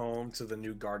Way Home to the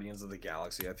new Guardians of the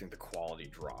Galaxy, I think the quality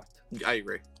dropped I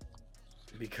agree.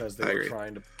 because I they were agree.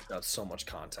 trying to put out so much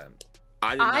content.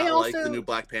 I did I not like the also- new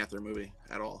Black Panther movie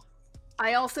at all.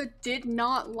 I also did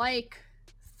not like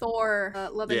Thor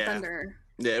Love and Yeah. Thunder.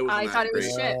 Yeah, it was. I thought it was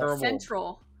great. shit. Terrible.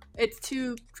 Central. It's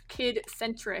too kid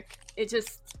centric. It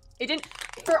didn't.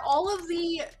 For all of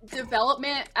the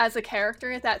development as a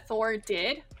character that Thor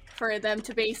did, for them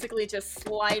to basically just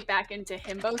slide back into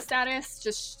himbo status,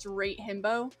 just straight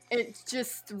himbo, it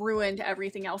just ruined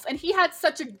everything else. And he had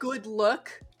such a good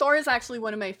look. Thor is actually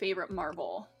one of my favorite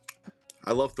Marvel.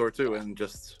 I love Thor too, and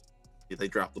just they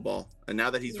dropped the ball. And now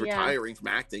that he's Yeah. retiring from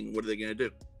acting, what are they gonna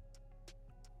do?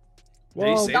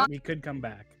 Well, say he could come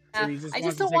back. Yeah, He just I wants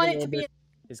just don't take a want it little to be. bit-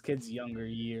 his kid's younger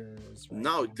years. Right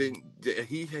No, now. then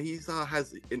he's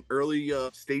has in early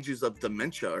stages of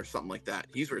dementia or something like that.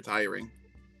 He's retiring.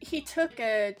 He took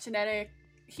a genetic.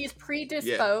 He's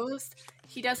predisposed.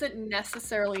 He doesn't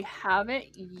necessarily have it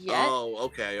yet. Oh,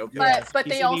 okay. But He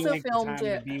they said he also liked the filmed time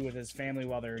it. to be with his family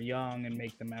while they're young and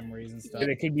make the memories and stuff. Yeah.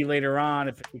 It could be later on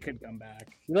if he could come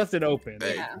back. He left it open.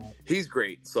 Hey, Yeah. he's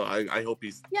great. So I hope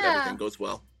everything goes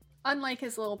well. Unlike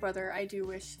his little brother, I do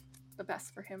wish the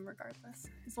best for him regardless.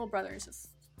 His little brother is just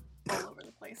all over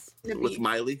the place. With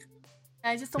Miley,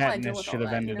 I just don't want to deal Katniss with all should have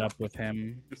that. ended up with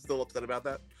him. you're still upset about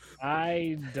that?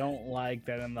 I don't like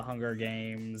that in the Hunger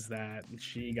Games that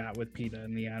she got with PETA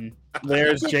in the end.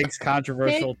 There's Jake's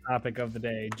controversial topic of the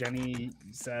day. Jenny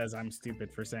says I'm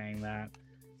stupid for saying that.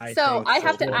 So I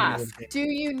have to Jenny ask: would- do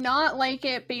you not like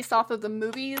it based off of the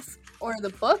movies or the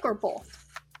book or both?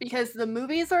 Because the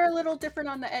movies are a little different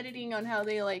on the editing on how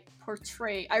they like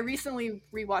portray. I recently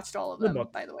rewatched all of The them,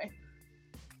 book. by the way.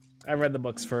 I read the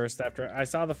books first. After I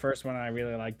saw the first one, I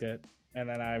really liked it, and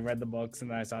then I read the books, and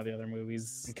then I saw the other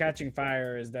movies. Catching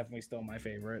Fire is definitely still my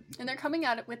favorite. And they're coming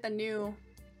at it with a new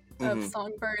of Mhm.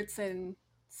 Songbirds and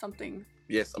something.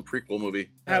 Yes, a prequel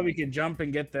movie. How we could jump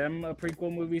and get them a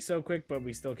prequel movie so quick, but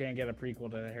we still can't get a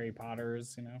prequel to Harry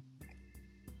Potter's.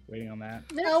 Waiting on that.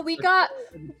 No, we got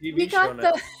TV show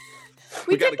now.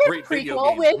 we got did a get a great video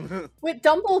prequel game. with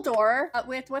Dumbledore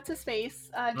with what's his face.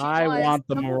 I want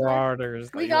the Dumbledore. Marauders.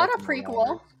 We you got a want the prequel.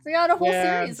 Marauders. We got a whole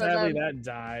Yeah, series of sadly them. that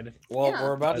died. Well, Yeah.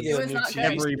 we're about to It get a was new not TV good.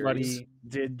 Everybody series.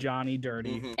 did Johnny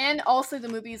dirty. Mhm. And also the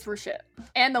movies were shit.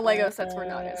 And the Lego sets were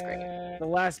not as great. The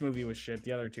last movie was shit.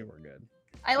 The other two were good.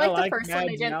 I liked like the first one. I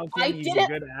Mads didn't. Mikkelsen. I He's didn't. a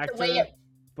good actor, way it-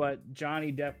 but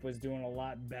Johnny Depp was doing a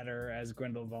lot better as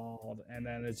Grindelwald, and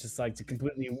then it's just like to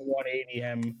completely 180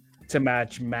 him to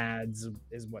match Mads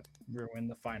is what ruined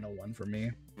the final one for me.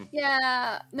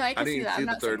 Yeah. No, I I can didn't see even that. see I'm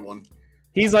the not third saying- one.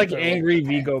 He's like Okay. angry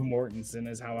Viggo Mortensen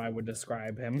is how I would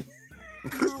describe him.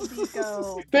 Oh,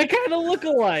 Vigo. They kind of look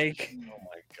alike. Oh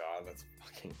my god, that's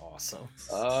fucking awesome.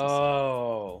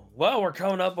 Oh, well, we're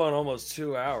coming up on almost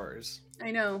 2 hours.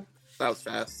 I know. That was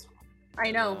fast,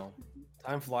 I know.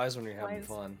 Time flies when you're having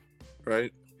Flies. fun.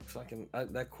 right? Fucking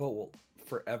that quote will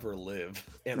forever live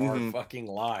in Mhm. our fucking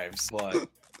lives. But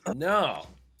no.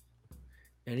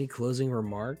 Any closing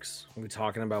remarks? Are we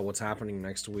talking about what's happening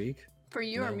next week? For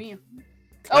you or No. me?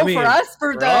 I Oh, mean, for us?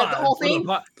 For the whole for the thing?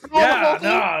 po- For the yeah, whole thing?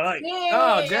 no, like, Yeah,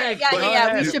 oh, yeah, Jake, yeah, go yeah, yeah,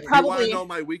 we ahead. should You want probably- to know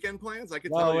my weekend plans? I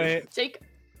can Well, tell you. wait, Jake?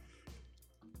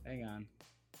 hang on.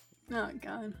 Oh,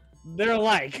 God. They're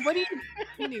alike. What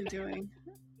are you doing?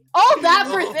 Oh, that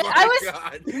Oh person. my I was.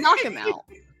 God. Knock him out.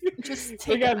 Just They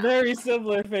take got him out. very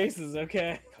similar faces.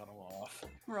 Okay. Cut 'em off.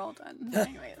 We're all done.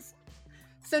 Anyways.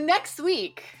 So next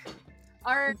week,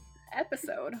 our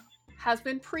episode has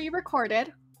been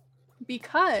pre-recorded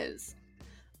because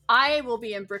I will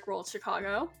be in Brickworld,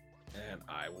 Chicago, And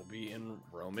I will be in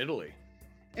Rome, Italy.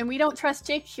 and we don't trust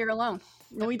Jake here alone.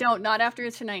 No, we don't. Not after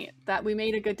tonight. That we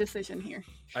made a good decision here.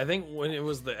 I think when it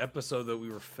was the episode that we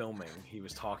were filming, he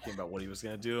was talking about what he was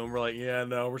gonna do, and we're like, "Yeah,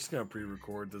 no, we're just gonna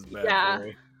pre-record this bad Yeah.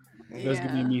 boy." There's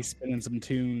gonna be Yeah. me spinning some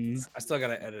tunes. I still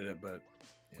gotta edit it, but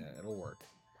yeah, it'll work.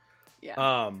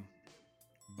 Yeah.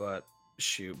 But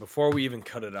shoot, before we even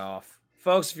cut it off,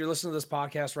 folks, if you're listening to this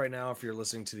podcast right now, if you're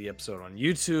listening to the episode on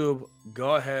YouTube,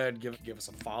 go ahead, give us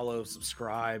a follow,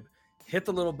 subscribe, hit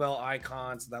the little bell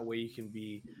icon so that way you can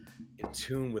be in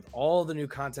tune with all the new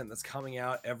content that's coming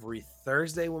out every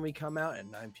Thursday when we come out at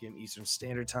 9 p.m. Eastern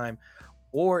Standard Time.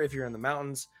 Or if you're in the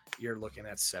mountains, you're looking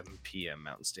at 7 p.m.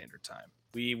 Mountain Standard Time.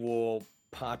 We will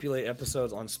populate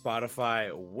episodes on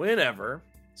Spotify whenever.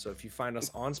 So if you find us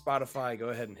on Spotify, go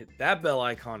ahead and hit that bell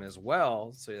icon as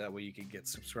well, so that way you can get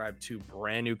subscribed to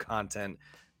brand new content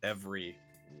every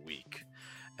week.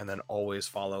 And then always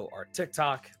follow our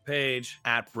TikTok page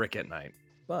at Brick at Night.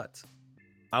 But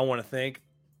I want to thank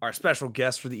our special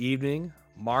guest for the evening,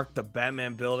 Mark the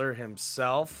Batman Builder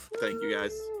himself. Thank you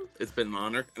guys. It's been an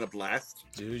honor and a blast.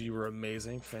 Dude, you were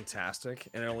amazing, fantastic.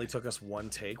 And it only took us one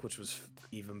take, which was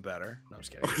even better. No, I'm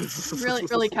just kidding.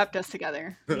 really kept us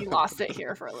together. We lost it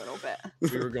here for a little bit.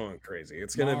 We were going crazy.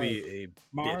 It's going to be a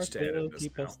bitch to edit this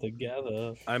now.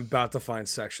 together. I'm about to find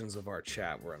sections of our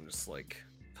chat where I'm just like,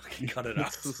 fucking cut it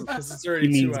out. 'Cause it's He already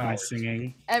means 2 my hours.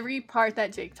 singing. Every part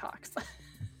that Jake talks.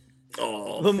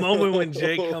 Oh, The moment when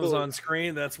Jake comes on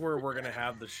screen, that's where we're gonna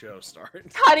have the show start.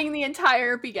 Cutting the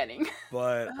entire beginning.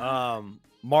 But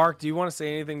Mark, do you want to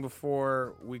say anything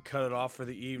before we cut it off for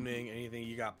the evening? Anything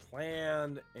you got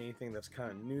planned? Anything that's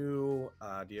kind of new?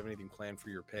 Do you have anything planned for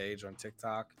your page on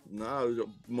TikTok? No,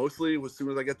 mostly as soon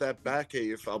as I get that back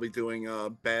cave, I'll be doing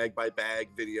bag by bag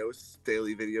videos,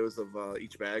 daily videos of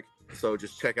each bag. So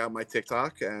just check out my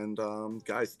TikTok. And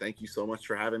guys, thank you so much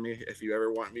for having me. If you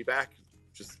ever want me back,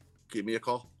 just give me a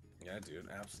call. Yeah, dude,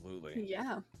 absolutely.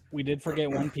 Yeah. We did forget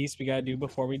one piece we gotta do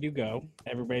before we do go.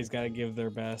 Everybody's gotta give their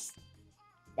best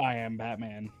I am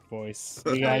Batman voice.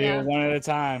 We gotta yeah. do it one at a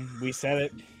time. We said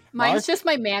it. Mine's Mark? just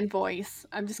my man voice.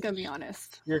 I'm just gonna be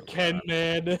honest. You're Ken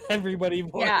Man. Everybody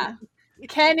voice. Yeah.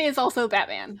 Ken is also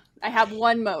Batman. I have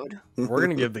one mode. We're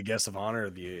gonna give the guest of honor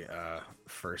the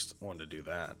first one to do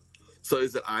that. So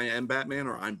is it I am Batman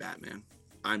or I'm Batman?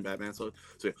 I'm Batman. So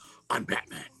I'm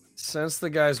Batman. Since the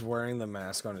guy's wearing the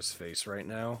mask on his face right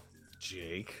now,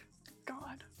 Jake.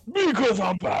 God. Because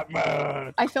I'm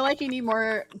Batman. I feel like you need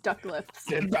more duck lifts.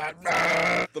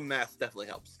 Batman. The mask definitely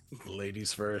helps.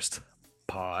 Ladies first.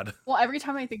 Pod. Well, every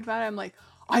time I think about it, I'm like,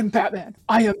 I'm Batman.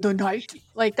 I am the knight.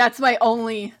 Like that's my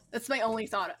only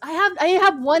thought. I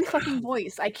have one fucking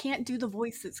voice. I can't do the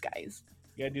voices, guys.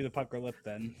 You gotta do the pucker lip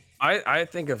then. I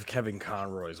think of Kevin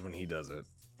Conroy's when he does it.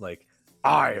 Like,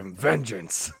 I am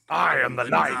vengeance. I am the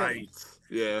knight.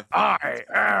 Yeah. I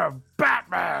am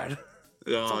Batman.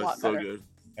 a Oh, lot it's so better. good. Dude,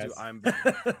 Yes. I'm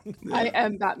Batman. I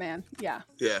am Batman. Yeah.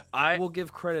 Yeah. I will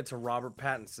give credit to Robert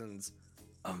Pattinson's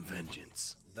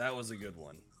Vengeance. That was a good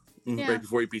one. Yeah. Right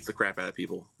before he beats the crap out of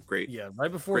people. Great. Yeah,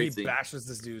 right before Great he scene. bashes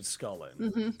this dude's skull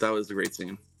in. hmm That was a great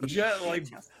scene. He just like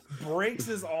breaks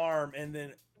his arm and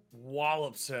then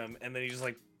wallops him, and then he just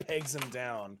like pegs him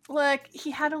down. Look,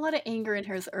 he had a lot of anger in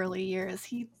his early years.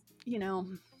 He,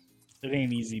 It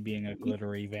ain't easy being a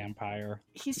glittery vampire.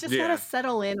 he's just Yeah. gotta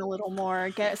settle in a little more,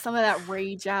 get some of that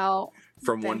rage out.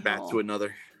 From The one bat hell? to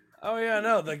another. Oh yeah,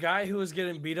 no, the guy who was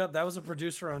getting beat up, that was a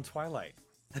producer on Twilight.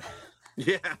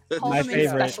 Yeah. Call My him in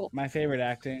favorite, special. my favorite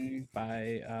acting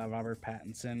by Robert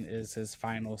Pattinson is his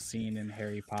final scene in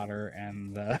Harry Potter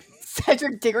and the.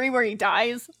 Cedric Diggory where he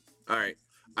dies. All right.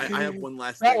 I have one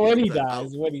last Not thing when he that-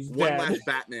 dies, when he's one dead. last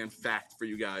Batman fact for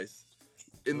you guys.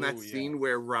 In that Ooh, yeah. scene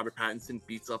where Robert Pattinson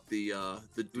beats up the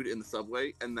dude in the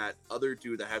subway, and that other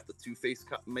dude that has the Two-Face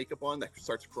makeup on that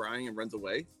starts crying and runs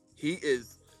away, he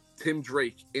is Tim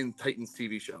Drake in Titans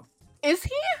TV show. Is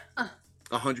he?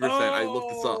 100%. I looked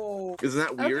this up. Oh. Isn't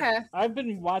that weird? Okay. I've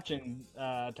been watching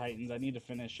Titans. I need to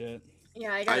finish it.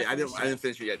 Yeah, I I got. didn't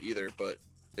finish it yet either, but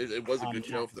it was a good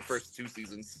show for the Yes. first 2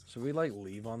 seasons. Should we like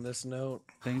leave on this note?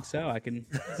 Think so. I can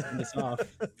send this off.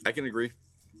 I can agree.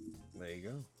 There you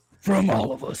go. From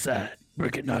all of us at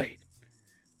Brick at Night.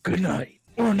 Good night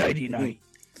or nighty night.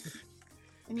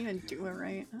 I didn't even do it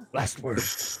right. Last word.